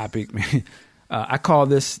another topic. I call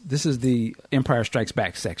this is the Empire Strikes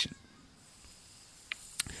Back section.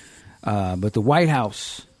 But the White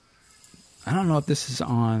House, I don't know if this is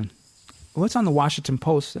on. What's on the Washington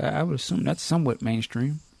Post? I would assume that's somewhat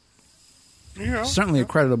mainstream. Yeah, certainly a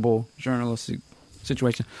creditable journalistic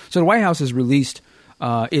situation. So the White House has released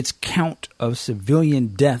its count of civilian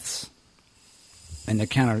deaths and the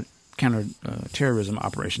counter terrorism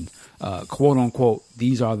operations. Quote unquote,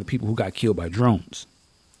 these are the people who got killed by drones.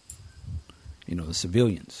 The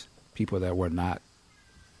civilians, people that were not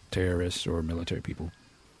terrorists or military people.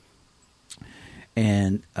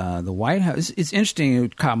 And the White House, it's interesting.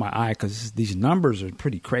 It caught my eye because these numbers are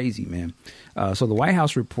pretty crazy, man. So the White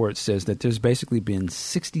House report says that there's basically been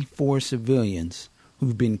 64 civilians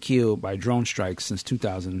who've been killed by drone strikes since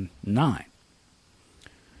 2009.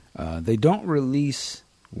 They don't release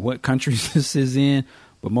what countries this is in,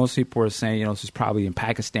 but most people are saying, this is probably in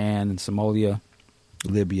Pakistan and Somalia,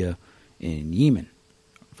 Libya, and Yemen,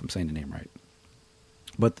 if I'm saying the name right.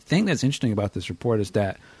 But the thing that's interesting about this report is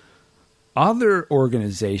that other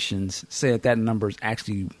organizations say that number is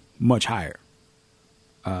actually much higher.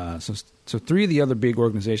 So three of the other big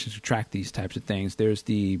organizations who track these types of things, there's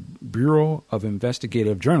the Bureau of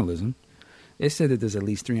Investigative Journalism. They said that there's at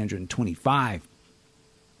least 325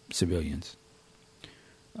 civilians.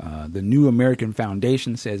 The New American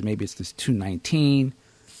Foundation says maybe it's this 219.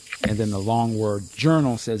 And then the Long Word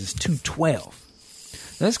Journal says it's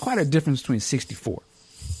 212. That's quite a difference between 64.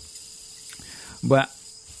 But,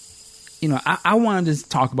 I wanted to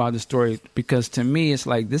talk about this story because to me, it's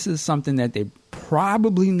like this is something that they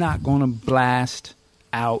probably not going to blast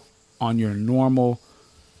out on your normal,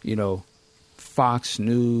 Fox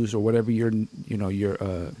News or whatever your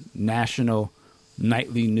national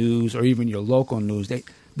nightly news or even your local news. This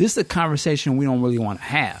is a conversation we don't really want to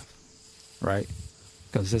have, right?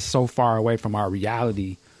 Because it's so far away from our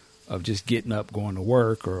reality of just getting up, going to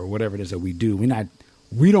work, or whatever it is that we do.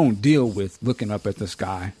 We don't deal with looking up at the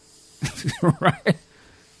sky, right?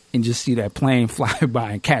 And just see that plane fly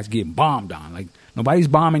by and cats getting bombed on. Like, nobody's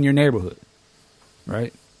bombing your neighborhood,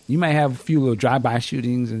 right? You may have a few little drive-by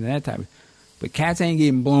shootings and that type of, but cats ain't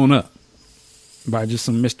getting blown up by just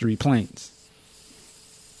some mystery planes.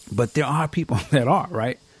 But there are people that are,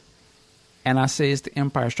 right? And I say it's the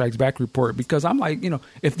Empire Strikes Back report because I'm like,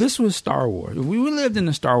 if this was Star Wars, if we lived in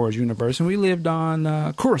the Star Wars universe and we lived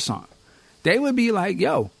on Coruscant, they would be like,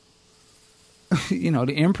 yo,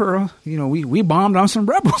 the Emperor, we bombed on some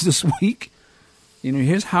rebels this week.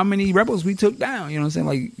 Here's how many rebels we took down. You know what I'm saying?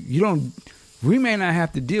 Like, we may not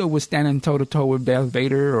have to deal with standing toe to toe with Darth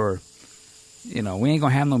Vader, or, we ain't going to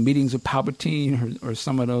have no meetings with Palpatine or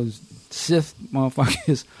some of those Sith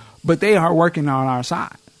motherfuckers, but they are working on our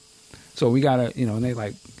side. So we got to, and they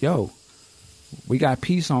like, yo, we got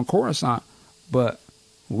peace on Coruscant, but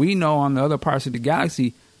we know on the other parts of the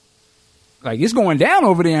galaxy, like, it's going down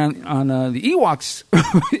over there on the Ewoks.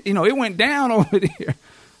 It went down over there.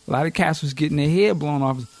 A lot of cats was getting their head blown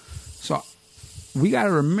off. So we got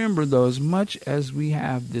to remember, though, as much as we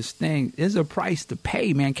have this thing, there's a price to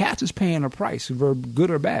pay, man. Cats is paying a price, for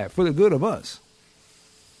good or bad, for the good of us.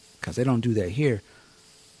 Because they don't do that here.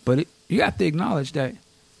 But you have to acknowledge that.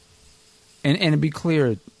 And to be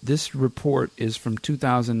clear, this report is from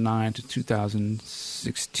 2009 to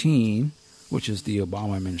 2016, which is the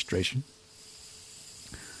Obama administration.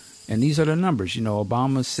 And these are the numbers.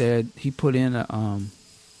 Obama said he put in a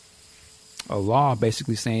law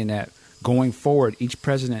basically saying that going forward, each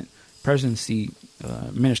presidency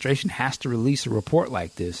administration has to release a report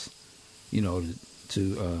like this,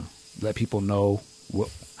 to let people know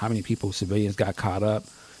how many people, civilians, got caught up,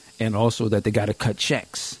 and also that they got to cut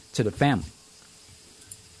checks to the family.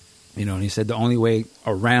 And he said the only way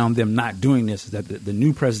around them not doing this is that the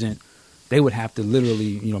new president, they would have to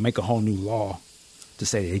literally, make a whole new law to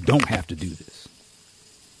say they don't have to do this.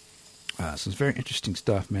 So it's very interesting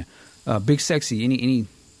stuff, man. Big Sexy,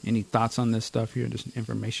 any thoughts on this stuff here, this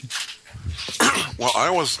information? Well, I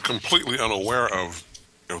was completely unaware of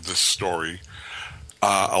this story.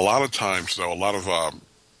 A lot of times, though, a lot of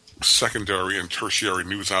secondary and tertiary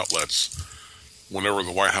news outlets, whenever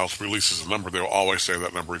the White House releases a number, they'll always say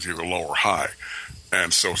that number is either low or high.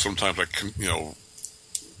 And so sometimes I can,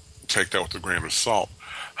 take that with a grain of salt.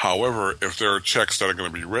 However, if there are checks that are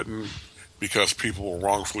going to be written because people were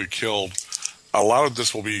wrongfully killed, a lot of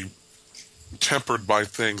this will be tempered by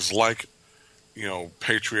things like,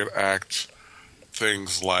 Patriot Act,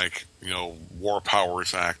 things like, War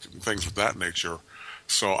Powers Act, and things of that nature.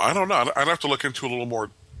 So I don't know. I'd have to look into it a little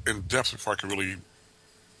more in depth before I can really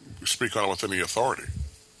speak on it with any authority.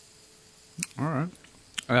 All right.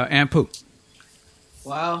 Ampu.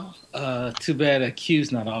 Well, too bad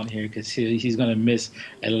Q's not on here because he's going to miss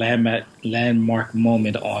a landmark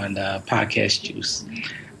moment on Podcast Juice.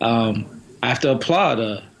 I have to applaud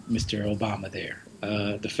Mr. Obama there.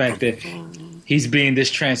 The fact that he's being this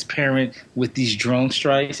transparent with these drone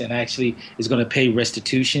strikes and actually is going to pay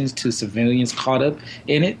restitutions to civilians caught up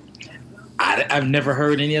in it. I've never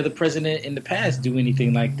heard any other president in the past do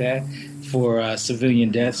anything like that for civilian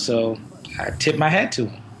deaths, so I tip my hat to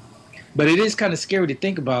him. But it is kind of scary to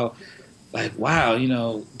think about, like, wow,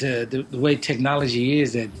 the way technology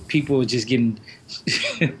is, that people are just getting,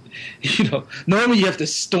 normally you have to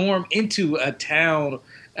storm into a town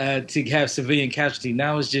to have civilian casualty.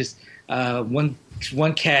 Now it's just one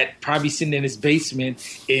cat probably sitting in his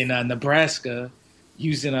basement in Nebraska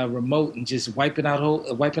using a remote and just wiping out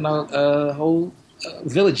whole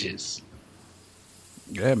villages.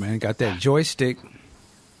 Yeah, man, got that joystick.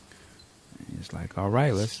 It's like, all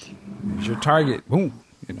right, it's your target. Boom.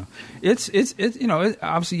 It's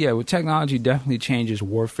obviously, yeah, with technology definitely changes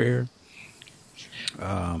warfare.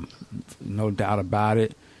 No doubt about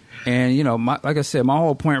it. And, like I said, my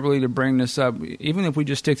whole point really to bring this up, even if we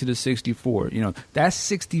just stick to the 64, that's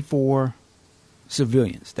 64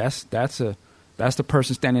 civilians. That's the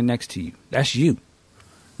person standing next to you. That's you.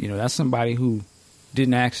 That's somebody who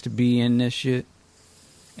didn't ask to be in this shit,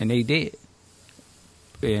 and they did.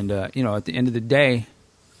 And, at the end of the day,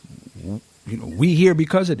 we here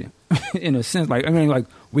because of them, in a sense. Like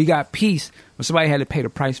we got peace, but somebody had to pay the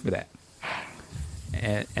price for that.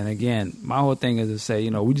 And again, my whole thing is to say,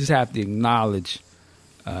 we just have to acknowledge,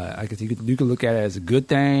 I guess you could look at it as a good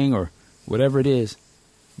thing or whatever it is.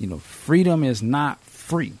 Freedom is not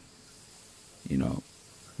free.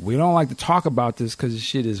 We don't like to talk about this because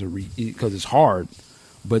shit is because it's hard,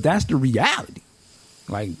 but that's the reality.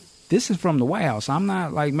 Like, this is from the White House. I'm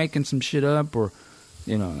not like making some shit up, or,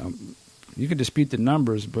 you know, you can dispute the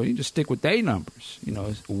numbers, but you just stick with their numbers. You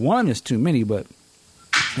know, one is too many, but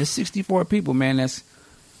there's 64 people, man,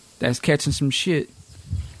 that's catching some shit.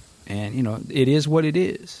 And, you know, it is what it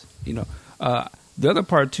is. You know, the other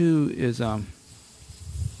part too is, I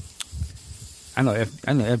know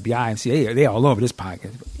FBI and CIA, they all over this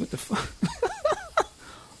podcast. What the fuck?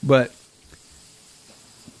 But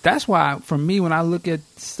that's why, for me, when I look at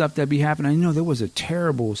stuff that be happening, you know, there was a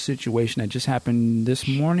terrible situation that just happened this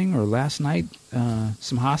morning or last night.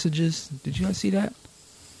 Some hostages. Did you guys see that?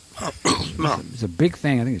 No. It's a big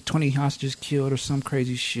thing. I think it's 20 hostages killed or some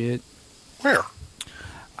crazy shit. Where?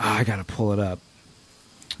 I gotta pull it up.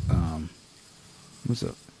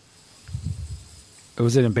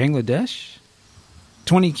 Was it in Bangladesh?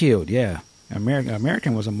 20 killed, yeah.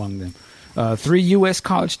 American was among them. 3 U.S.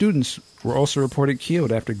 college students were also reported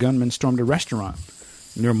killed after gunmen stormed a restaurant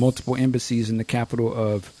near multiple embassies in the capital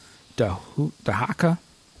of Dhaka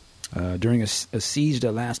during a siege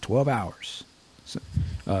that lasted 12 hours. So,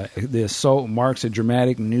 the assault marks a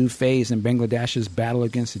dramatic new phase in Bangladesh's battle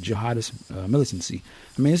against the jihadist militancy.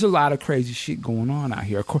 I mean, there's a lot of crazy shit going on out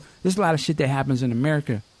here. Of course, there's a lot of shit that happens in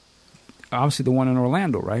America. Obviously, the one in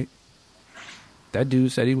Orlando, right? That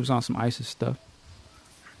dude said he was on some ISIS stuff.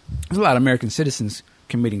 There's a lot of American citizens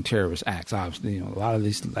committing terrorist acts. Obviously, you know, a lot of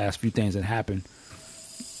these last few things that happened,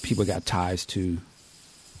 people got ties to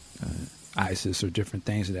ISIS or different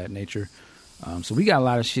things of that nature. So we got a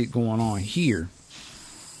lot of shit going on here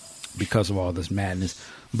because of all this madness.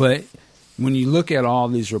 But when you look at all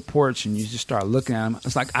these reports and you just start looking at them,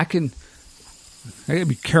 it's like I gotta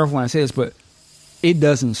be careful when I say this, but it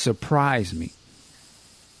doesn't surprise me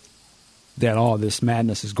that all this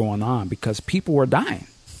madness is going on because people were dying.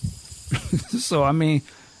 So, I mean,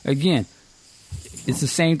 again, it's the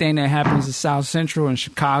same thing that happens in South Central and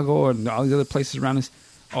Chicago or all these other places around us.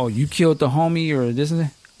 Oh, you killed the homie or this and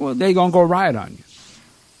that. Well, they going to go riot on you.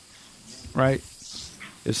 Right?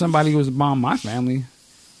 If somebody was to bomb my family,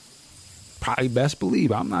 probably best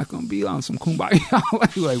believe I'm not going to be on some kumbaya.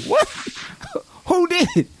 like, what? Who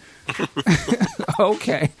did?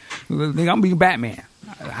 Okay. I'm going to be Batman.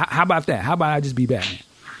 How about that? How about I just be Batman?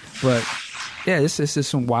 But, yeah, this is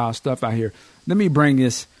some wild stuff out here. Let me bring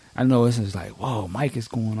this. I know this is like, whoa, Mike is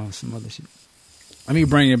going on some other shit. Let me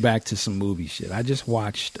bring it back to some movie shit. I just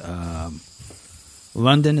watched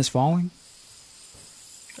London is Falling.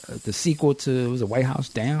 The sequel to, was it White House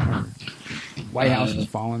Down? Or White House is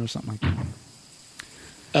Falling or something like that.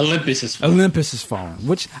 Olympus is Falling. Olympus is Falling,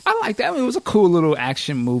 which I like that. It was a cool little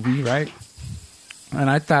action movie, right? And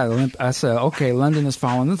I thought, I said, okay, London is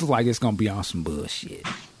Falling. This looks like it's going to be on some bullshit.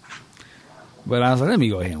 But I was like, let me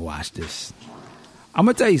go ahead and watch this. I'm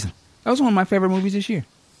going to tell you something. That was one of my favorite movies this year.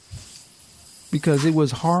 Because it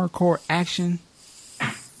was hardcore action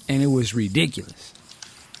and it was ridiculous.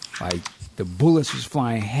 Like, the bullets was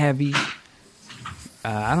flying heavy.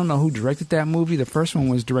 I don't know who directed that movie. The first one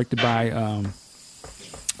was directed by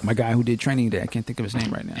my guy who did Training Day. I can't think of his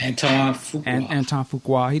name right now. Anton Fuqua. Anton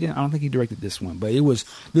Fuqua. I don't think he directed this one, but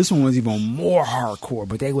this one was even more hardcore.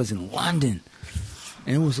 But they was in London,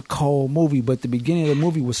 and it was a cold movie. But the beginning of the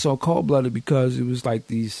movie was so cold blooded because it was like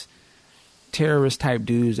these terrorist type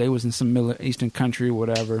dudes. They was in some Middle Eastern country or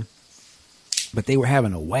whatever, but they were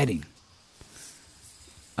having a wedding.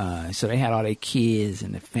 So they had all their kids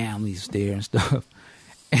and their families there and stuff.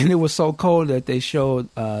 And it was so cold that they showed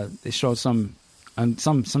some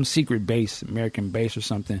secret base, American base or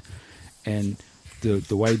something. And the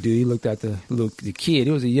white dude, he looked at the kid.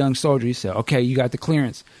 It was a young soldier. He said, "Okay, you got the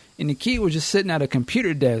clearance." And the kid was just sitting at a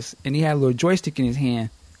computer desk, and he had a little joystick in his hand.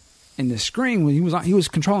 And the screen, when he was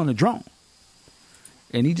controlling the drone,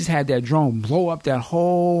 and he just had that drone blow up that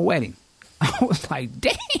whole wedding. I was like,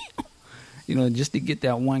 damn. You know, just to get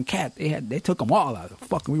that one cat, they took them all out.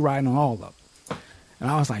 Fucking, we riding on all of them. And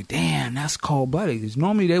I was like, damn, that's cold-blooded. Because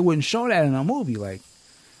normally they wouldn't show that in a movie. Like,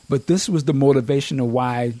 but this was the motivation of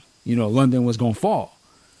why, you know, London was going to fall.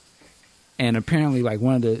 And apparently, like,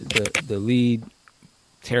 one of the lead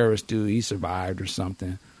terrorist dude, he survived or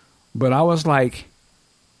something. But I was like,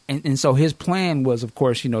 and so his plan was, of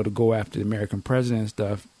course, you know, to go after the American president and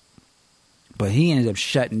stuff. But he ended up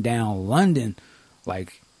shutting down London.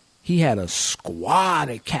 Like, he had a squad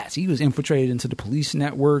of cats. He was infiltrated into the police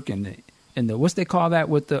network and the what's they call that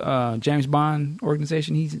with the James Bond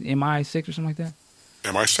organization? He's MI6 or something like that.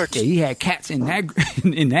 MI6. Yeah, he had cats in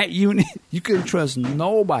that unit. You couldn't trust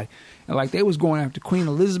nobody. And like they was going after Queen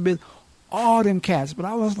Elizabeth, all them cats. But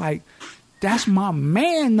I was like, that's my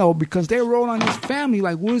man though, because they rolled on his family.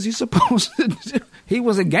 Like, what is he supposed to do? He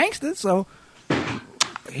was a gangster, so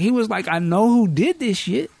he was like, I know who did this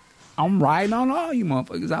shit. I'm riding on all you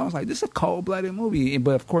motherfuckers. I was like, this is a cold-blooded movie.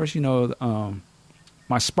 But, of course, you know,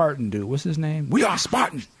 my Spartan dude, what's his name? We are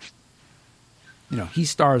Spartan. You know, he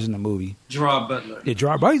stars in the movie. Gerard Butler. Yeah,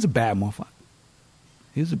 Gerard Butler, he's a bad motherfucker.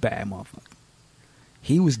 He was a bad motherfucker.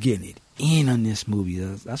 He was getting it in on this movie.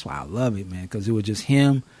 That's why I love it, man, because it was just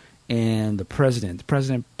him and the president. The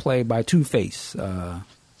president played by Two-Face.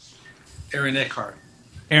 Aaron Eckhart.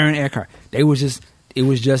 It was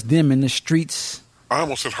just them in the streets. I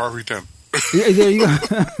almost said Harvey Dent. Yeah, there you go.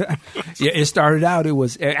 Yeah, it started out, it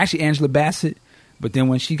was actually Angela Bassett, but then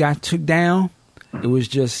when she got took down, it was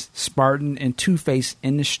just Spartan and Two-Face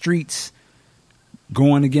in the streets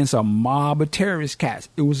going against a mob of terrorist cats.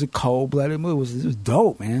 It was a cold-blooded movie. It was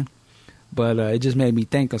dope, man. But it just made me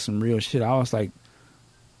think of some real shit. I was like,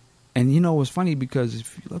 and you know, it was funny because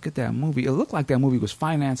if you look at that movie, it looked like that movie was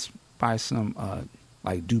financed by some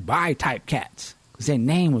like Dubai type cats, because their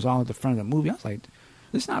name was all at the front of the movie. I was like,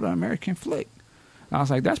 this is not an American flick. And I was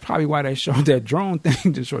like, that's probably why they showed that drone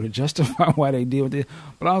thing, to sort of justify why they did with it.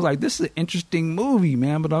 But I was like, this is an interesting movie,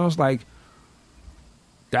 man. But I was like,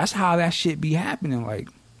 that's how that shit be happening. Like,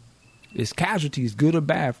 it's casualties, good or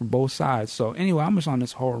bad, from both sides. So anyway, I'm just on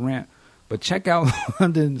this whole rant. But check out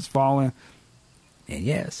London is Falling. And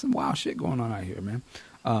yeah, some wild shit going on out here, man.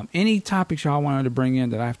 Any topics y'all wanted to bring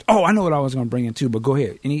in that I have to... Oh, I know what I was going to bring in too, but go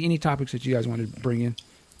ahead. Any topics that you guys wanted to bring in?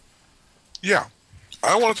 Yeah.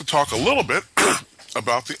 I wanted to talk a little bit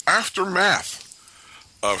about the aftermath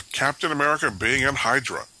of Captain America being in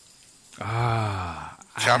Hydra.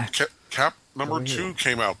 Cap number 2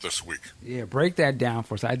 came out this week. Yeah, break that down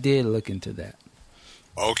for us. I did look into that.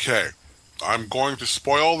 Okay. I'm going to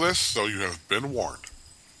spoil this, so you have been warned.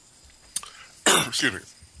 Excuse me.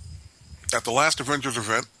 At the last Avengers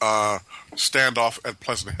event, standoff at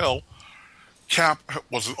Pleasant Hill, Cap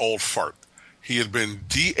was an old fart. He had been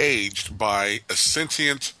de-aged by a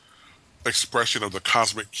sentient expression of the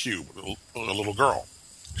cosmic cube, a little girl.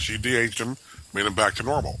 She de-aged him, made him back to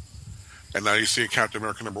normal. And now you see Captain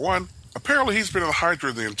America number 1. Apparently he's been in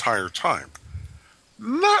Hydra the entire time.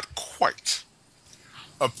 Not quite.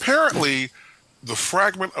 Apparently, the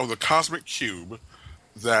fragment of the cosmic cube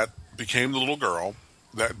that became the little girl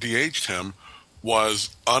that de-aged him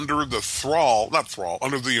was under the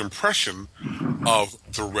under the impression of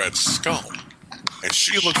the Red Skull. And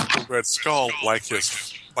she looked at the Red Skull like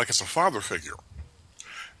it's a father figure.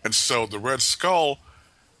 And so the Red Skull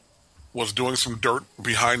was doing some dirt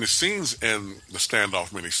behind the scenes in the Standoff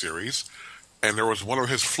miniseries, and there was one of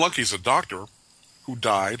his flunkies, a doctor, who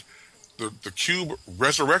died. The cube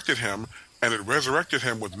resurrected him, and it resurrected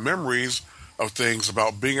him with memories of things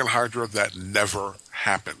about being in Hydra that never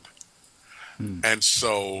happened. And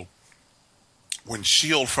so when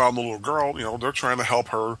S.H.I.E.L.D. found the little girl, you know, they're trying to help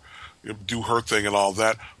her do her thing and all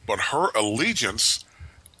that, but her allegiance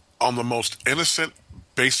on the most innocent,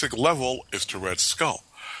 basic level is to Red Skull,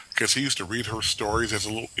 because he used to read her stories as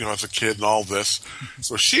a kid and all this.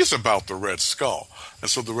 So she's about the Red Skull.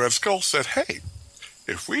 And so the Red Skull said, hey,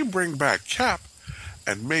 if we bring back Cap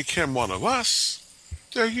and make him one of us,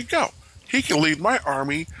 there you go. He can lead my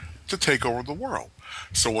army to take over the world.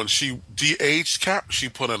 So when she de-aged Cap, she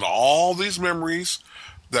put in all these memories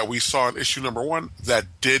that we saw in issue number 1 that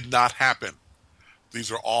did not happen.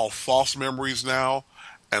 These are all false memories now,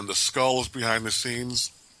 and the Skull is behind the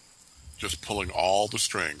scenes just pulling all the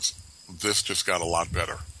strings. This just got a lot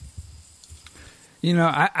better. You know,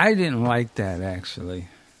 I didn't like that, actually.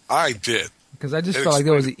 I did. Because I just felt like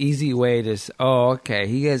there was an easy way to... Oh, okay,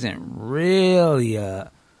 he isn't really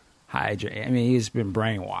a Hydra. I mean, he's been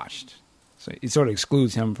brainwashed. So it sort of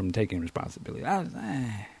excludes him from taking responsibility.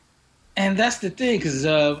 And that's the thing, because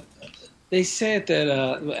they said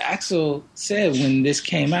that Axel said when this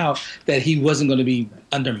came out that he wasn't going to be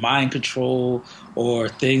under mind control or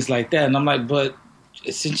things like that. And I'm like, but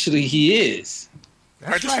essentially he is.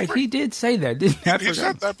 That's right. He did say that, didn't he? He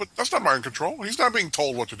said that, but that's not mind control. He's not being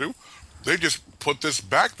told what to do. They just put this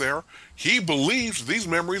back there. He believes these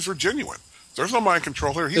memories are genuine. There's no mind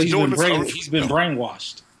control here. He's doing this. He's been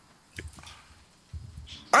brainwashed.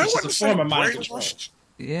 I wouldn't say brainwashed.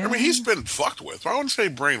 Yeah. I mean, he's been fucked with. I wouldn't say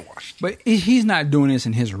brainwashed. But he's not doing this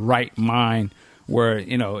in his right mind where,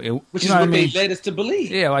 which is what they led us to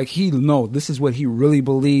believe. Yeah, like this is what he really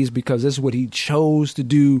believes because this is what he chose to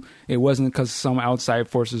do. It wasn't because some outside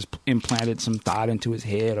forces implanted some thought into his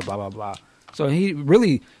head or blah, blah, blah. So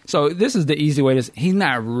this is the easy way to, he's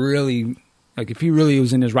not really, like if he really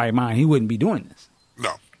was in his right mind, he wouldn't be doing this.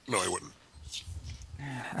 No, he wouldn't.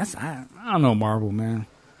 I don't know, Marvel, man.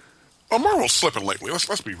 Oh, Marvel's slipping lately.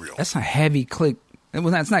 Let's be real. That's a heavy click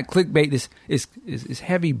It's not clickbait. It's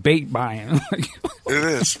heavy bait buying.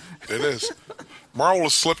 It is. Marvel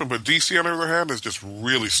is slipping, but DC, on the other hand, has just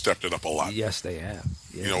really stepped it up a lot. Yes, they have.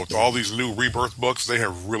 Yes, With all these new Rebirth books, they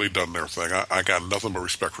have really done their thing. I got nothing but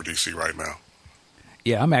respect for DC right now.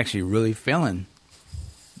 Yeah, I'm actually really feeling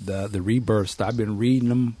the Rebirths. I've been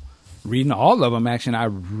reading all of them. Actually, and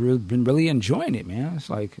I've been really enjoying it, man. It's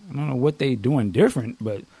like, I don't know what they doing different,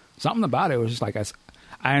 but something about it was just like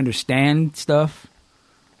I understand stuff.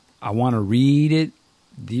 I want to read it.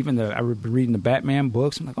 I've been reading the Batman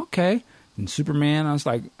books. I'm like, okay. And Superman, I was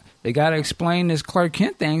like, they got to explain this Clark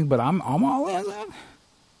Kent thing, but I'm all in.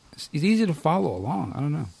 It's easy to follow along. I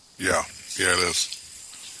don't know. Yeah, it is.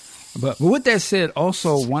 But with that said,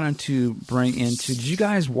 also wanted to bring into, did you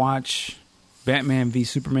guys watch Batman v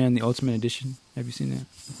Superman, the Ultimate Edition? Have you seen that?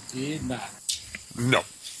 Did not. No.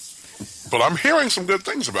 But I'm hearing some good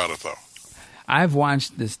things about it, though. I've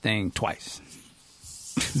watched this thing twice.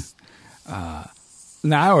 Now,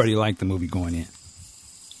 I already liked the movie going in.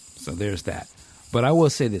 So there's that. But I will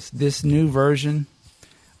say this new version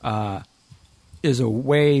is a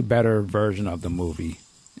way better version of the movie.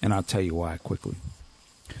 And I'll tell you why quickly.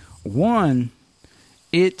 One,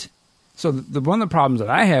 one of the problems that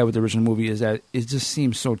I had with the original movie is that it just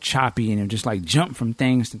seems so choppy and it just like jump from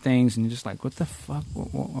things to things and you're just like, what the fuck?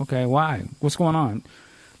 Okay, why? What's going on?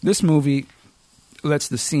 This movie lets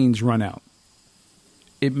the scenes run out.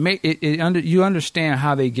 You understand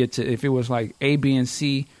how they get to, if it was like A, B, and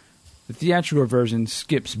C, the theatrical version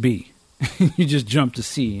skips B. You just jump to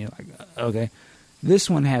C. You're like, okay. This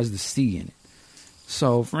one has the C in it.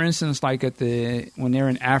 So, for instance, like when they're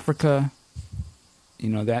in Africa,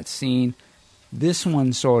 that scene, this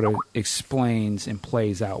one sort of explains and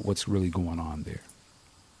plays out what's really going on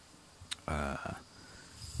there.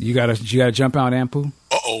 You gotta jump out, Ampu?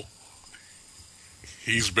 Uh-oh.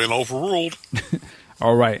 He's been overruled.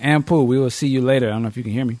 All right, Ampu, we will see you later. I don't know if you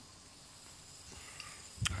can hear me.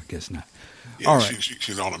 I guess not. Yeah, all right.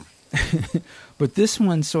 She's on him. But this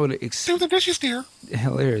one sort of... Do the dishes, dear.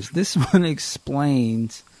 Hilarious. This one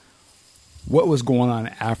explains what was going on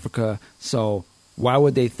in Africa. So why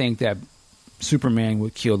would they think that Superman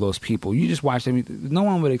would kill those people? You just watch them. No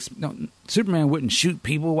one would... Superman wouldn't shoot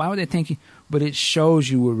people. Why would they think... But it shows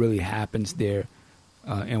you what really happens there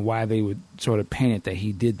and why they would sort of paint it that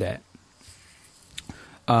he did that.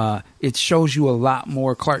 It shows you a lot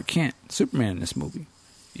more Clark Kent, Superman, in this movie.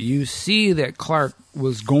 You see that Clark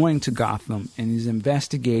was going to Gotham and he's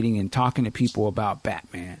investigating and talking to people about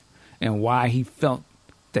Batman and why he felt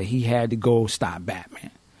that he had to go stop Batman.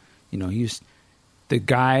 He's the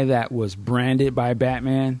guy that was branded by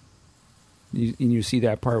Batman. You see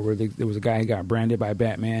that part where there was a guy who got branded by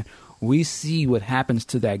Batman. We see what happens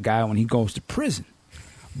to that guy when he goes to prison.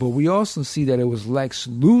 But we also see that it was Lex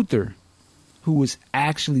Luthor who was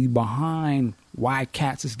actually behind why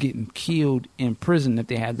Cats is getting killed in prison if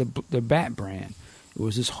they had the Bat brand. It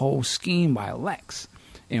was this whole scheme by Lex.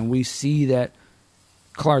 And we see that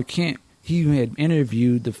Clark Kent, he had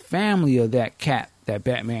interviewed the family of that cat that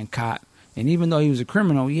Batman caught. And even though he was a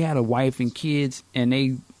criminal, he had a wife and kids. And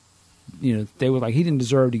they were like, he didn't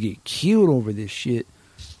deserve to get killed over this shit.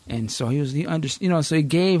 And so so it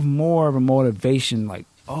gave more of a motivation like,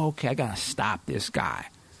 oh, okay, I got to stop this guy.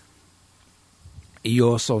 You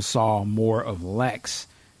also saw more of Lex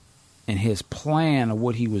and his plan of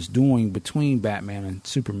what he was doing between Batman and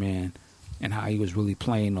Superman and how he was really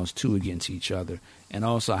playing those two against each other and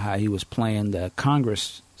also how he was playing the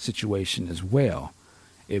Congress situation as well.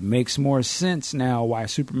 It makes more sense now why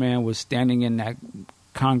Superman was standing in that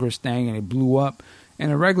Congress thing and it blew up.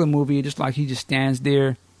 In a regular movie, just like he just stands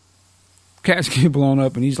there, cats get blown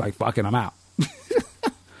up and he's like, fucking, I'm out.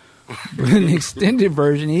 But in the extended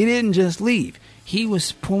version, he didn't just leave. He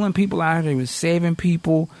was pulling people out. He was saving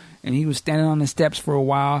people, and he was standing on the steps for a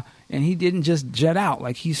while, and he didn't just jet out.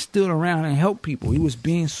 Like, he stood around and helped people. He was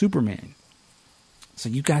being Superman. So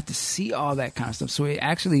you got to see all that kind of stuff. So it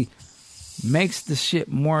actually makes the shit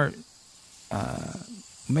more,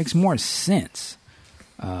 makes more sense,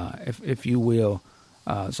 if you will.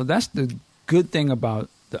 So that's the good thing about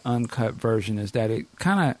the uncut version is that it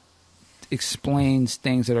kind of explains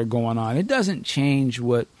things that are going on. It doesn't change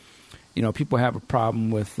what, people have a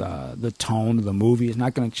problem with the tone of the movie. It's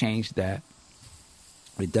not going to change that.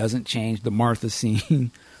 It doesn't change the Martha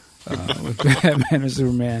scene with Batman and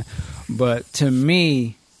Superman. But to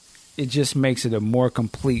me, it just makes it a more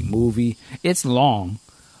complete movie. It's long,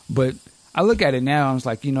 but I look at it now and I was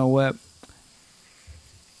like, you know what?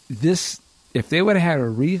 If they would have had to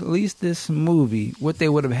release this movie, what they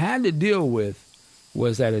would have had to deal with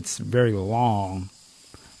was that it's very long.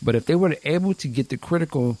 But if they were able to get the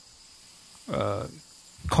critical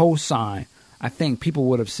co-sign, I think people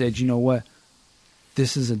would have said, you know what,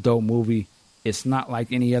 this is a dope movie. It's not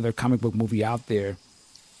like any other comic book movie out there.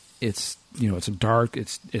 It's, it's dark,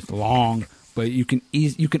 it's long, but you can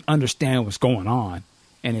understand what's going on,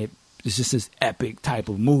 and it's just this epic type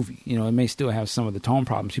of movie. It may still have some of the tone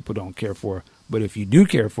problems people don't care for, but if you do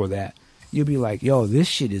care for that, you'll be like, yo, this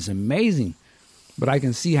shit is amazing. But I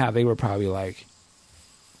can see how they were probably like,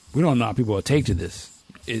 we don't know how people will take to this.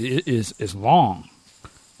 It's long,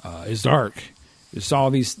 it's dark, it's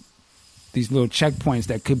all these little checkpoints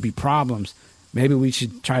that could be problems. Maybe we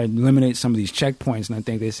should try to eliminate some of these checkpoints. And I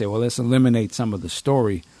think they say, well, let's eliminate some of the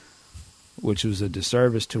story, which was a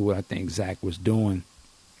disservice to what I think Zack was doing.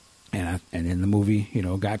 And in the movie,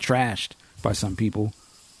 got trashed by some people.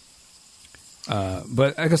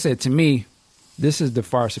 But like I said, to me, this is the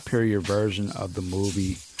far superior version of the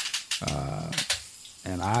movie.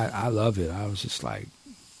 And I love it. I was just like,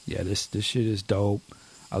 yeah, this shit is dope.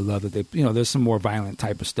 I love that they, there's some more violent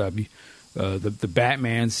type of stuff. The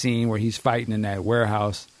Batman scene where he's fighting in that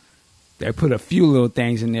warehouse, they put a few little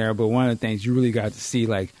things in there, but one of the things you really got to see,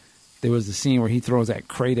 like, there was the scene where he throws that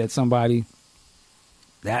crate at somebody.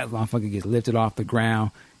 That motherfucker gets lifted off the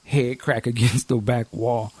ground, head crack against the back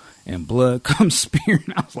wall, and blood comes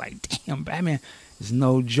spearing. I was like, damn, Batman is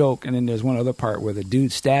no joke. And then there's one other part where the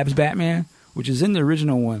dude stabs Batman, which is in the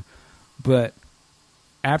original one, but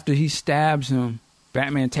after he stabs him,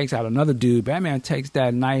 Batman takes out another dude. Batman takes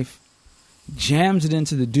that knife, jams it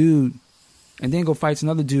into the dude, and then go fights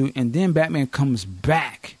another dude, and then Batman comes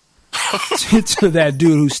back to that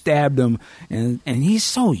dude who stabbed him, and he's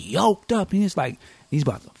so yoked up, and he's like, he's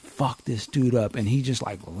about to fuck this dude up, and he just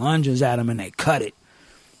like lunges at him, and they cut it,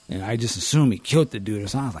 and I just assume he killed the dude,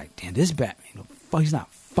 so I was like, damn, this Batman, he's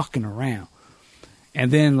not fucking around. And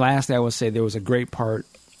then lastly, I would say there was a great part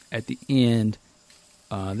at the end.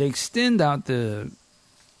 They extend out the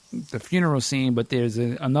funeral scene, but there's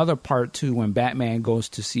another part too when Batman goes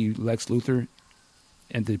to see Lex Luthor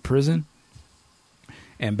at the prison,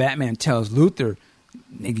 and Batman tells Luthor,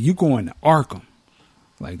 "Nigga, you going to Arkham?"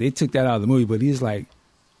 Like, they took that out of the movie, but he's like,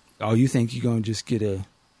 "Oh, you think you're gonna just get a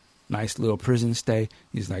nice little prison stay?"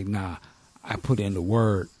 He's like, "Nah, I put in the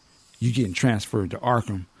word. You getting transferred to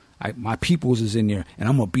Arkham. My peoples is in there, and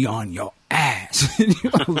I'm gonna be on your ass."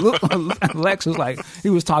 Lex was like,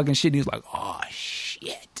 he was talking shit. He was like, "Oh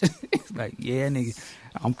shit!" He's like, "Yeah, nigga,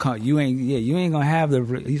 I'm coming. You ain't gonna have the."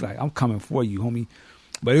 He's like, "I'm coming for you, homie."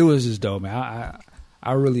 But it was just dope, man.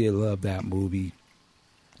 I really love that movie.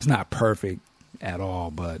 It's not perfect at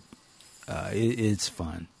all, but it's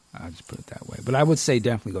fun. I'll just put it that way. But I would say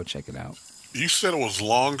definitely go check it out. You said it was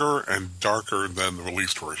longer and darker than the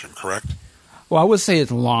released version, correct? Well, I would say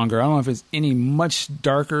it's longer. I don't know if it's any much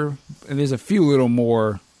darker. There's a few little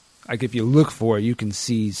more. Like, if you look for it, you can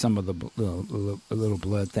see some of the little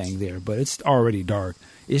blood thing there. But it's already dark.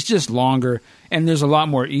 It's just longer, and there's a lot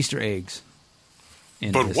more Easter eggs.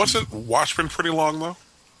 But wasn't Watchmen pretty long, though?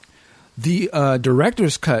 The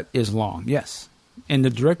director's cut is long, yes. And the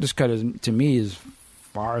director's cut, to me, is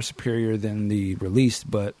far superior than the released,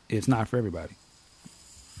 but it's not for everybody.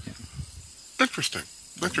 Yeah. Interesting.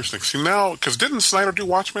 See, now, because didn't Snyder do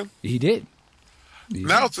Watchmen? He did.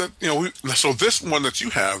 Now that so this one that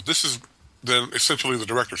you have, this is then essentially the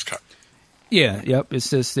director's cut. Yeah, yep.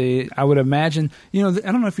 It's just I would imagine. I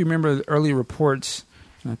don't know if you remember the early reports.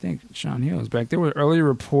 I think Sean Hill is back. There were early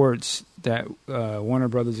reports that Warner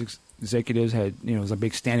Brothers executives had. It was a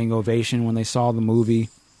big standing ovation when they saw the movie,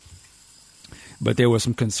 but there was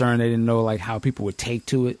some concern. They didn't know like how people would take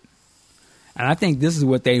to it, and I think this is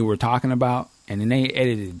what they were talking about. And then they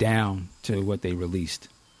edited it down to what they released,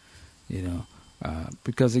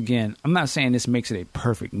 because again, I'm not saying this makes it a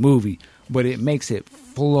perfect movie, but it makes it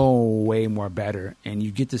flow way more better. And you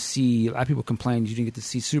get to see, a lot of people complain you didn't get to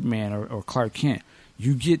see Superman or Clark Kent.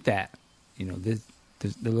 You get that, the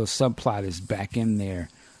little subplot is back in there.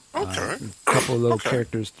 Okay. A couple of little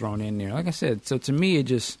characters thrown in there. Like I said, so to me,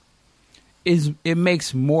 it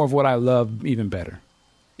makes more of what I love even better.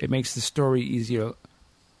 It makes the story easier.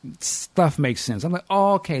 Stuff makes sense. I'm like,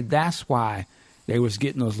 oh, okay, that's why they was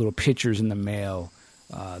getting those little pictures in the mail.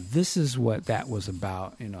 This is what that was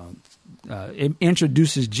about. It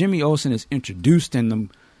introduces Jimmy Olsen is introduced in them,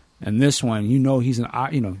 and this one, he's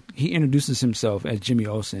he introduces himself as Jimmy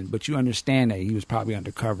Olsen, but you understand that he was probably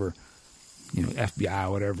undercover, FBI,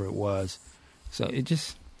 whatever it was. So it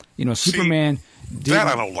just, Superman. That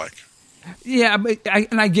I don't like. Yeah, but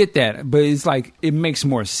I get that, but it's like it makes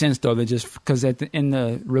more sense though than just because in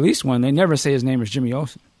the release one they never say his name is Jimmy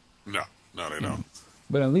Olsen. No, they don't.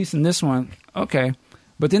 But at least in this one, okay.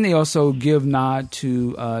 But then they also give nod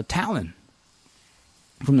to Talon.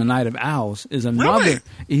 from the Night of Owls is another. Really?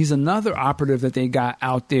 He's another operative that they got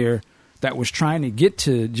out there that was trying to get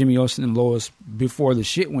to Jimmy Olsen and Lois before the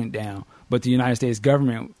shit went down. But the United States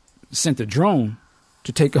government sent a drone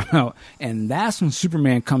to take him out, and that's when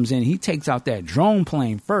Superman comes in. He takes out that drone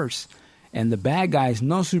plane first, and the bad guys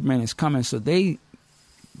know Superman is coming, so they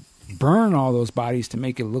burn all those bodies to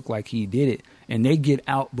make it look like he did it, and they get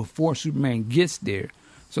out before Superman gets there.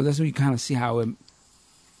 So that's when you kind of see how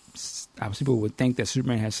people would think that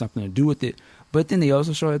Superman has something to do with it. But then they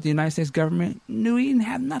also show that the United States government knew he didn't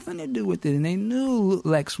have nothing to do with it, and they knew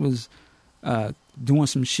Lex was doing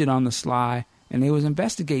some shit on the sly, and they was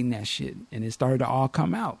investigating that shit, and it started to all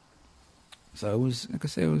come out. So it was, like I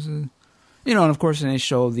said, it was a, and of course, then they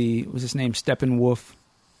show was his name Steppenwolf?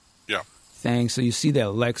 Yeah. Thing. So you see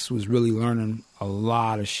that Lex was really learning a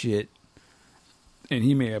lot of shit, and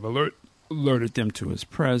he may have alerted them to his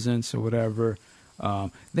presence or whatever.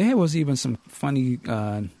 There was even some funny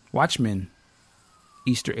Watchmen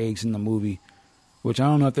Easter eggs in the movie, which I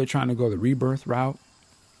don't know if they're trying to go the Rebirth route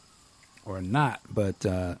or not, but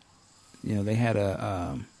they had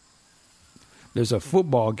there's a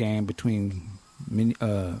football game between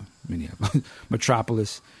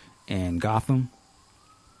Metropolis and Gotham,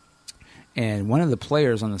 and one of the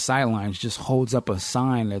players on the sidelines just holds up a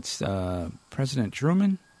sign that's President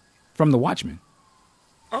Truman from The Watchmen.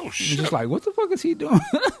 Oh shit! He's just like, what the fuck is he doing?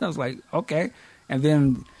 I was like, okay. And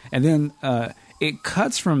then it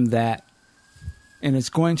cuts from that, and it's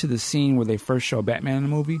going to the scene where they first show Batman in the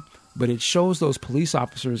movie. But it shows those police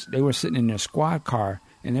officers. They were sitting in their squad car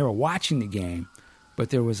and they were watching the game.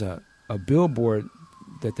 But there was a billboard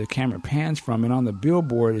that the camera pans from, and on the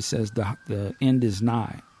billboard it says the end is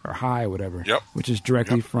nigh or high, or whatever. Yep. Which is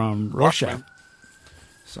directly from Rorschach. Watchmen.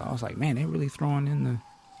 So I was like, man, they really throwing in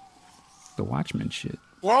the Watchmen shit.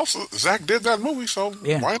 Well, so Zach did that movie, so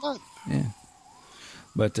Yeah. why not? Yeah.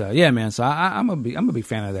 But yeah, man. So I'm a big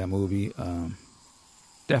fan of that movie.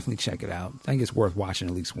 Definitely check it out. I think it's worth watching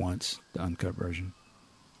at least once, the uncut version.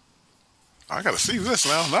 I got to see this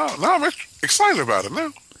now. Now I'm excited about it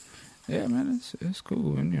now. Yeah, man, it's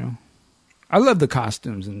cool, and I love the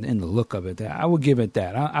costumes and the look of it. I will give it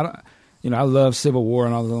that. I love Civil War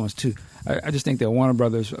and all the other ones too. I just think that Warner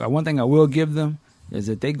Brothers. One thing I will give them is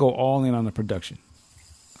that they go all in on the production.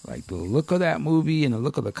 Like the look of that movie and the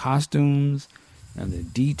look of the costumes and the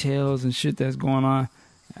details and shit that's going on.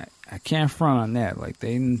 I can't front on that. Like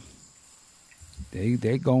they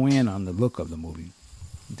go in on the look of the movie.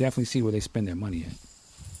 Definitely see where they spend their money at.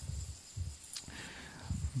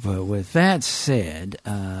 But with that said,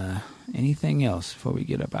 anything else before we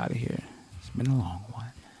get up out of here? It's been a long one.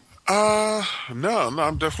 No,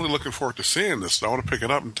 I'm definitely looking forward to seeing this. I want to pick it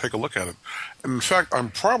up and take a look at it. And in fact,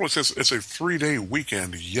 since it's a 3-day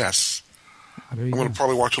weekend, yes. I'm going to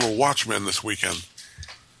probably watch a little Watchmen this weekend.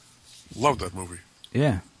 Love that movie.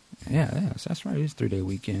 Yeah, that's right. It's a 3-day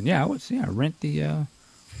weekend. Yeah, I rent the. I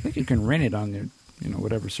think you can rent it on there.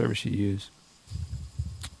 Whatever service you use.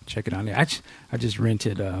 Check it on there. I just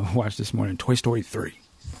rented. Watched this morning Toy Story 3.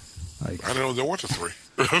 Like, I didn't know there was a 3.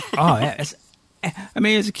 Oh, yeah, it's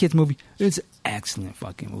a kids movie. It's an excellent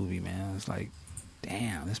fucking movie, man. It's like,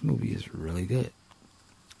 damn, this movie is really good.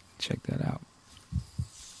 Check that out.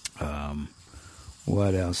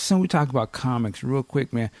 What else? So we talk about comics real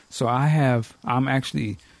quick, man. So I'm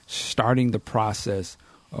actually starting the process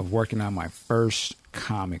of working on my first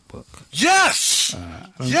comic book. Yes!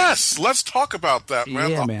 Yes! Let's talk about that,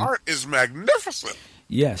 man. Yeah, the man. art is magnificent.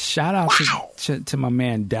 Yes, shout out to my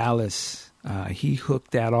man Dallas. He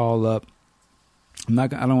hooked that all up. I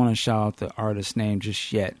don't want to shout out the artist's name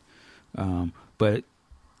just yet, but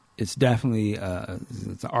it's definitely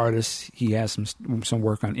it's an artist. He has some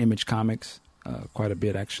work on Image Comics, quite a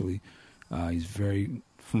bit actually. He's very,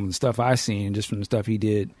 from the stuff I've seen, just from the stuff he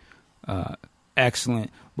did,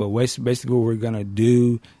 excellent. But basically what we're gonna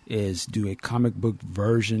do is do a comic book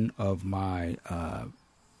version of my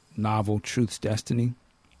novel Truth's Destiny.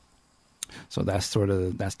 So that's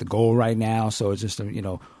the goal right now. So it's just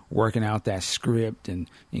working out that script and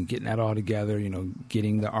getting that all together,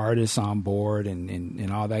 getting the artists on board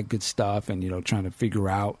and all that good stuff, and trying to figure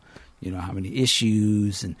out how many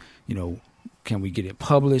issues, and can we get it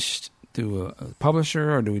published through a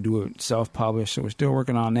publisher, or do we do it self-published? So we're still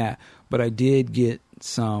working on that. But I did get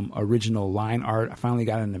some original line art. I finally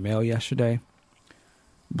got it in the mail yesterday.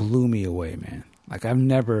 Blew me away, man. Like I've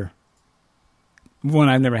never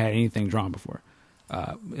had anything drawn before.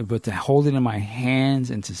 But to hold it in my hands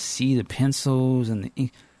and to see the pencils and the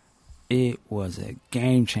ink, it was a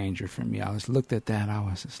game changer for me. I just looked at that. I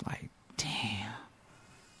was just like, damn,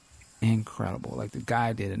 incredible. Like the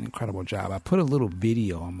guy did an incredible job. I put a little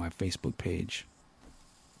video on my Facebook page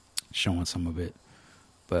showing some of it.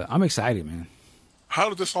 But I'm excited, man. How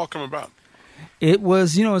did this all come about? It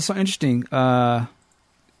was, it's so interesting.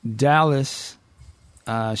 Dallas,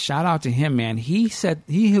 shout out to him, man. He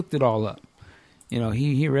hooked it all up.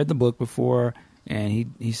 He read the book before, and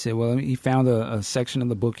he said, well, he found a section of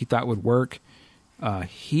the book he thought would work.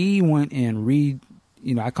 He went and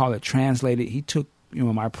I call it translated. He took,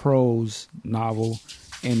 my prose novel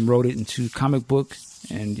and wrote it into comic book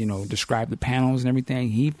and, described the panels and everything.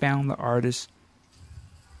 He found the artist,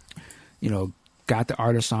 got the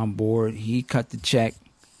artist on board. He cut the check.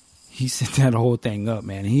 He set that whole thing up,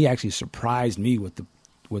 man. He actually surprised me with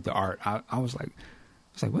the art. I was like,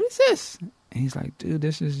 what is this? And he's like, dude,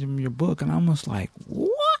 this is your book. And I'm almost like,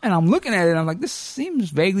 what? And I'm looking at it. And I'm like, this seems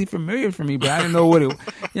vaguely familiar for me, but I didn't know what it,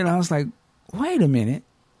 I was like, wait a minute.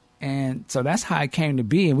 And so that's how it came to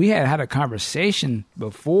be. And we had a conversation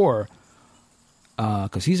before,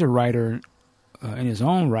 because he's a writer in his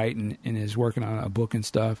own right and is working on a book and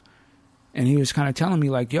stuff. And he was kind of telling me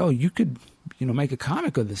like, yo, you could, make a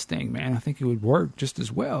comic of this thing, man. I think it would work just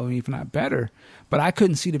as well, if not better. But I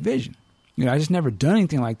couldn't see the vision. I just never done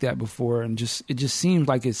anything like that before. And it just seems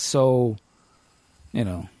like it's so,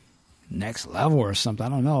 next level or something. I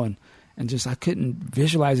don't know. And just I couldn't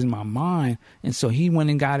visualize it in my mind. And so he went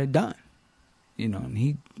and got it done. And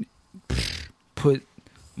he put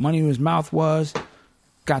money where his mouth was,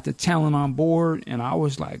 got the talent on board, and I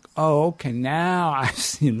was like, oh, okay, now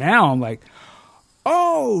I'm like,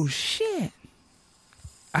 oh shit.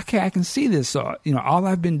 I can see this. So, all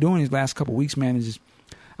I've been doing these last couple of weeks, man, is just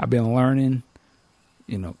I've been learning,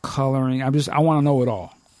 coloring. I want to know it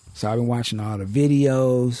all. So I've been watching all the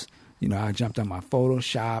videos. I jumped on my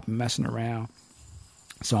Photoshop and messing around.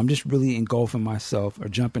 So I'm just really engulfing myself or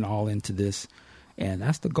jumping all into this. And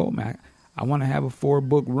that's the goal, man. I want to have a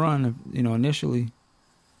 4-book run, initially.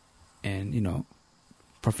 And,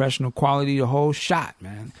 professional quality, the whole shot,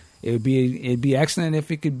 man. It'd be excellent if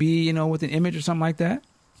it could be, with an image or something like that.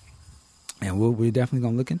 And we're definitely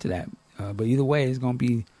going to look into that. But either way, it's going to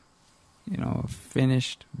be, a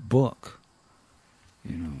finished book.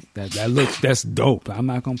 That's dope. I'm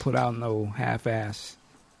not going to put out no half-ass,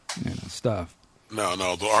 stuff. No,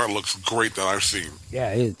 the art looks great that I've seen. Yeah,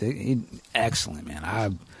 it excellent, man.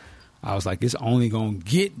 I was like, it's only going to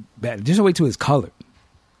get better. Just wait till it's colored.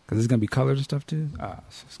 Because it's going to be colored and stuff, too.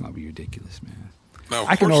 It's going to be ridiculous, man. Now,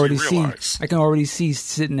 I can already see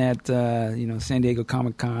sitting at San Diego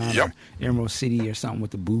Comic-Con or Emerald City or something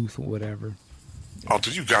with the booth or whatever. Oh,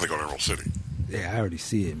 dude, you got to go to Emerald City. Yeah, I already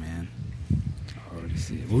see it, man.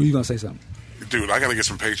 What were you going to say something? Dude, I got to get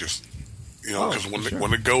some pages. Because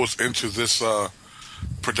when it goes into this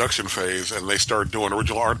production phase and they start doing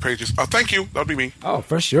original art pages, thank you. That'll be me. Oh,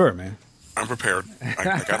 for sure, man. I'm prepared.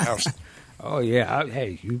 I got house. Oh, yeah.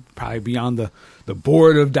 Hey, you probably be on the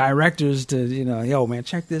board of directors to, yo, man,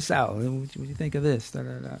 check this out. What do you think of this? Da,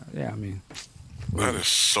 da, da. Yeah, I mean. That is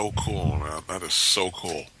so cool, man. That is so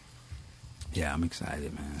cool. Yeah, I'm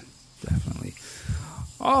excited, man. Definitely.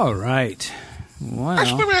 All right. Well,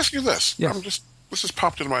 actually, let me ask you this. Yes. This just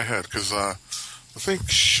popped into my head because I think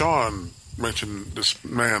Sean mentioned this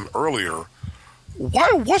man earlier. Why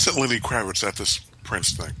wasn't Lenny Kravitz at this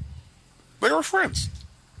Prince thing? They were friends.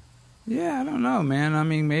 Yeah, I don't know, man. I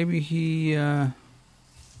mean, maybe he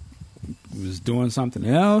was doing something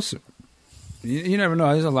else. You never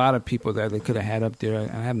know. There's a lot of people that they could have had up there.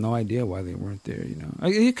 I have no idea why they weren't there,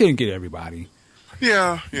 He couldn't get everybody.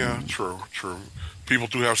 Yeah, true. People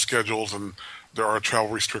do have schedules, and there are travel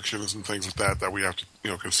restrictions and things like that we have to,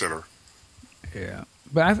 consider. Yeah,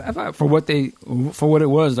 but I thought for what it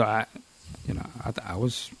was, though, I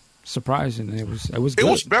was surprised, and it was good. It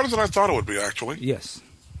was better than I thought it would be, actually. Yes.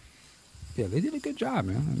 Yeah, they did a good job,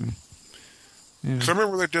 man. I mean, because I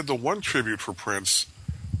remember they did the one tribute for Prince,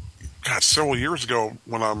 several years ago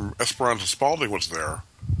when Esperanza Spalding was there.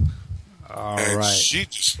 Right. She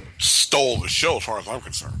just stole the show as far as I'm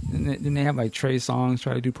concerned. Didn't they have like Trey Songz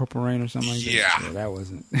try to do Purple Rain or something like that? Yeah, that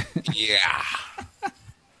wasn't. Yeah,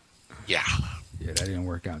 that didn't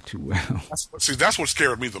work out too well. That's what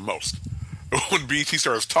scared me the most. When BT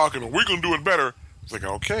starts talking, we're going to do it better. It's like,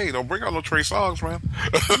 okay, don't bring out no Trey Songz, man.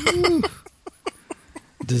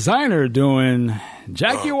 Designer doing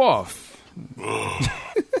Jack You Off.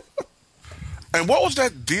 And what was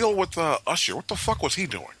that deal with Usher? What the fuck was he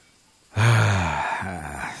doing?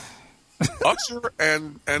 Usher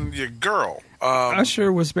and your girl.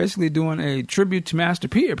 Usher was basically doing a tribute to Master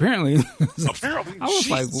P, apparently. Apparently. I was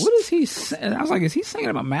like, what is he saying? I was like, is he singing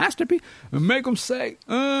about Master P? And make him say,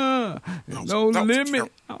 no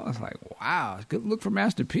limit. I was like, wow, good look for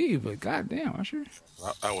Master P, but goddamn, Usher.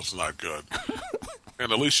 That was not good.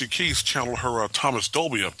 And Alicia Keys channeled her Thomas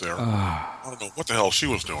Dolby up there. I don't know what the hell she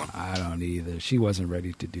was doing. I don't either. She wasn't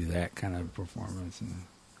ready to do that kind of performance.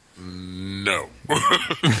 No.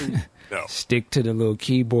 No. Stick to the little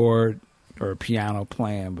keyboard or piano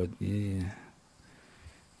playing, but yeah,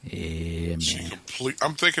 man.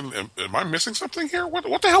 I'm thinking, am I missing something here?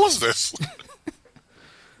 What the hell is this?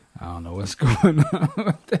 I don't know what's going on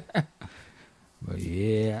with that. But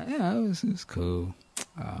yeah, it was cool.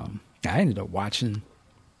 I ended up watching.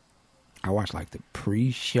 I watched like the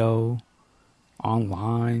pre-show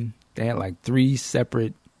online. They had like 3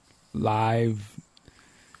 separate live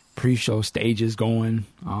pre-show stages going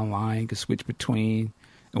online. You could switch between.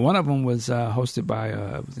 And one of them was hosted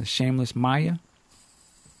by Shameless Maya,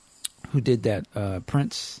 who did that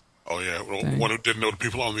Prince. Oh yeah, thing. One who didn't know the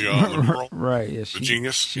people on the mural. Right, yeah, the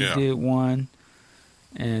genius. She did one,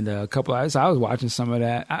 and a couple others. I was watching some of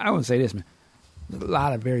that. I would say this, man. A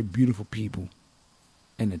lot of very beautiful people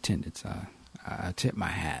in attendance. I tip my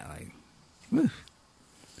hat. Like, whew.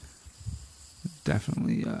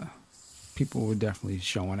 Definitely, people were definitely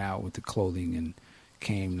showing out with the clothing and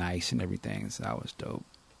came nice and everything. So that was dope.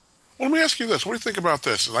 Well, let me ask you this. What do you think about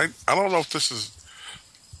this? And I don't know if this is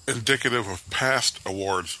indicative of past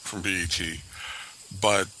awards from BET,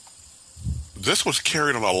 but this was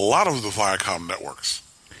carried on a lot of the Viacom networks.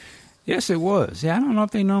 Yes, it was. Yeah, I don't know if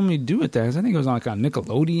they normally do it there. 'Cause I think it was like on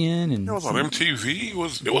Nickelodeon and it was on MTV. It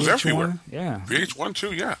was everywhere. Yeah, VH1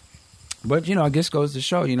 too. Yeah. But I guess goes to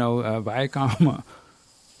show, Viacom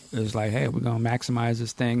is like, hey, we're gonna maximize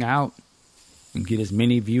this thing out and get as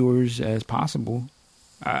many viewers as possible.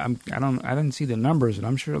 I didn't see the numbers, and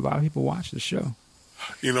I'm sure a lot of people watched the show.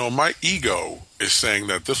 My ego is saying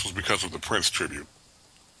that this was because of the Prince tribute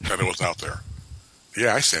that it was out there.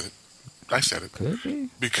 Yeah, I said it. Could be.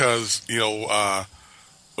 Because,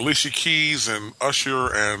 Alicia Keys and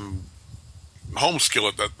Usher and Home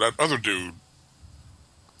Skillet, that other dude,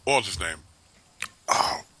 what was his name?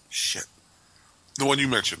 Oh, shit. The one you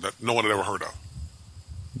mentioned that no one had ever heard of.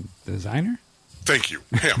 The designer? Thank you.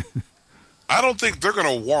 Him. I don't think they're going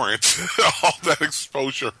to warrant all that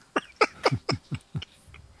exposure.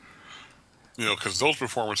 Because those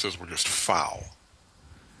performances were just foul.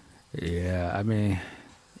 Yeah, I mean,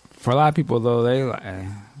 for a lot of people though, they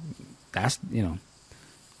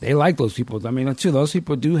like those people. I mean, too, those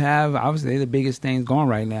people do have obviously the biggest things going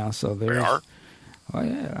right now. So they are. Oh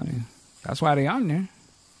yeah, I mean, that's why they on there.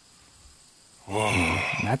 Whoa.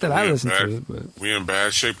 Not that I listen to it, but we in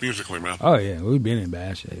bad shape musically, man. Oh yeah, we've been in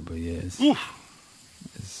bad shape, but yeah, it's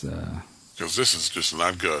because this is just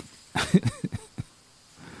not good.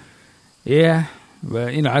 Yeah,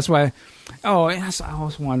 but that's why. Oh, I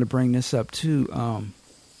also wanted to bring this up too, and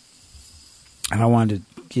I wanted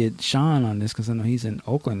to get Sean on this because I know he's in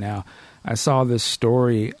Oakland now. I saw this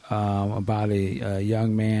story about a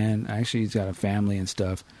young man. Actually, he's got a family and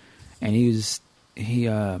stuff, and he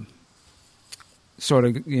sort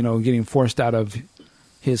of getting forced out of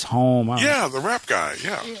his home. Yeah, the rap guy.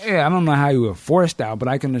 Yeah. Yeah, I don't know how you were forced out, but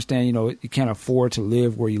I can understand. You can't afford to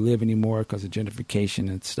live where you live anymore because of gentrification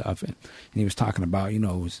and stuff. And he was talking about,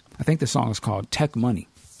 I think the song is called "Tech Money."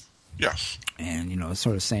 Yes. And it's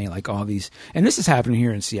sort of saying like all these, and this is happening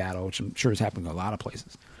here in Seattle, which I'm sure is happening in a lot of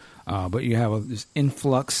places. But you have this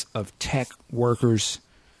influx of tech workers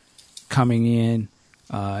coming in,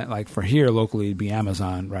 like for here locally, it'd be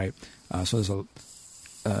Amazon, right? So there's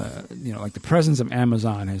like the presence of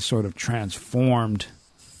Amazon has sort of transformed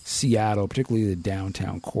Seattle, particularly the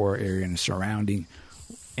downtown core area and the surrounding.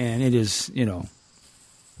 And it is,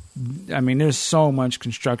 there's so much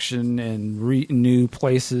construction and new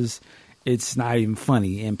places. It's not even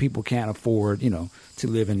funny. And people can't afford, to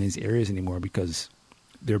live in these areas anymore because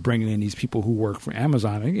they're bringing in these people who work for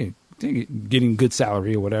Amazon. They're getting good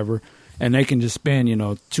salary or whatever. And they can just spend, $2,000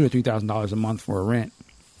 or $3,000 a month for a rent.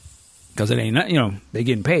 Because it ain't, they're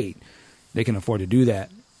getting paid. They can afford to do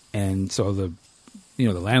that. And so the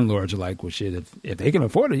landlords are like, well, shit, if they can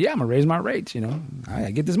afford it, yeah, I'm going to raise my rates,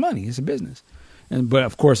 I get this money. It's a business. But,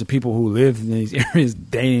 of course, the people who live in these areas,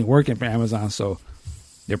 they ain't working for Amazon, so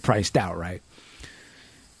they're priced out, right?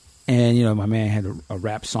 And, my man had a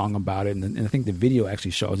rap song about it, and I think the video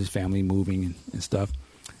actually shows his family moving and stuff.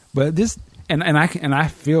 But this, and I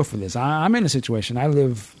feel for this. I'm in a situation. I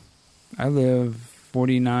live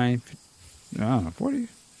 40,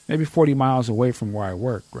 maybe 40 miles away from where I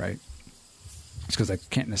work, right? It's because I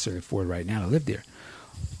can't necessarily afford right now to live there.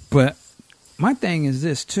 But my thing is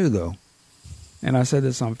this too, though, and I said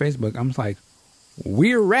this on Facebook. I'm like,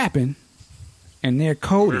 we're rapping, and they're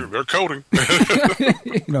coding. They're coding.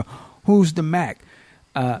 Who's the Mac?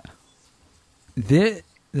 The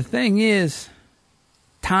thing is,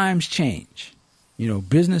 times change.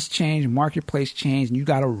 Business change, marketplace change, and you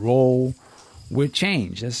got to roll with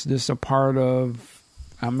change. That's just a part of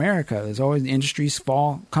America. There's always industries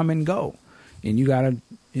come and go, and you got to,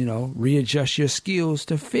 readjust your skills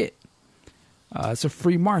to fit. It's a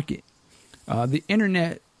free market. The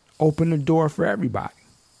internet opened the door for everybody.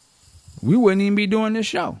 We wouldn't even be doing this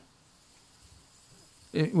show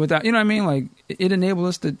without, you know what I mean? Like, it enabled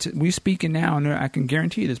us to we speaking now, and I can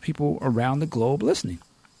guarantee you there's people around the globe listening.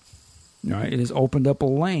 It has opened up a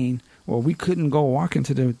lane where we couldn't go walk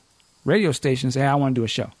into the radio station and say, hey, I want to do a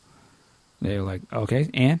show. They're like,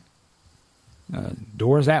 okay, and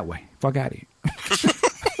doors that way. Fuck out of here.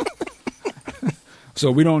 So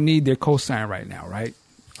we don't need their cosign right now, right?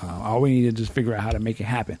 All we need is just figure out how to make it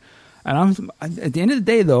happen. And at the end of the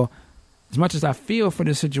day, though, as much as I feel for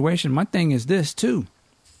this situation, my thing is this, too.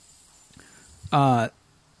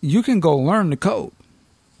 You can go learn the code,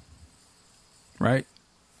 right?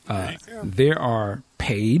 There are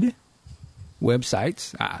paid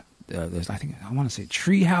websites. There's, I want to say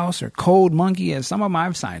Treehouse or Code Monkey, and some of them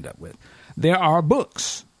I've signed up with. There are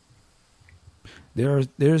books. There's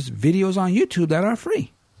videos on YouTube that are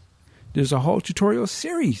free. There's a whole tutorial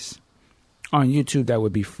series on YouTube that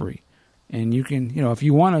would be free. And you can, if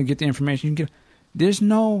you want to get the information, you can get. There's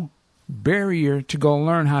no barrier to go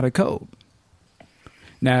learn how to code.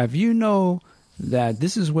 Now, if you know that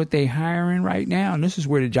this is what they hiring right now, and this is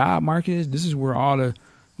where the job market is, this is where all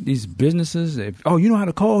these businesses, you know how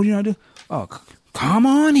to code, you know how to do? Oh, come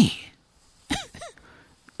on in.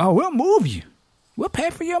 Oh, we'll move you. We'll pay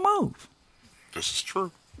for your move. This is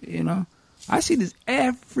true. I see this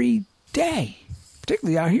every day,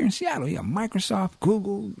 particularly out here in Seattle. You have Microsoft,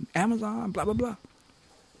 Google, Amazon, blah, blah, blah.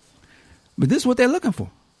 But this is what they're looking for.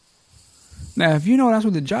 Now, if you know that's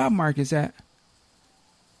where the job market's at,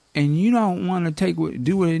 and you don't want to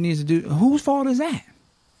do what it needs to do, whose fault is that?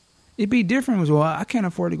 It'd be different. Well, I can't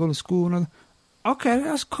afford to go to school. Okay,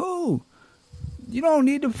 that's cool. You don't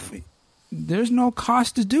need to. There's no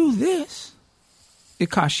cost to do this. It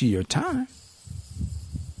costs you your time.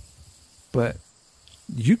 But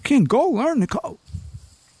you can go learn the code.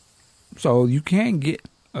 So you can get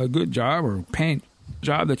a good job or paying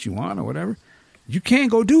job that you want or whatever. You can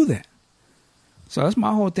go do that. So that's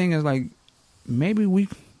my whole thing is like, maybe we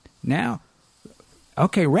now,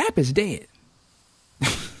 okay, rap is dead.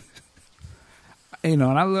 And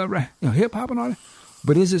I love rap, hip hop and all that.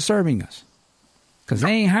 But is it serving us? Because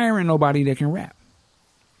they ain't hiring nobody that can rap.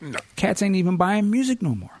 No. Cats ain't even buying music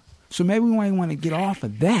no more. So maybe we might want to get off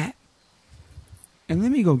of that. And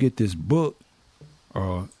let me go get this book.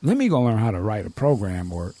 Or let me go learn how to write a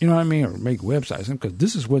program, or, you know what I mean? Or make websites. Because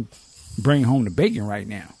this is what bring home the bacon right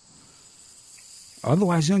now.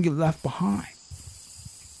 Otherwise, you're going to get left behind.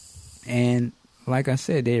 And like I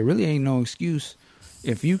said, there really ain't no excuse.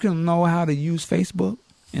 If you can know how to use Facebook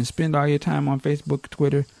and spend all your time on Facebook,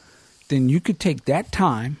 Twitter, then you could take that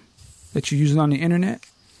time that you're using on the internet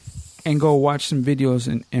and go watch some videos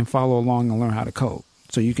and follow along and learn how to code.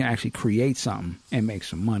 So you can actually create something and make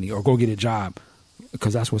some money, or go get a job,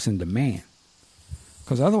 because that's what's in demand.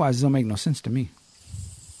 Because otherwise, it don't make no sense to me.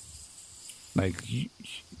 Like,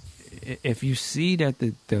 if you see that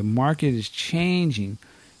the market is changing,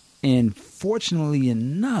 and fortunately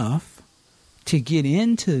enough, to get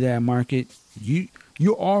into that market,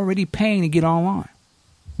 you're already paying to get online,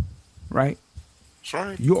 right?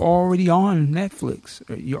 Sorry. You're already on Netflix.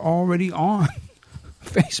 You're already on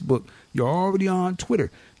Facebook. You're already on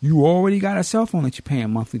Twitter. You already got a cell phone that you're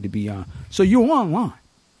paying monthly to be on. So you're online.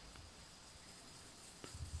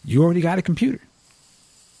 You already got a computer.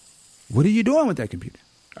 What are you doing with that computer?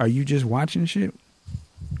 Are you just watching shit?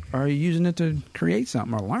 Or are you using it to create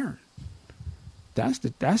something or learn?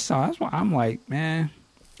 That's why I'm like, man,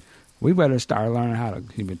 we better start learning how to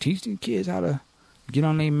even teach these kids how to get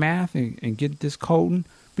on their math and get this coding,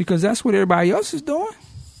 because that's what everybody else is doing.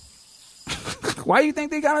 Why do you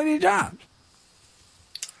think they got all these jobs?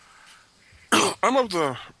 I'm of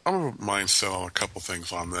a mindset on a couple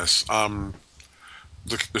things on this.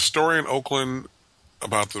 The story in Oakland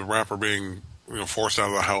about the rapper being forced out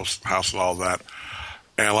of the house and all that,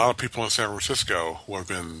 and a lot of people in San Francisco who have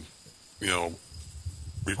been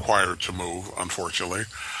required to move, unfortunately.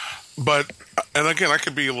 But, and again, I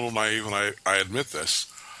could be a little naive, and I admit this,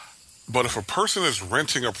 but if a person is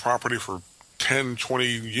renting a property for 10, 20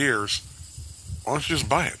 years, why don't you just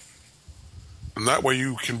buy it? And that way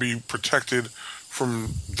you can be protected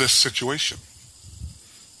from this situation.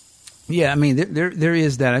 Yeah, I mean, there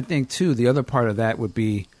is that. I think, too, the other part of that would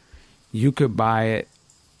be you could buy it,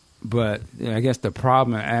 but I guess the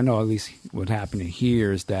problem, I know at least what happened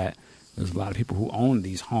here is that there's a lot of people who own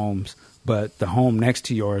these homes, but the home next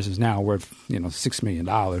to yours is now worth, $6 million.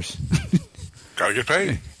 Gotta get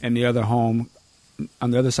paid. And the other home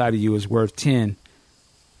on the other side of you is worth 10.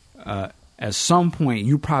 At some point,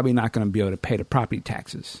 you're probably not going to be able to pay the property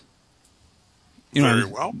taxes. Very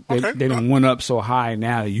well. Okay. They don't went up so high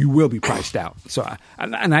now that you will be priced out. So,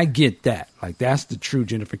 I get that. Like, that's the true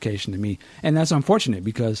gentrification to me. And that's unfortunate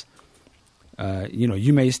because,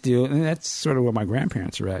 you may still, and that's sort of where my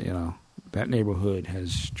grandparents are at, that neighborhood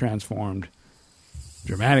has transformed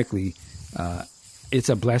dramatically. It's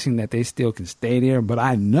a blessing that they still can stay there. But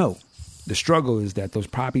I know the struggle is that those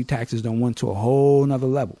property taxes don't went to a whole nother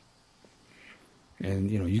level.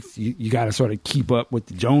 And, you got to sort of keep up with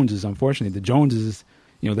the Joneses, unfortunately. The Joneses,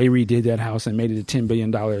 they redid that house and made it a $10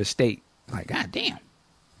 billion estate. Like, God damn.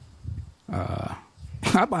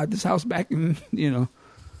 I bought this house back in,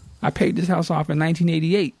 I paid this house off in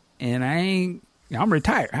 1988. And I'm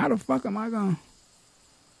retired. How the fuck am I going to?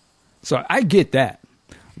 So I get that.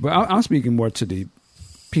 But I'm speaking more to the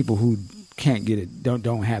people who can't get it,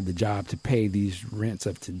 don't have the job to pay these rents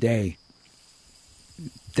of today.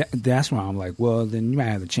 That's why I'm like, well, then you might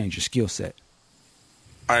have to change your skill set.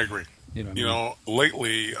 I agree.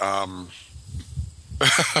 Lately,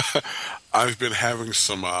 I've been having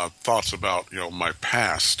some thoughts about, my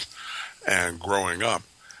past and growing up.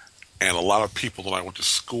 And a lot of people that I went to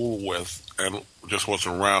school with and just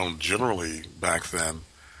wasn't around generally back then,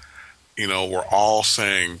 were all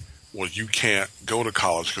saying, well, you can't go to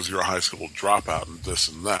college because you're a high school dropout and this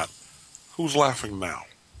and that. Who's laughing now?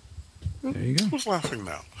 There you go. Who's laughing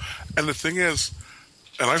now? And the thing is,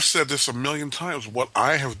 and I've said this a million times, what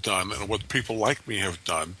I have done and what people like me have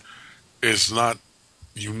done is not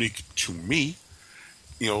unique to me.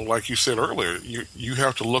 Like you said earlier, you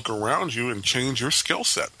have to look around you and change your skill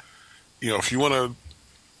set. If you want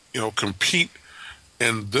to, compete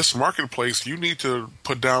in this marketplace, you need to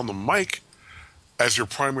put down the mic as your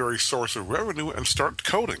primary source of revenue and start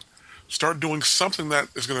coding. Start doing something that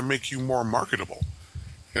is going to make you more marketable.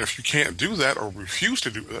 And if you can't do that or refuse to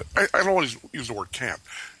do that, I don't always use the word can't.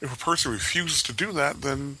 If a person refuses to do that,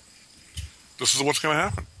 then this is what's going to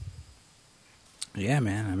happen. Yeah,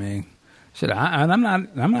 man. I mean, shit. I'm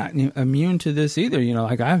not immune to this either.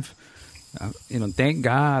 Like I've, thank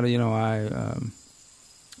God, I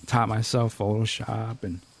taught myself Photoshop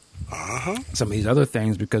and some of these other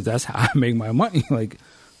things because that's how I make my money. Like,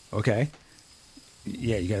 okay,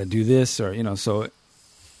 yeah, you got to do this or so.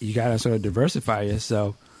 You got to sort of diversify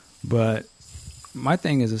yourself. But my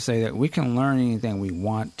thing is to say that we can learn anything we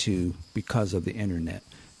want to because of the internet.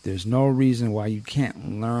 There's no reason why you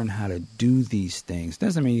can't learn how to do these things.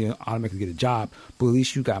 Doesn't mean you automatically get a job, but at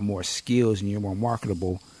least you got more skills and you're more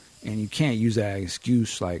marketable. And you can't use that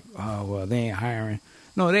excuse like, oh, well, they ain't hiring.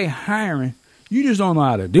 No, they hiring. You just don't know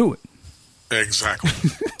how to do it. Exactly.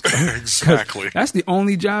 Exactly. That's the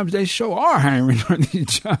only jobs they show are hiring on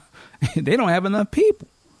these jobs. They don't have enough people.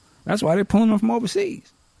 That's why they're pulling them from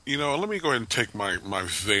overseas. Let me go ahead and take my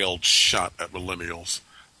veiled shot at millennials.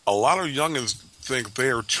 A lot of youngins think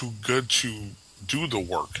they are too good to do the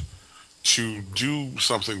work, to do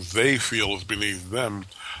something they feel is beneath them,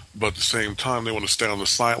 but at the same time they want to stay on the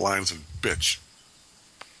sidelines and bitch.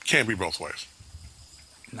 Can't be both ways.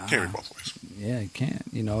 Nah. Can't be both ways. Yeah, it can't,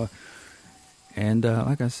 And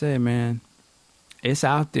like I said, man, it's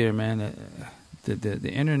out there, man.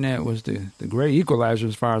 The internet was the great equalizer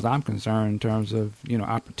as far as I'm concerned in terms of,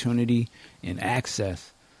 opportunity and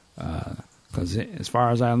access. Because as far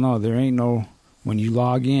as I know, there ain't no, when you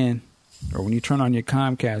log in or when you turn on your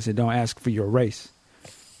Comcast, it don't ask for your race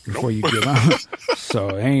before you get on.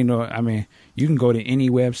 So ain't no, I mean, you can go to any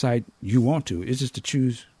website you want to. It's just to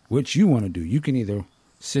choose what you want to do. You can either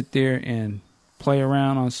sit there and play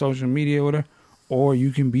around on social media with her, or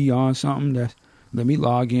you can be on something that let me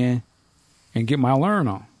log in and get my learn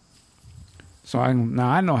on. So I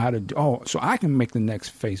know how to do. Oh, so I can make the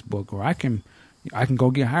next Facebook, or I can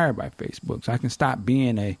go get hired by Facebook. So I can stop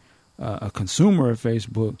being a consumer of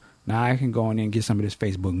Facebook. Now I can go in there and get some of this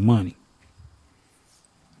Facebook money,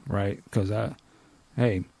 right? Because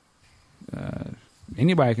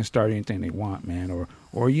anybody can start anything they want, man.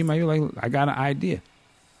 Or you may be like, I got an idea.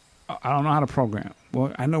 I don't know how to program.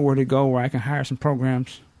 Well, I know where to go where I can hire some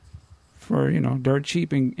programs for, dirt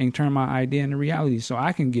cheap and turn my idea into reality so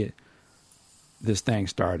I can get this thing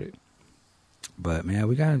started. But, man,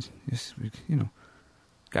 we got to,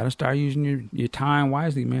 Got to start using your time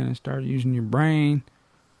wisely, man, and start using your brain.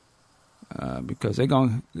 Because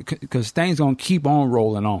things gonna keep on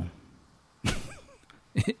rolling on.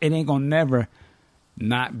 It ain't gonna never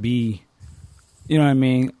not be, you know what I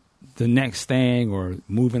mean, the next thing or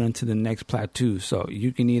moving into the next plateau. So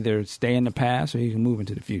you can either stay in the past or you can move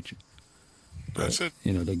into the future. That's it.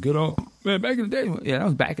 You know, the good old, man, back in the day. Yeah, that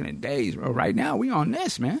was back in the days, bro. Right now, we on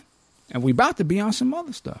this, man. And we about to be on some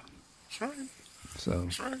other stuff. That's right. So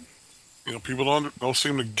That's right. You know, people don't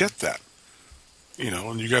seem to get that. You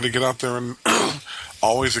know, and you got to get out there and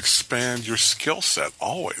always expand your skill set.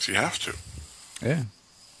 Always. You have to. yeah.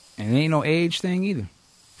 And it ain't no age thing either.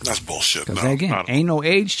 That's bullshit. Because, No, again, ain't no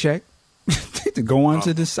age check to go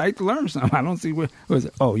onto the site to learn something. I don't see what is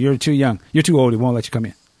it? Oh, you're too young. You're too old. It won't let you come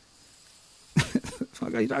in. What the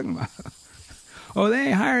fuck are you talking about? Oh, they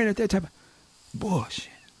ain't hiring at that type of bullshit.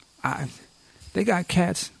 They got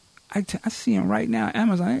cats. I see them right now.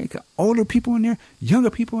 Amazon. They got older people in there, younger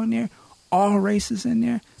people in there, all races in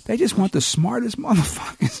there. They just want the smartest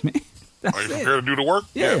motherfuckers, man. That's are you it. prepared to do the work?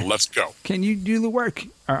 Yeah. Let's go. Can you do the work?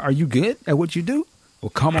 Are you good at what you do? Well,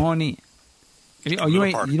 come on in. Oh,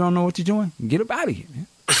 you don't know what you're doing? Get up out of here, man.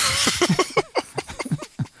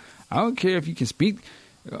 I don't care if you can speak.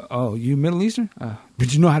 Oh, you Middle Eastern?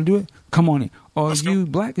 But you know how to do it? Come on in. Oh, Let's you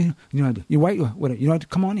go. black? You know how to do it. You white? Whatever. You know how to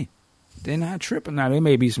come on in. They're not tripping. Now, there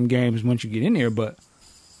may be some games once you get in there, but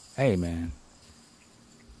hey, man,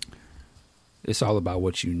 it's all about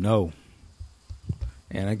what you know.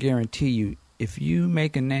 And I guarantee you, if you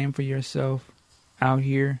make a name for yourself out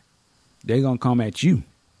here, they're going to come at you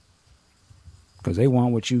because they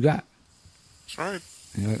want what you got. That's right.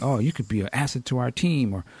 And you're like, oh, you could be an asset to our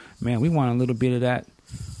team. Or, man, we want a little bit of that.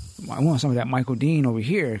 I want some of that Michael Dean over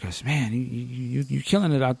here because, man, you're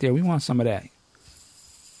killing it out there. We want some of that.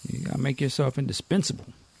 You got to make yourself indispensable.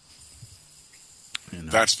 You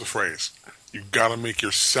know? That's the phrase. You got to make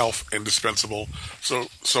yourself indispensable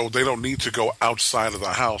so they don't need to go outside of the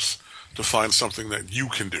house to find something that you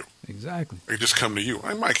can do. Exactly. They just come to you.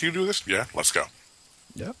 Hey, Mike, can you do this? Yeah, let's go.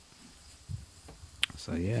 Yep.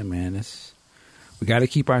 So, yeah, man, we got to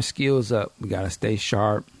keep our skills up. We got to stay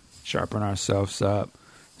sharp, sharpen ourselves up.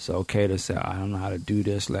 It's okay to say, I don't know how to do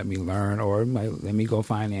this. Let me learn. Or let me go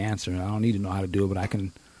find the answer. I don't need to know how to do it, but I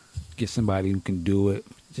can get somebody who can do it.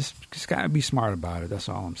 Just got to be smart about it. That's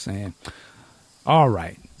all I'm saying. All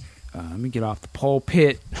right. Let me get off the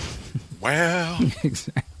pulpit. Well.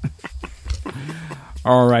 Exactly.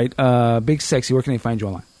 All right. Big Sexy, where can they find you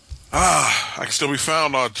online? I can still be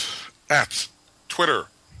found at Twitter,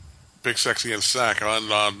 Big Sexy and Sack, on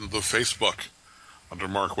the Facebook under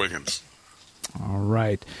Mark Wiggins. All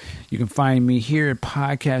right. You can find me here at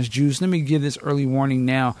Podcast Juice. Let me give this early warning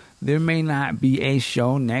now. There may not be a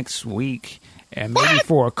show next week, and maybe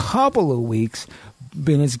for a couple of weeks.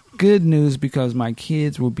 But it's good news because my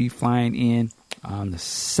kids will be flying in on the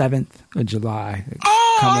 7th of July.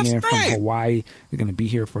 Coming in from Hawaii. They're going to be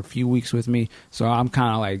here for a few weeks with me. So I'm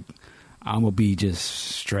kind of like, I'm going to be just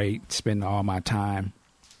straight, spending all my time.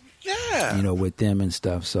 Yeah. You know, with them and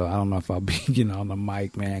stuff. So I don't know if I'll be getting on the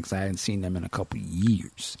mic, man, because I hadn't seen them in a couple of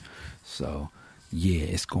years. So, yeah,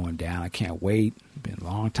 it's going down. I can't wait. Been a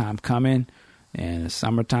long time coming. And the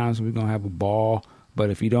summertime, so we're going to have a ball. But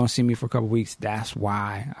if you don't see me for a couple of weeks, that's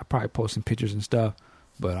why. I probably post some pictures and stuff.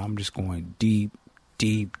 But I'm just going deep,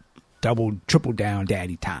 double, triple down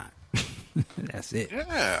daddy time. That's it.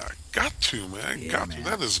 Yeah, got to, man. Yeah, got man. to.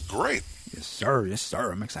 That is great. Yes, sir. Yes,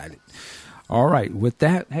 sir. I'm excited. All right. With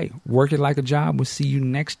that, hey, work it like a job. We'll see you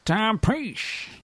next time. Peace.